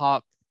about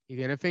Kupp. You're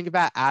going to think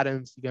about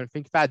Adams. You're going to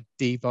think about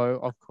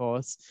Devo, of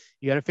course.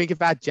 You're going to think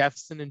about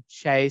Jefferson and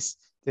Chase.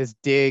 There's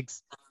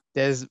Diggs.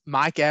 There's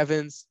Mike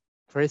Evans,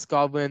 Chris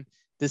Godwin.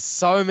 There's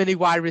so many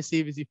wide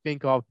receivers you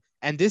think of.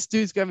 And this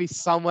dude's going to be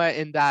somewhere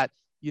in that,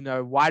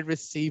 wide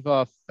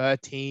receiver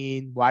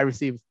 13, wide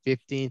receiver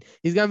 15.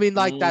 He's going to be in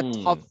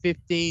that top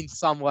 15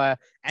 somewhere,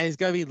 and he's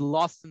going to be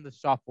lost in the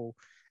shuffle.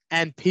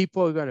 And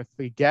people are going to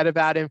forget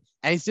about him.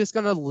 And he's just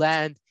going to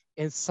land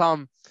in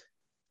some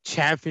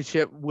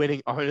championship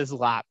winning owner's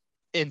lap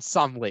in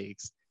some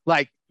leagues.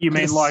 You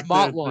mean like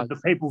the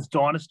People's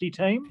Dynasty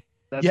team?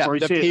 That's where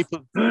he sits.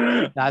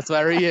 That's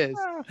where he is.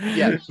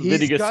 Yeah,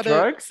 Vinegar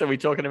Strokes. Are we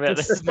talking about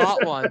the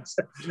smart ones?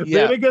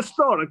 Yeah. Vinegar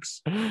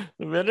Strokes. I'm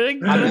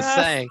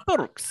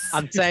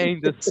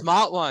saying the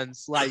smart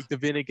ones, like the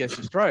Vinegar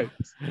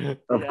Strokes.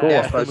 Of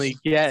course,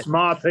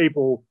 smart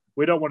people.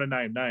 We don't want to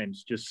name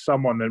names. Just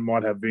someone that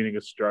might have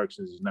Vinegar Strokes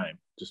as his name.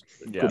 Just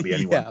could be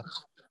anyone.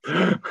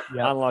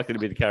 Unlikely to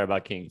be the Carabao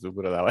Kings. We'll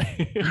put it that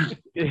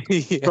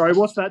way. Sorry,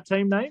 what's that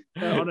team name?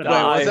 I've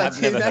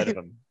never heard of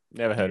them.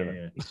 Never heard of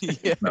it.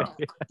 No.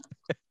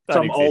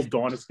 Some old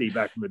dynasty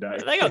back in the day.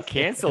 They got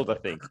cancelled, I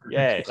think.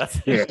 Yeah, that's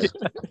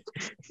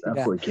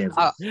absolutely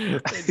cancelled.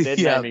 They're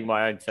naming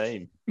my own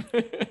team.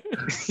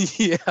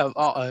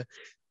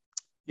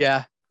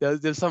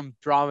 There's some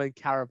drama in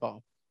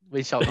Carabao.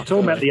 We shall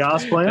talking about the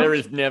arse plan. There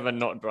is never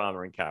not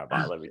drama in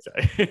Carabao, let me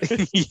say.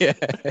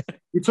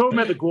 You're talking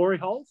about the glory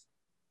holes?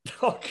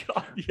 Oh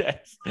God,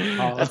 yes.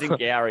 That's in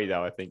Gowrie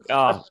though, I think.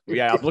 Oh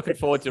yeah, I'm looking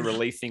forward to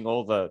releasing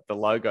all the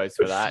logos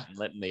for that and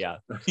letting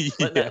let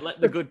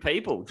the good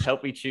people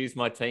help me choose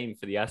my team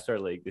for the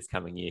Astro League this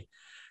coming year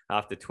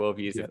after 12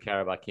 years of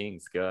Carabao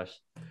Kings. Gosh.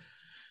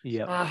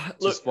 Yeah.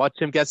 Look, Just watch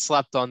him get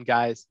slapped on,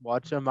 guys.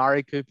 Watch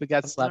Amari Cooper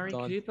get slapped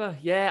Amari on. Cooper.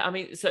 Yeah, I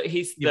mean, so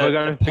he's You were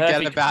gonna the forget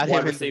perfect about him wide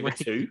in the receiver week.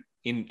 2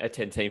 in a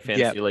 10-team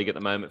fantasy league at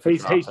the moment. For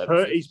He's draft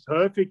purposes. he's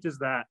perfect as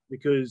that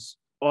because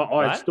I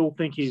Right? still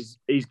think he's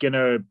going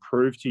to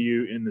prove to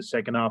you in the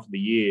second half of the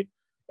year,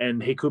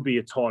 and he could be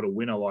a title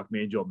winner like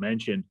Manjot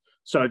mentioned.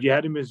 So if you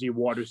had him as your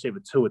wide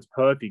receiver 2, it's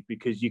perfect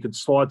because you could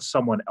slide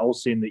someone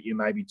else in that you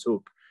maybe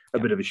took a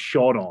bit of a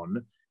shot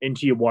on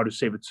into your wide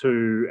receiver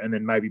 2 and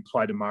then maybe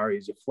play Damari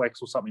as your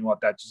flex or something like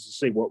that just to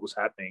see what was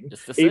happening.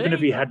 Even if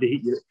he had to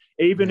hit you,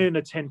 even in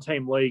a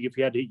 10-team league, if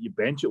you had to hit your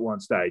bench at one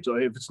stage, or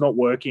if it's not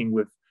working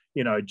with,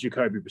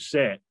 Jacoby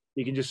Brissett,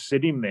 you can just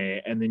sit him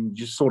there and then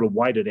just sort of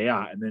wait it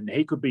out, and then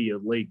he could be a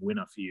league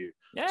winner for you.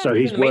 Yeah, so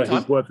he's worth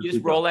you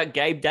just roll out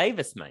Gabe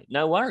Davis, mate.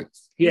 No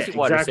worries. Yeah, He's your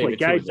wide exactly. receiver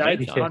 2 Gabe in the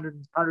Davis, meantime.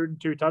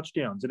 102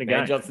 touchdowns in a Man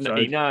game. Johnson, So,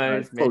 he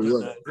knows. Man probably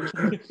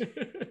Johnson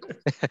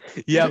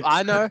knows. Yeah,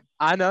 I know.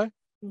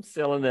 I'm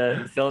selling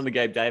the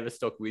Gabe Davis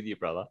stock with you,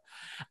 brother.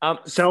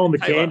 selling the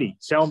Taylor, candy.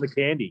 Selling the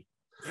candy.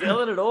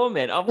 Selling it all,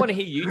 man. I want to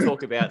hear you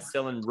talk about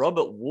selling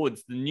Robert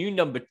Woods, the new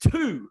number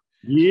 2.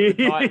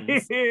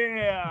 Titans.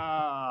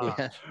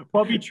 Yeah.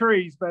 Bobby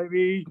Trees,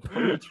 baby.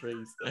 Bobby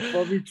Trees.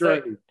 Bobby So,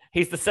 Trees.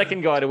 he's the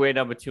second guy to wear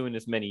number 2 in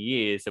as many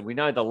years, and we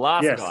know the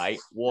last guy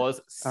was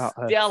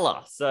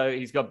stellar. So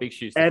he's got big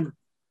shoes. And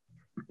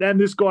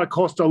this guy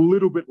cost a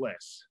little bit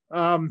less.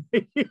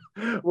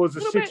 Was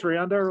a 6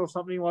 rounder or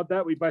something like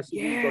that. We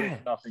basically got him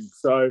for nothing.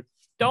 So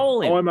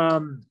stole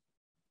him.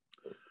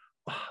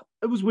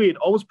 It was weird.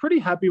 I was pretty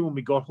happy when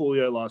we got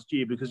Julio last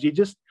year because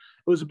it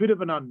was a bit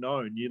of an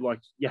unknown. You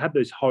had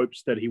those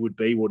hopes that he would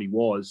be what he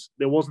was.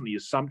 There wasn't the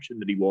assumption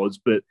that he was,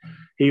 but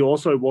he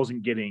also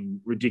wasn't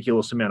getting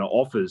ridiculous amount of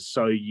offers.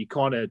 So you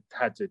kind of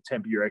had to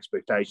temper your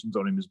expectations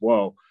on him as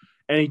well.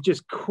 And he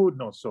just could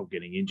not stop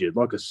getting injured.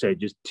 Like I said,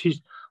 just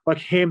like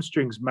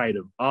hamstrings made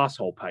of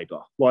asshole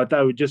paper. Like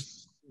they were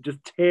just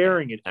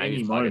tearing at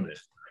any moment.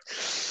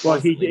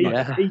 Like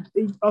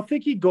I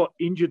think he got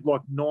injured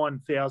like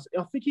 9,000.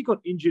 I think he got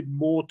injured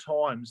more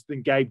times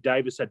than Gabe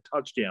Davis had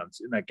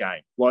touchdowns in that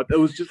game. Like it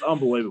was just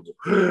unbelievable,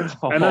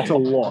 and that's a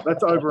lot.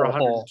 That's over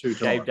 102 times.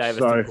 Gabe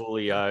Davis to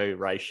Julio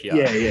ratio.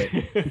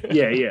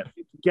 Yeah.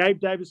 Gabe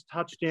Davis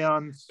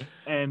touchdowns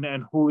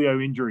and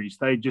Julio injuries.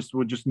 They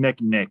were just neck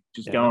and neck,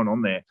 going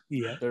on there.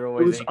 Yeah, they're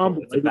always equal.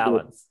 It's a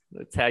balance.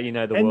 That's how you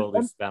know the world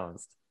is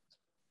balanced.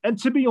 And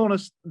to be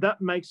honest,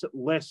 that makes it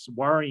less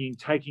worrying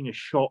taking a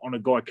shot on a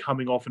guy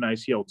coming off an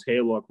ACL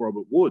tear like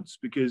Robert Woods,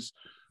 because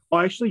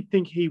I actually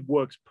think he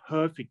works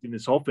perfect in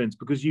this offense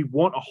because you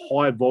want a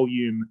high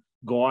volume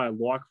guy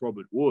like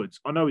Robert Woods.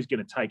 I know he's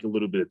going to take a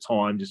little bit of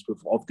time just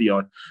off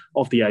the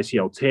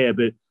ACL tear,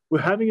 but we're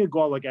having a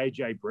guy like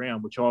AJ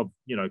Brown, which I've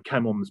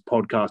came on this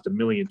podcast a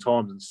million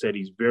times and said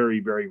he's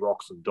very, very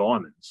rocks and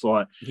diamonds.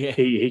 Like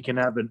he can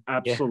have an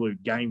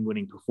absolute game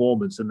winning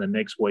performance, and the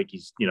next week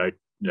he's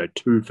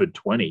 2 for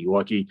 20.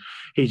 Like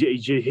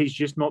he's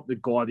just not the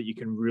guy that you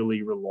can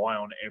really rely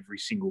on every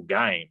single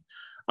game.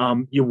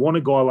 You want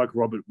a guy like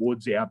Robert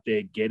Woods out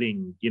there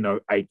getting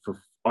 8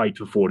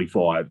 for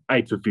 45,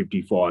 8 for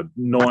 55,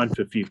 9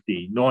 for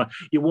 50.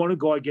 You want a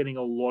guy getting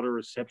a lot of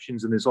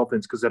receptions in this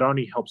offense because that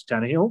only helps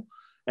Tannehill.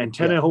 And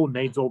Tannehill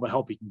needs all the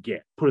help he can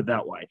get, put it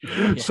that way.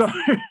 So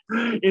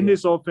in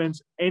this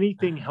offense,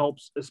 anything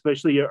helps,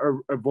 especially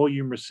a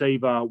volume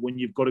receiver when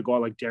you've got a guy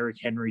like Derrick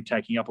Henry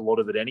taking up a lot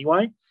of it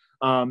anyway.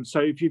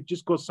 So if you've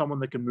just got someone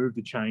that can move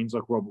the chains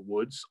like Robert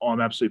Woods,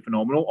 I'm absolutely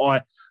phenomenal.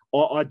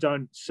 I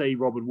don't see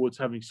Robert Woods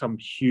having some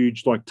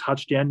huge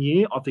touchdown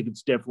year. I think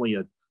it's definitely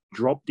a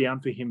drop down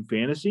for him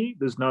fantasy.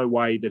 There's no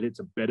way that it's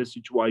a better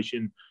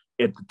situation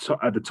at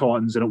the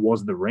Titans than it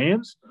was the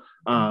Rams.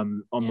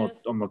 I'm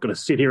not going to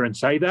sit here and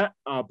say that,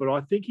 but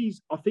I think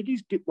he's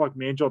like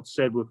Manjot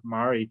said with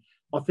Murray.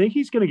 I think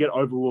he's going to get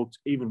overlooked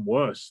even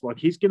worse. Like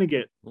he's going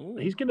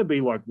to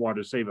be like wide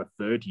receiver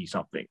 30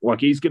 something. Like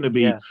he's going to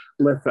be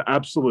left for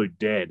absolute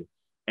dead.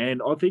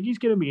 And I think he's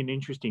going to be an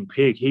interesting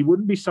pick. He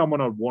wouldn't be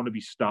someone I'd want to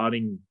be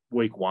starting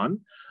week 1.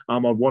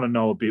 I'd want to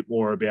know a bit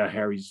more about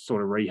how he's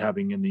sort of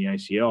rehabbing in the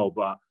ACL,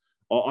 but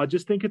I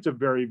just think it's a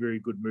very, very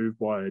good move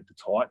by the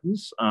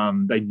Titans.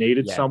 They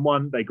needed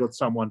someone. They got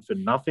someone for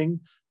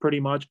nothing pretty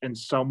much, and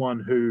someone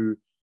who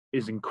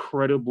is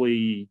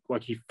incredibly,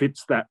 he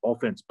fits that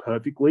offense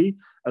perfectly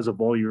as a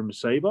volume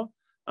receiver.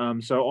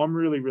 So I'm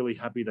really, really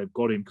happy they've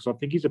got him because I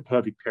think he's a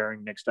perfect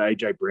pairing next to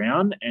AJ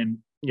Brown. And,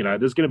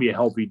 there's going to be a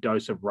healthy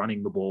dose of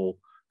running the ball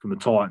from the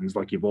Titans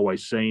like you've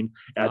always seen.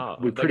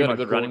 We've got a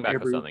good running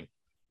back or something.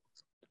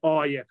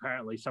 Oh, yeah,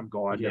 apparently some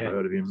guy. I'd never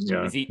heard of him.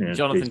 Yeah. Is he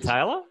Jonathan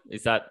Taylor?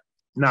 Is that...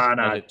 No.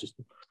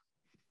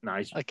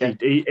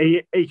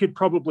 He could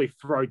probably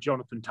throw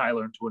Jonathan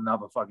Taylor into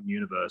another fucking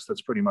universe.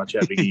 That's pretty much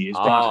how big he is.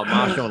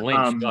 Marshawn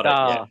Lynch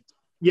got it.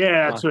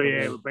 Yeah, that's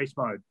Beast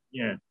mode.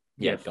 Yeah,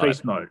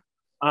 beast mode.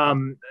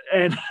 And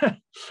I'd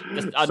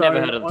so never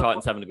heard of the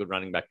Titans having a good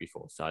running back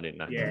before, so I didn't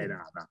know. Yeah, no.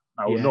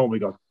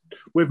 Yeah.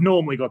 We've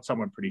normally got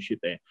someone pretty shit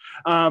there.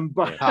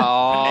 But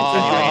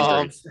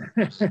Oh, It's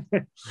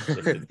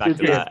back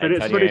to Yeah, that. but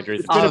it's Antonio pretty- Andrews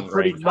it's and been a Tom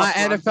pretty Green. my tough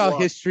run to NFL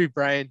watch. history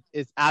brain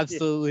is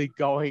absolutely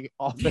going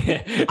off.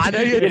 I know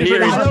you're can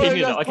hear his I know opinion.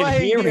 you're I can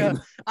playing hear here. him.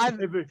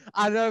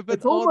 I know, but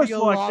It's almost all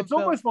the alarm it's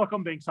almost like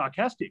I'm being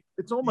sarcastic.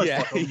 It's almost Yeah,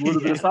 like a little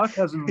bit yeah. of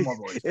sarcasm in my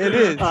voice. It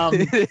is.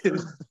 It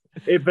is.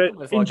 But Almost in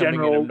like I'm being an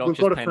general, we've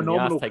obnoxious got a pain in the ass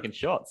phenomenal taking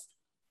shots.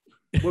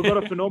 we've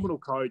got a phenomenal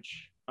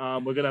coach. We're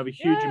going to have a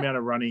huge amount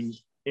of running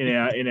in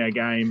our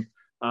game.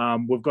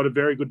 We've got a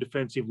very good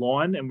defensive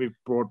line, and we've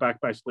brought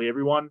back basically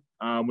everyone.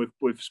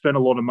 We've spent a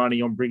lot of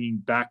money on bringing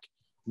back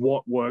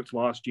what worked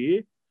last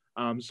year.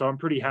 So I'm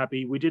pretty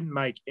happy. We didn't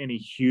make any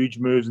huge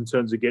moves in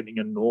terms of getting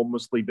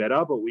enormously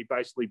better, but we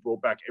basically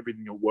brought back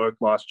everything that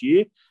worked last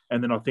year.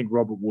 And then I think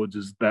Robert Woods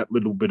is that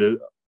little bit of,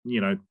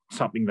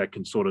 something that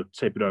can sort of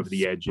tip it over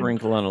the edge. And,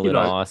 Sprinkle on a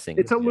little know, icing.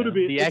 it's a little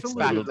bit, The it's X a a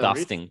little little bit of a risk.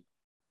 dusting.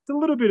 It's a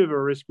little bit of a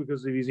risk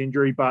because of his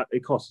injury, but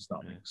it costs us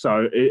nothing.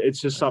 So it's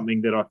just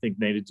something that I think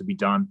needed to be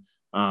done.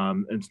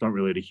 And it's not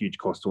really at a huge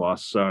cost to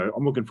us. So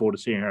I'm looking forward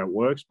to seeing how it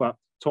works, but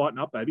tighten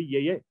up, baby.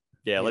 Yeah.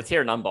 Yeah, let's hear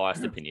an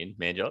unbiased opinion,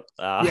 Manjot.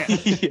 Yeah.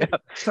 Yeah.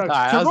 So,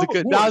 Alright, so that was a Robert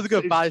good- that was a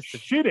good Woods bias.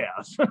 is shit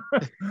house.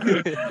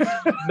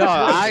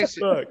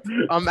 No,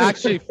 I'm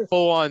actually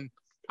full on.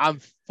 I'm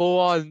full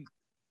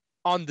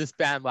on this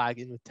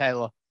bandwagon with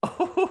Taylor.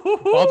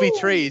 Bobby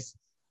Trees,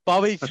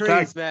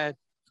 Okay. man.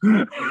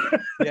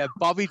 Yeah,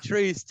 Bobby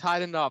Trees,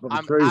 tighten up. Bobby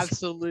I'm Trees.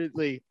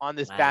 absolutely on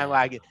this Wow.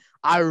 bandwagon.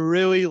 I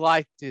really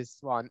like this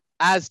one.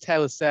 As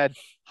Taylor said,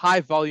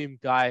 high volume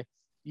guy.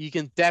 You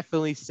can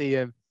definitely see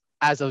him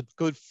as a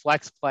good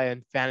flex player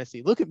in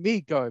fantasy. Look at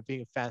me go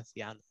being a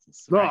fantasy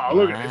analyst. Oh,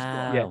 look at this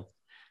guy. Yeah.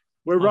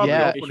 We're rubbing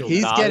Yeah, off on him.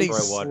 he's getting for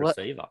a wide sle-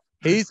 receiver.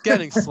 He's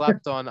getting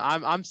slept on.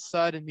 I'm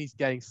certain he's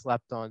getting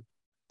slept on.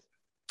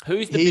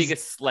 Who's the He's-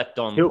 biggest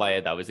slept-on He'll- player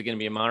though? Is it going to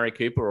be Amari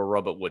Cooper or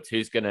Robert Woods?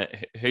 Who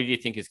do you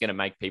think is going to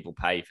make people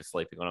pay for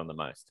sleeping on him the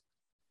most?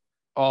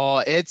 Oh,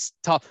 it's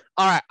tough.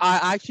 All right,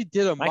 I actually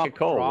did a Make mock a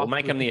call. We'll draft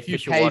make him with the a few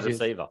official wide pages.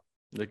 receiver.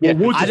 Well,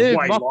 Woods I is did a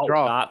way mock lower.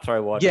 draft. Dart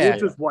throw wide Yeah.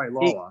 Woods receiver. is way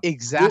lower.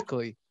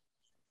 Exactly.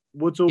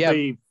 Woods will Yeah.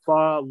 be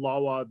far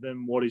lower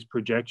than what his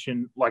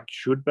projection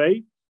should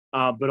be.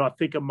 But I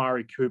think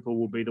Amari Cooper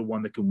will be the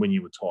one that can win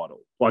you a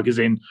title. Like, as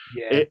in,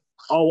 Yeah.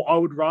 I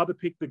would rather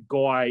pick the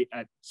guy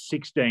at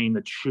 16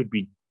 that should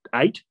be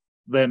 8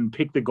 than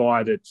pick the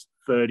guy that's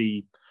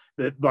 30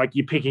 that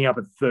you're picking up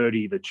at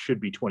 30 that should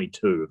be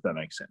 22, if that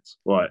makes sense.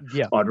 Like,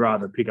 Yeah. I'd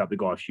rather pick up the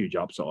guy with huge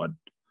upside.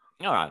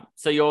 All right.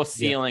 So your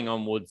ceiling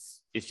on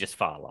Woods is just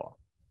far lower.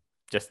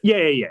 Just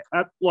Yeah.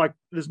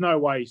 There's no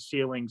way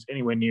ceiling's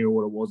anywhere near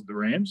what it was at the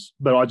Rams,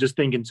 but I just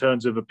think in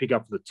terms of a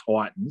pickup for the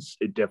Titans,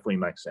 it definitely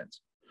makes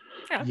sense.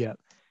 Yeah.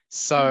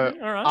 So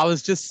all right. I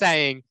was just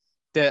saying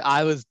that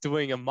I was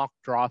doing a mock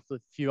draft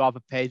with a few other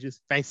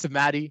pages. Thanks to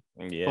Maddie.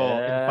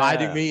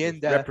 inviting me in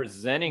there.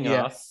 representing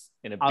Yeah. us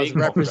in a big I was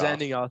mock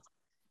representing us.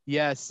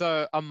 Yeah,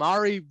 so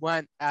Amari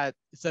went at,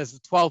 it says the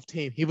 12th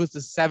team. He was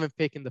the 7th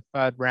pick in the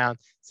 3rd round.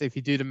 So if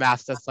you do the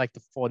math, that's like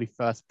the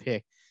 41st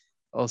pick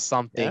or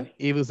something. Yeah.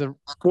 He was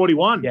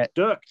 41, Yeah.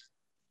 Dirk.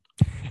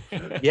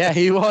 draft. yeah,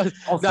 he was.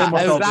 I'll No, send it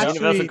myself was down.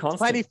 Universal actually constant.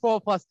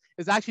 24 plus. It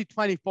was actually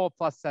 24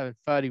 plus 7,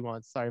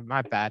 31. Sorry,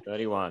 my bad.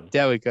 31.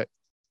 There we go.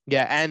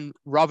 Yeah, and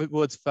Robert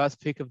Woods' first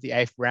pick of the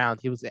 8th round.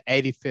 He was the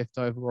 85th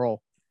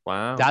overall.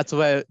 Wow. That's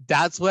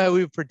where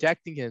we were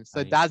projecting him.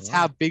 So that's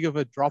how big of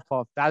a drop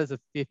off. That is a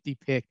 50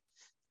 pick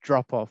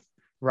drop off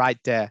right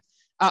there.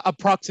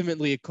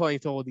 Approximately, according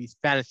to all these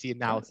fantasy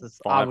analysis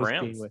I 5 was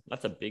rounds. being with.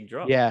 That's a big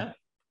drop. Yeah.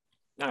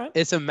 All right.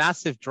 It's a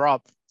massive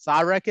drop. So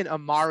I reckon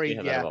Amari, See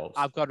how that yeah, evolves.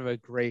 I've got to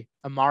agree.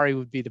 Amari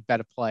would be the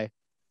better play.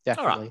 All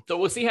Definitely. right. So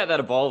we'll see how that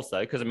evolves, though,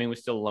 because I mean, we're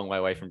still a long way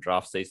away from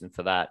draft season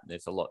for that.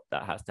 There's a lot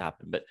that has to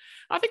happen. But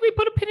I think we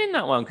put a pin in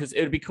that one because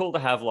it would be cool to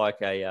have like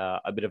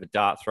a bit of a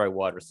dart throw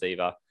wide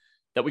receiver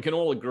that we can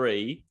all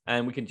agree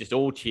and we can just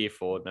all cheer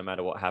for no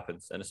matter what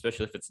happens. And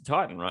especially if it's a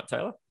Titan, right,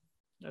 Taylor?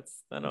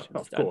 That's that Of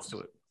just course. adds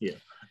to it.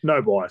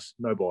 No bias.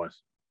 No bias.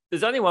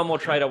 There's only one more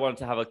trade I wanted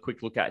to have a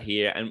quick look at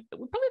here, and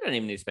we probably don't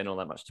even need to spend all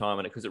that much time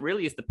on it because it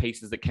really is the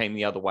pieces that came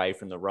the other way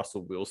from the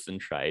Russell Wilson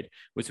trade,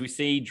 which we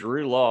see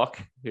Drew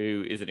Lock,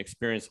 who is an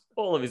experience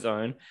all of his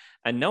own,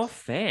 and Noah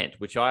Fant,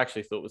 which I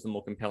actually thought was the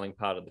more compelling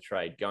part of the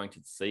trade, going to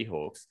the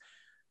Seahawks.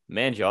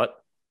 Manjot,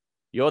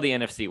 you're the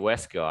NFC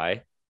West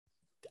guy.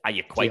 Are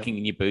you quaking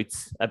in your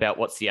boots about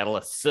what Seattle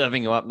are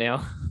serving you up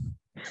now?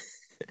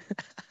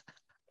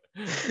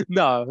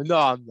 No,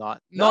 I'm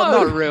not. No.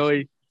 Not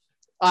really.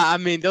 I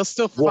mean, they'll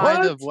still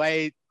find a What?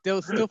 way.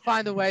 They'll still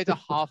find a way to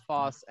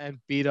half-ass and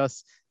beat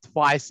us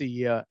twice a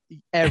year,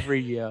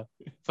 every year,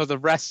 for the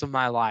rest of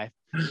my life,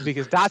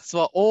 because that's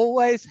what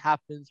always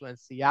happens when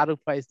Seattle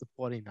plays the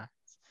 49ers.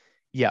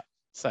 Yeah.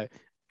 So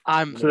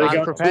I'm So they're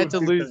going prepared to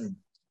 2-15. lose.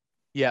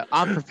 Yeah,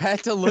 I'm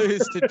prepared to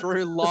lose to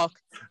Drew Lock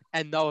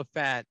and Noah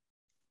Fant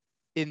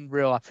in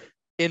real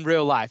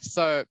life.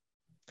 So,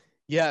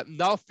 yeah,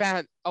 Noah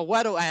Fant, a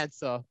little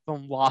answer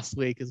from last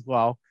week as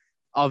well.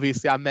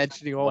 Obviously, I'm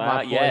mentioning all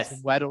my boys yes.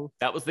 in Weddle.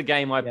 That was the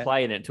game I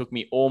played, and it took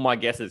me all my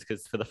guesses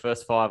because for the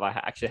first 5, I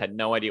actually had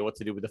no idea what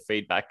to do with the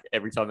feedback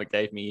every time it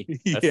gave me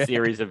a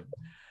series of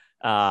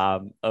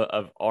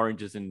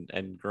oranges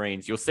and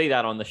greens. You'll see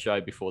that on the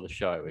show before the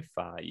show if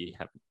you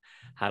haven't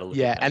had a look.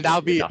 Yeah, at and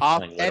that'll be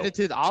edited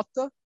edited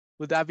after.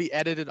 Would that be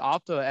edited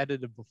after or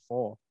edited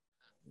before?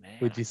 Man,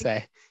 would you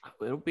say?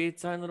 It'll be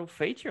its own little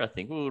feature, I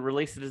think. We'll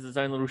release it as its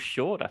own little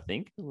short, I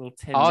think. A little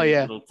 10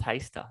 little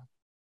taster.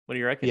 What do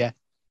you reckon? Yeah,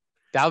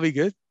 that'll be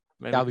good.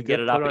 Maybe that'll we be can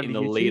good. get it Put up it in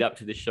on the the lead YouTube. up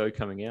to the show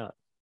coming out.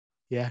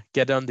 Yeah,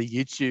 get it on the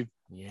YouTube.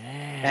 Yeah.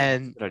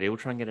 And good idea. We'll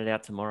try and get it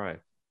out tomorrow.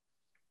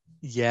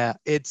 Yeah,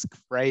 it's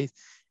crazy.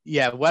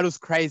 Yeah, Weddle's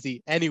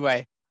crazy.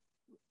 Anyway,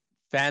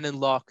 Fan and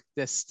Locke,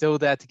 they're still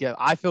there together.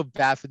 I feel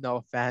bad for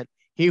Noah Fan.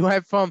 He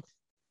went from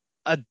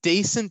a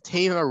decent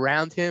team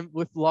around him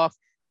with Locke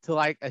to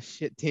like a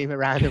shit team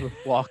around him with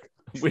Locke.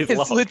 With it's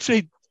Locke.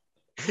 literally,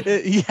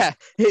 yeah,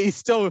 he's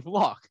still with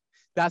Locke.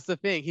 That's the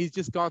thing. He's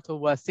just gone to a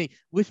worse team,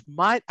 which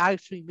might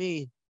actually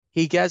mean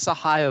he gets a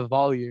higher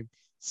volume.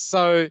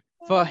 So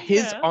for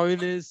his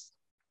owners,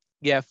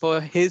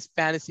 for his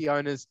fantasy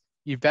owners,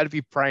 you better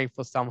be praying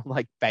for someone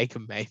like Baker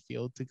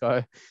Mayfield to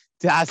go.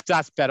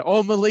 That's better.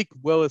 Or Malik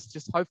Willis,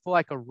 just hope for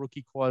like a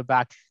rookie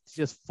quarterback to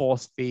just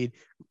force feed.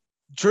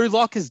 Drew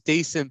Lock is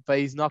decent, but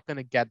he's not going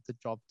to get the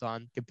job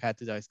done compared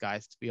to those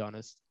guys, to be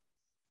honest.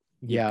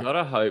 You've got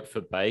to hope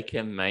for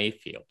Baker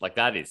Mayfield. Like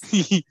that is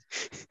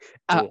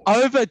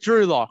over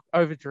Drew Lock.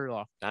 Over Drew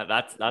Lock.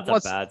 That's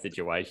a bad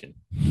situation.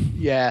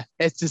 Yeah,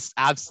 it's just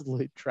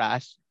absolute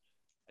trash.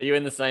 Are you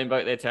in the same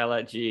boat there,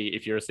 Taylor? Gee,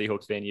 if you're a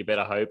Seahawks fan, you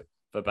better hope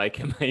for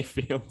Baker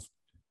Mayfield.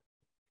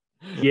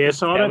 Yeah,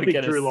 so I don't think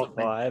Drew Drew Lock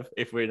survive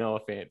if we're no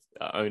offense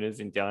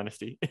owners in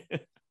Dynasty.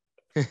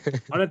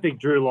 I don't think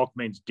Drew Lock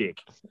means dick.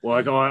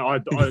 Like I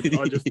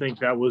just think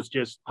that was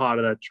just part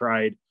of that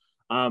trade.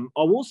 I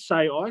will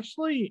say I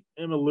actually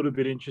am a little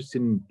bit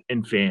interested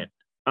in Fan.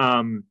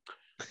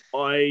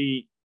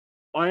 I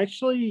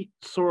actually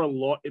saw a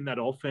lot in that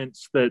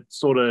offense that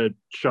sort of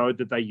showed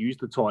that they used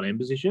the tight end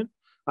position.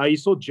 You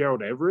saw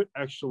Gerald Everett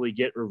actually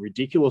get a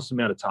ridiculous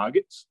amount of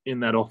targets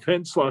in that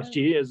offense last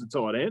year as a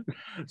tight end.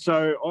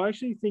 So I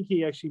actually think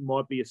he actually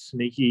might be a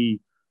sneaky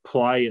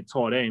play at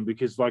tight end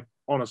because, like,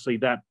 honestly,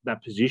 that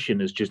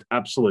position is just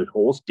absolute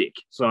horse dick.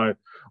 So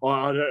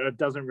it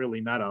doesn't really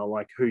matter,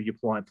 like, who you're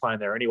playing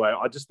there anyway.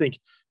 I just think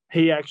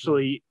he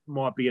actually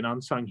might be an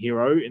unsung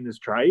hero in this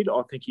trade.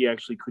 I think he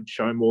actually could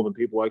show more than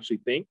people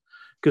actually think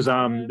because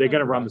they're going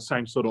to run the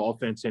same sort of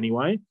offense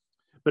anyway.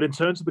 But in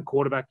terms of the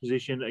quarterback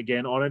position,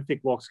 again, I don't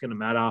think Lock's going to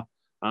matter.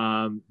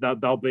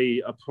 They'll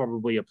be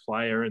probably a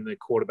player in the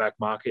quarterback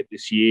market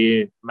this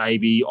year.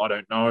 Maybe, I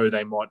don't know.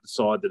 They might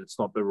decide that it's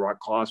not the right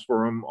class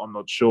for him. I'm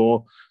not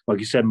sure. Like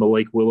you said,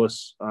 Malik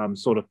Willis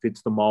sort of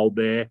fits the mold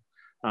there.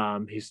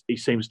 He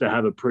seems to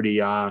have a pretty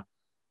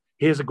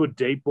he has a good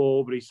deep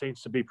ball, but he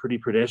seems to be pretty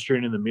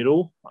pedestrian in the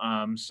middle.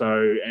 And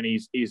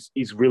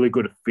he's really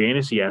good at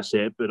fantasy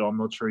asset, but I'm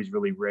not sure he's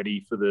really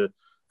ready for the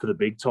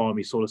big time.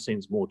 He sort of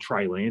seems more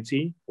Trey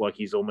Lance-y, like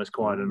he's almost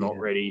kind of not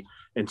ready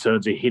in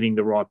terms of hitting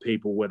the right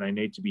people where they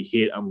need to be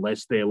hit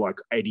unless they're like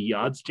 80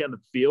 yards down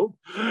the field.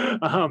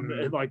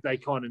 Like they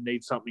kind of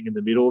need something in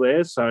the middle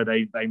there. So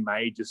they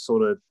may just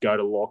sort of go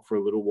to Lock for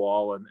a little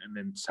while and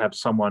then have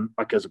someone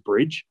like as a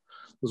bridge,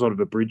 sort of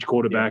a bridge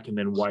quarterback and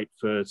then wait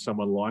for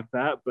someone like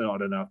that. But I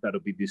don't know if that'll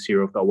be this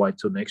year or if they'll wait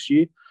till next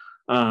year.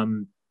 I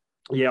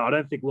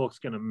don't think Lock's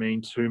going to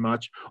mean too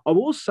much. I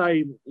will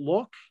say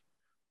Lock,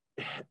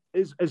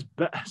 as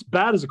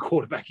bad as a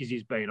quarterback as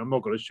he's been, I'm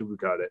not going to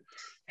sugarcoat it.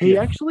 He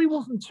actually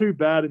wasn't too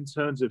bad in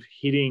terms of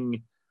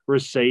hitting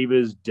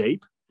receivers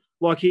deep.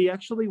 Like he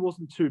actually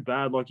wasn't too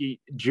bad. Like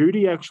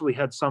Judy actually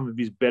had some of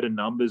his better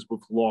numbers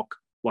with Lock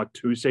like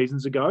 2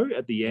 seasons ago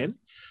at the end.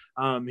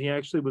 He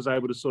actually was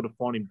able to sort of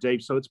find him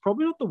deep. So it's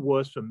probably not the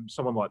worst for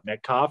someone like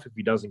Metcalf if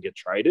he doesn't get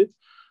traded.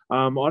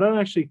 I don't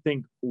actually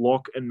think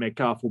Lock and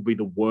Metcalf will be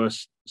the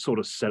worst sort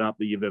of setup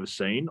that you've ever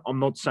seen. I'm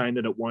not saying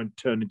that it won't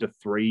turn into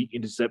 3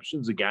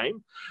 interceptions a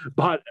game,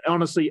 but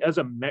honestly, as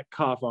a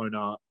Metcalf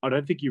owner, I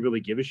don't think you really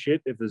give a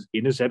shit if there's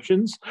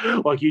interceptions.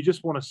 Like you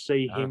just want to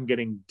see him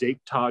getting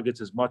deep targets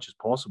as much as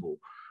possible.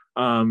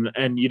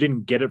 And you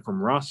didn't get it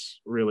from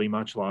Russ really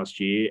much last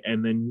year.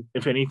 And then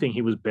if anything,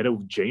 he was better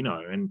with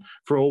Geno. And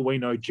for all we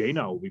know,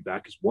 Geno will be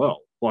back as well.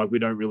 Like we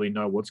don't really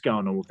know what's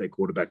going on with their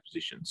quarterback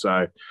position.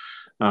 So,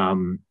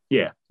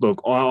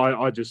 look,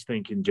 I just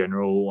think in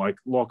general, like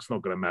Lock's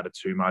not going to matter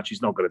too much.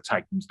 He's not going to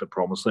take them to the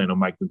promised land or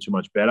make them too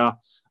much better.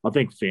 I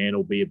think Fan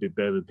will be a bit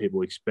better than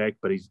people expect,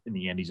 but in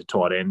the end, he's a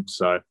tight end.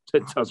 So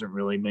it doesn't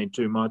really mean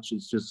too much.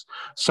 It's just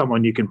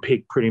someone you can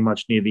pick pretty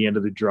much near the end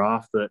of the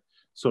draft that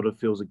sort of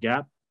fills a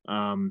gap.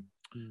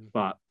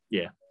 But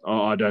yeah,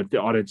 I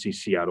don't see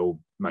Seattle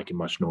making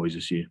much noise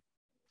this year.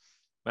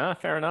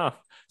 Fair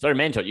enough. Sorry,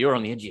 Manjot, you were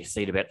on the edge of your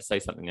seat about to say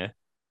something there.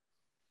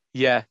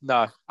 Yeah,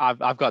 no,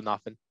 I've got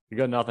nothing. You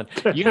got nothing.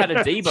 You had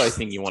a Debo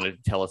thing you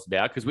wanted to tell us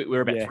about because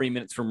we're about 3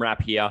 minutes from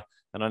wrap here,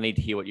 and I need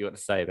to hear what you got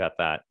to say about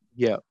that.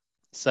 Yeah.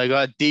 So I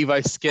got a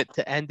Devo skit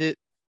to end it.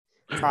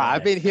 All right,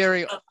 I've been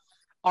hearing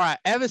All right,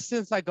 ever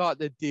since I got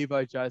the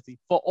Debo jersey,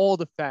 for all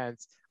the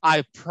fans,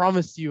 I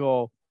promised you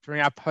all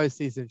during our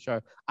postseason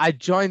show, I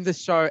joined the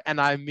show and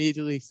I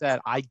immediately said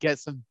I get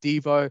some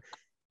Debo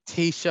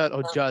t-shirt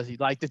or jersey.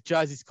 Like the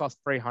jerseys cost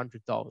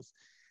 $300.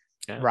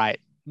 Yeah. Right.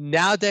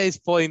 Nowadays,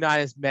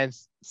 49ers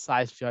men's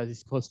size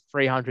jerseys cost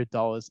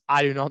 $300.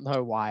 I do not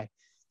know why.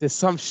 There's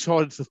some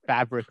shortage of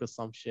fabric or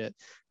some shit.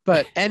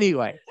 But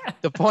anyway,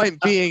 the point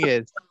being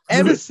is,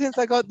 ever since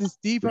I got this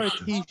Debo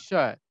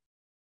t-shirt,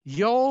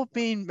 y'all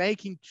been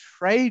making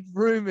trade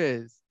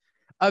rumors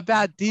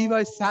about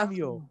Debo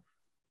Samuel.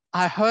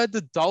 I heard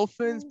the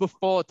Dolphins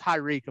before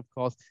Tyreek, of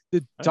course.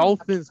 The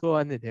Dolphins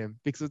wanted him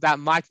because of that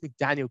Mike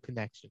McDaniel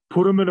connection.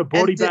 Put him in a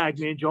body bag,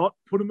 man, Jot.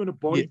 Put him in a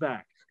body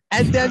bag.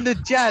 And then the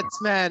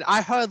Jets, man.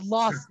 I heard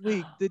last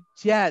week the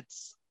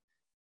Jets,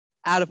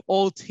 out of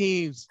all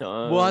teams,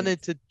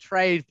 wanted to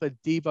trade for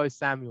Debo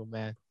Samuel,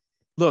 man.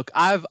 Look,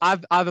 I've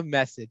a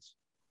message.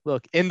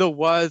 Look, in the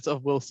words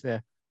of Will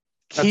Smith,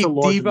 keep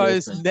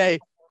Debo's name.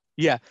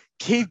 Yeah,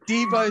 keep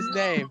Debo's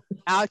name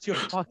out your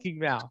fucking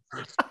mouth.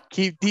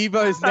 Keep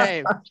Debo's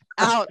name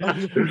out of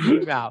your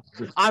fucking mouth.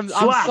 I'm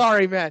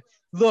sorry, man.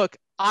 Look,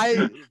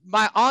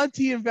 my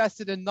auntie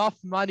invested enough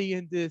money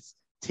in this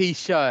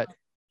t-shirt.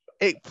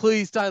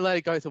 Please don't let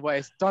it go to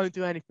waste. Don't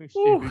do anything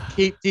stupid.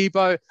 Keep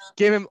Debo,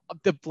 give him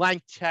the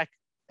blank check,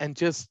 and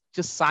just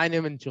sign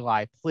him in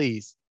July,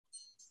 please.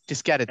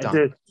 Just get it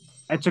done.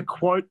 And to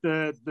quote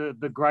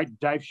the great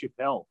Dave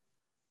Chappelle,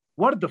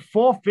 what did the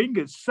four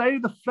fingers say to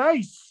the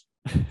face?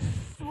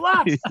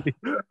 Slap.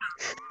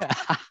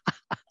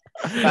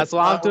 That's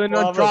what I'm doing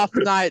on draft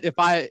night. If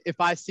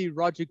I see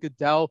Roger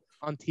Goodell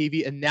on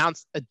TV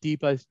announce a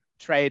Debo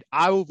trade,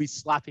 I will be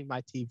slapping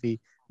my TV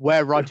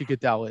where Roger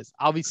Goodell is.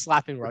 I'll be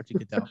slapping Roger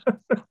Goodell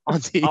on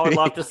TV. I would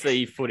love to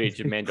see footage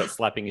of Manjot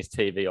slapping his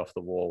TV off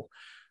the wall.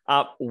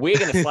 We're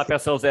going to slap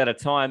ourselves out of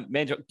time.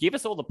 Manjot, give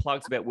us all the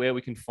plugs about where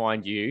we can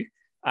find you,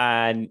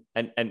 and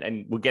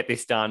we'll get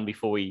this done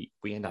before we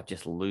end up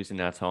just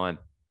losing our time.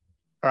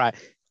 All right.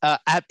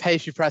 At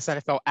Pastry Press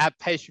NFL, at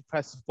Pastry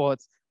Press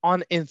Sports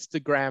on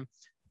Instagram.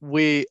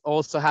 We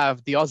also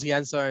have the Aussie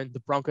End Zone,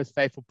 the Broncos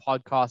Faithful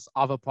podcast,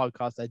 other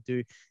podcasts I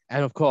do,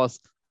 and of course,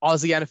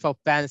 Aussie NFL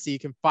Fantasy. You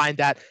can find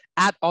that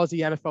at Aussie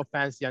NFL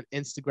Fantasy on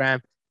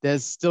Instagram.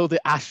 There's still the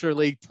Astro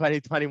League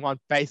 2021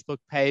 Facebook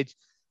page.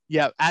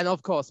 Yeah, and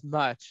of course,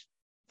 merch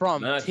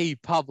from T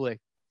Public.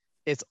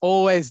 It's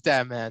always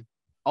there, man.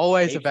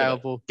 Always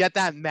available. Get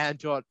that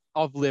Manjot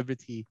of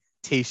Liberty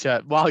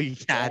t-shirt while you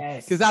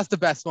can, because that's the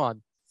best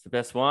one. It's the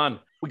best one.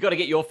 We got to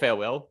get your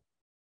farewell.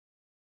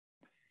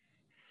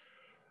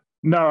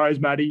 No worries,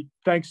 Matty.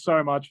 Thanks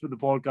so much for the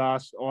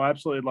podcast. I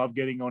absolutely love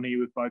getting on here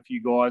with both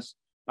you guys.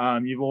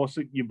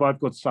 You've both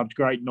got such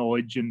great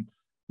knowledge, and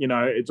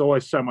it's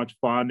always so much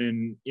fun.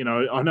 And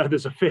I know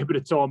there's a fair bit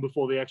of time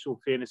before the actual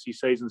fantasy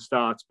season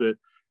starts, but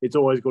it's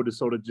always good to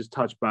sort of just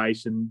touch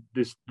base. And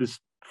this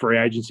free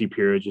agency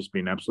period has just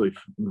been absolutely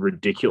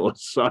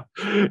ridiculous. So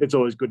it's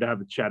always good to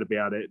have a chat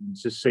about it and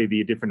just see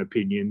the different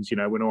opinions.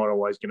 We're not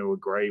always going to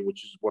agree,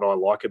 which is what I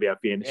like about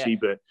fantasy,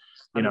 but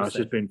it's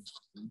just been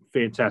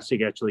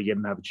fantastic actually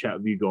getting to have a chat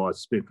with you guys.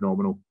 It's been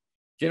phenomenal.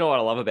 Do you know what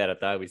I love about it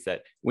though, is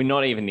that we're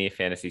not even near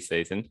fantasy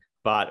season,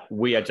 but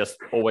we are just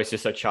always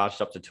just so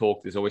charged up to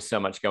talk. There's always so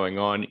much going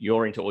on.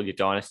 You're into all your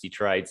dynasty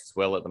trades as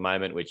well at the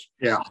moment, which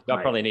I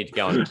probably need to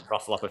go and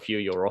rustle up a few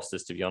of your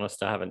rosters, to be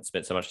honest. I haven't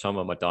spent so much time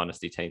on my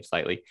dynasty teams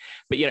lately.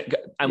 But,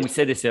 we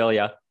said this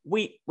earlier,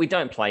 we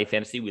don't play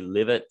fantasy, we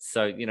live it.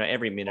 So,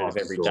 every minute of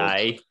every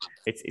day,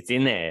 it's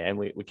in there, and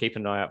we keep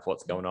an eye out for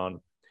what's going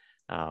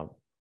on.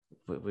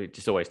 We're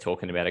just always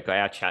talking about it.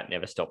 Our chat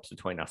never stops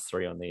between us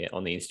three on the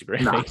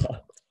Instagram. No.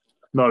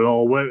 Not at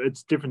all.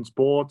 It's different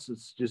sports.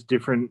 It's just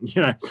different,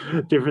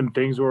 different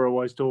things we're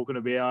always talking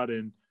about.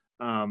 And,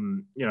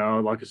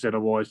 like I said,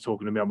 I'm always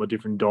talking about my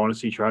different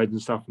dynasty trades and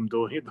stuff I'm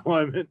doing at the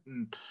moment.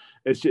 And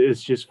it's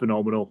just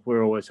phenomenal.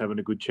 We're always having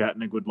a good chat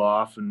and a good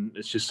laugh. And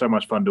it's just so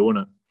much fun doing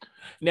it.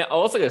 Now, I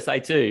also got to say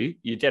too,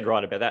 you're dead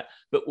right about that,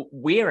 but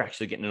we're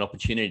actually getting an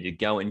opportunity to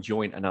go and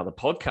join another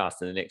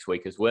podcast in the next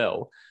week as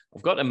well.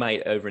 I've got a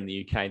mate over in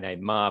the UK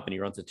named Marv, and he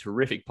runs a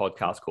terrific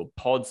podcast called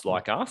Pods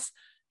Like Us.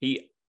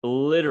 He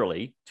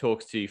literally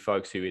talks to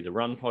folks who either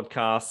run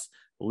podcasts,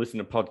 listen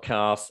to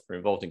podcasts, or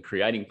involved in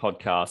creating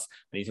podcasts.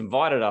 And he's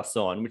invited us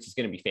on, which is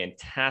going to be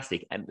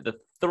fantastic. And the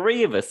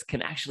three of us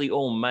can actually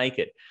all make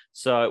it.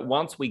 So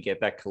once we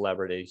get that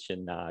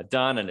collaboration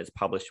done and it's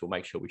published, we'll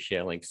make sure we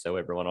share links so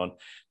everyone on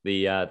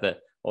the Aussie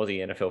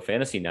NFL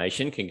Fantasy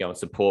Nation can go and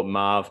support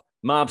Marv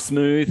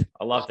Smooth.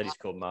 I love that he's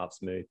called Marv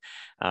Smooth,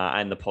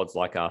 and the Pods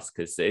Like Us,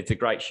 because it's a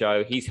great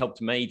show. He's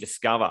helped me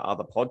discover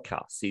other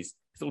podcasts. His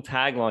little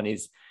tagline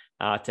is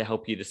to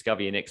help you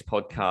discover your next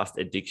podcast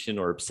addiction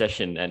or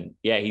obsession. And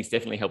he's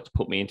definitely helped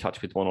put me in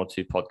touch with one or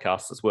two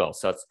podcasts as well.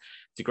 So it's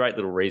a great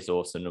little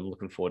resource, and I'm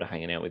looking forward to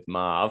hanging out with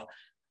Marv.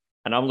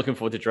 And I'm looking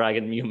forward to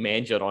dragging you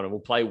Manjot on, and we'll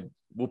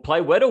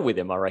play Weddle with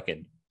him, I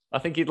reckon. I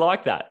think you'd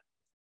like that.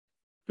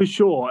 For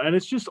sure. And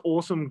it's just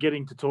awesome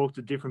getting to talk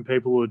to different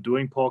people who are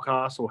doing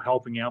podcasts or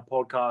helping out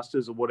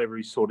podcasters or whatever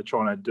he's sort of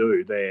trying to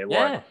do there.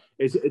 Like,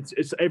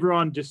 it's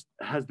everyone just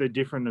has their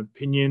different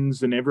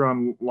opinions, and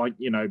everyone, like,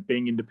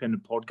 being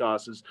independent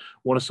podcasters,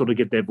 want to sort of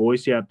get their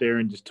voice out there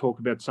and just talk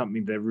about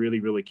something they're really,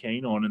 really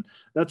keen on. And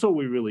that's all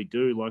we really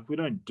do. Like, we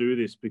don't do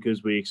this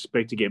because we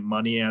expect to get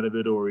money out of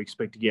it, or we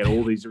expect to get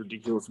all these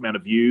ridiculous amount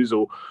of views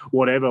or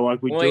whatever.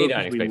 Like, we do you it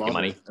don't because we expect to get love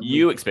money. it.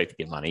 You expect to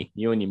get money.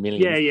 You and your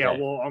millions. Yeah.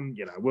 Well,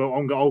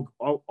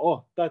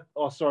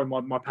 sorry,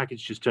 my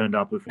package just turned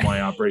up with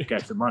my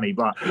briefcase of money,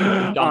 but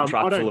Dump I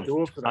truck full don't of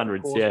do it for that.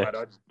 hundreds, Of course, yeah.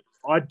 mate.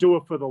 I do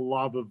it for the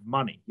love of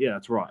money. Yeah,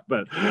 that's right.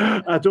 But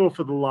I do it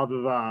for the love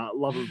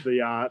of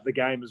the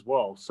game as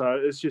well. So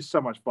it's just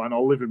so much fun.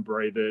 I'll live and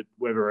breathe it,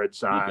 whether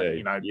it's You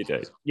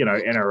do.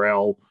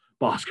 NRL,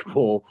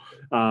 basketball,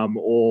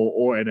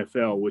 or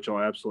NFL, which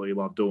I absolutely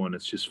love doing.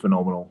 It's just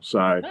phenomenal. So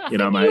I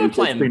think mate, you were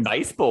playing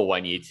baseball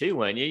one year too,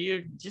 weren't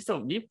you?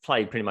 You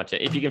played pretty much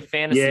if you can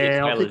fantasy.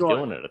 Taylor's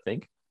doing it.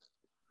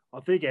 I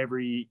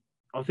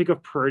think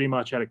I've pretty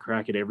much had a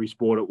crack at every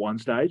sport at one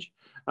stage.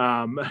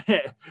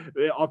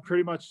 I've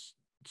pretty much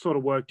sort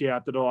of worked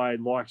out that I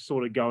like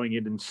sort of going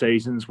in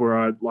seasons where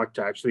I like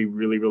to actually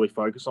really, really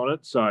focus on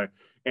it. So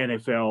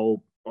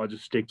NFL, I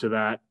just stick to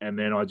that, and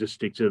then I just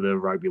stick to the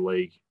rugby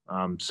league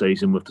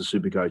season with the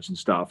Supercoach and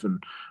stuff,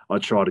 and I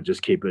try to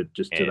just keep it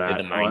just to that.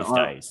 The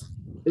mainstays.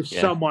 If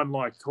someone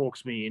like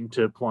talks me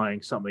into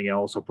playing something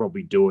else, I'll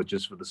probably do it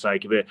just for the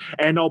sake of it.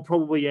 And I'll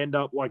probably end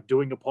up like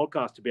doing a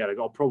podcast about it.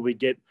 I'll probably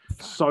get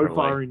so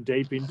far in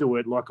deep into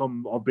it. Like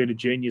I've been a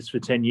genius for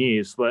 10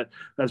 years, but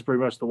that's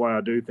pretty much the way I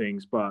do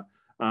things. But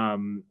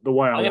the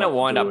way I'm going to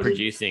wind up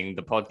producing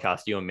the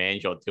podcast you and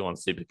Manjot do on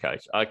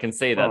Supercoach. I can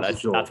see that.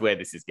 That's where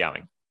this is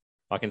going.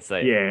 I can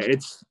see. Yeah,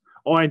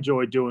 I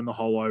enjoy doing the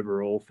whole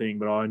overall thing,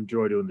 but I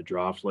enjoy doing the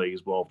draft league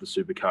as well for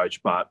Supercoach.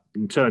 But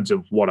in terms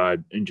of what I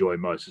enjoy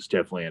most, is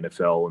definitely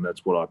NFL, and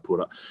that's what I put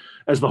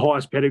as the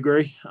highest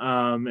pedigree.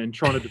 And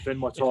trying to defend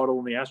my title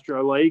in the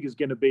Astro League is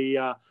going to be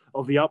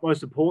of the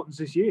utmost importance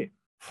this year.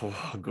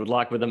 Good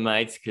luck with them,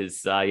 mates,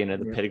 because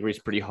the pedigree is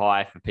pretty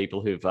high for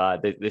people who've.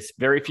 There's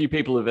very few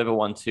people who've ever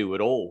won two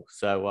at all.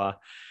 So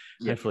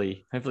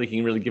hopefully you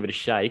can really give it a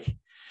shake.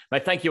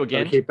 Mate, thank you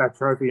again. Gotta keep that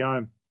trophy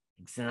home.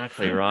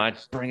 Exactly right.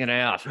 Bring it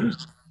out.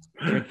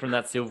 Drink from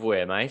that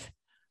silverware, mate.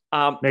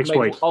 Next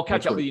week. I'll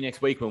catch up with you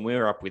next week when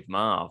we're up with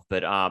Marv,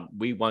 but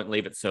we won't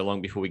leave it so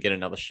long before we get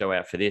another show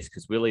out for this,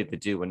 because we'll either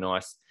do a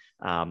nice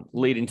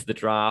lead into the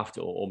draft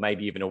or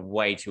maybe even a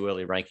way too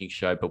early ranking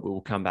show, but we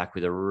will come back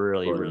with a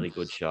really, really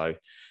good show.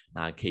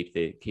 Keep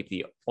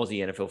the Aussie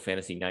NFL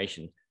Fantasy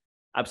Nation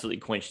absolutely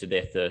quenched to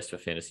their thirst for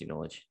fantasy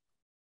knowledge.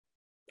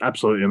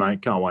 Absolutely,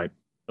 mate. Can't wait.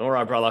 All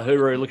right, brother.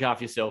 Hooroo. Look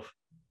after yourself.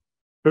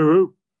 Hooroo.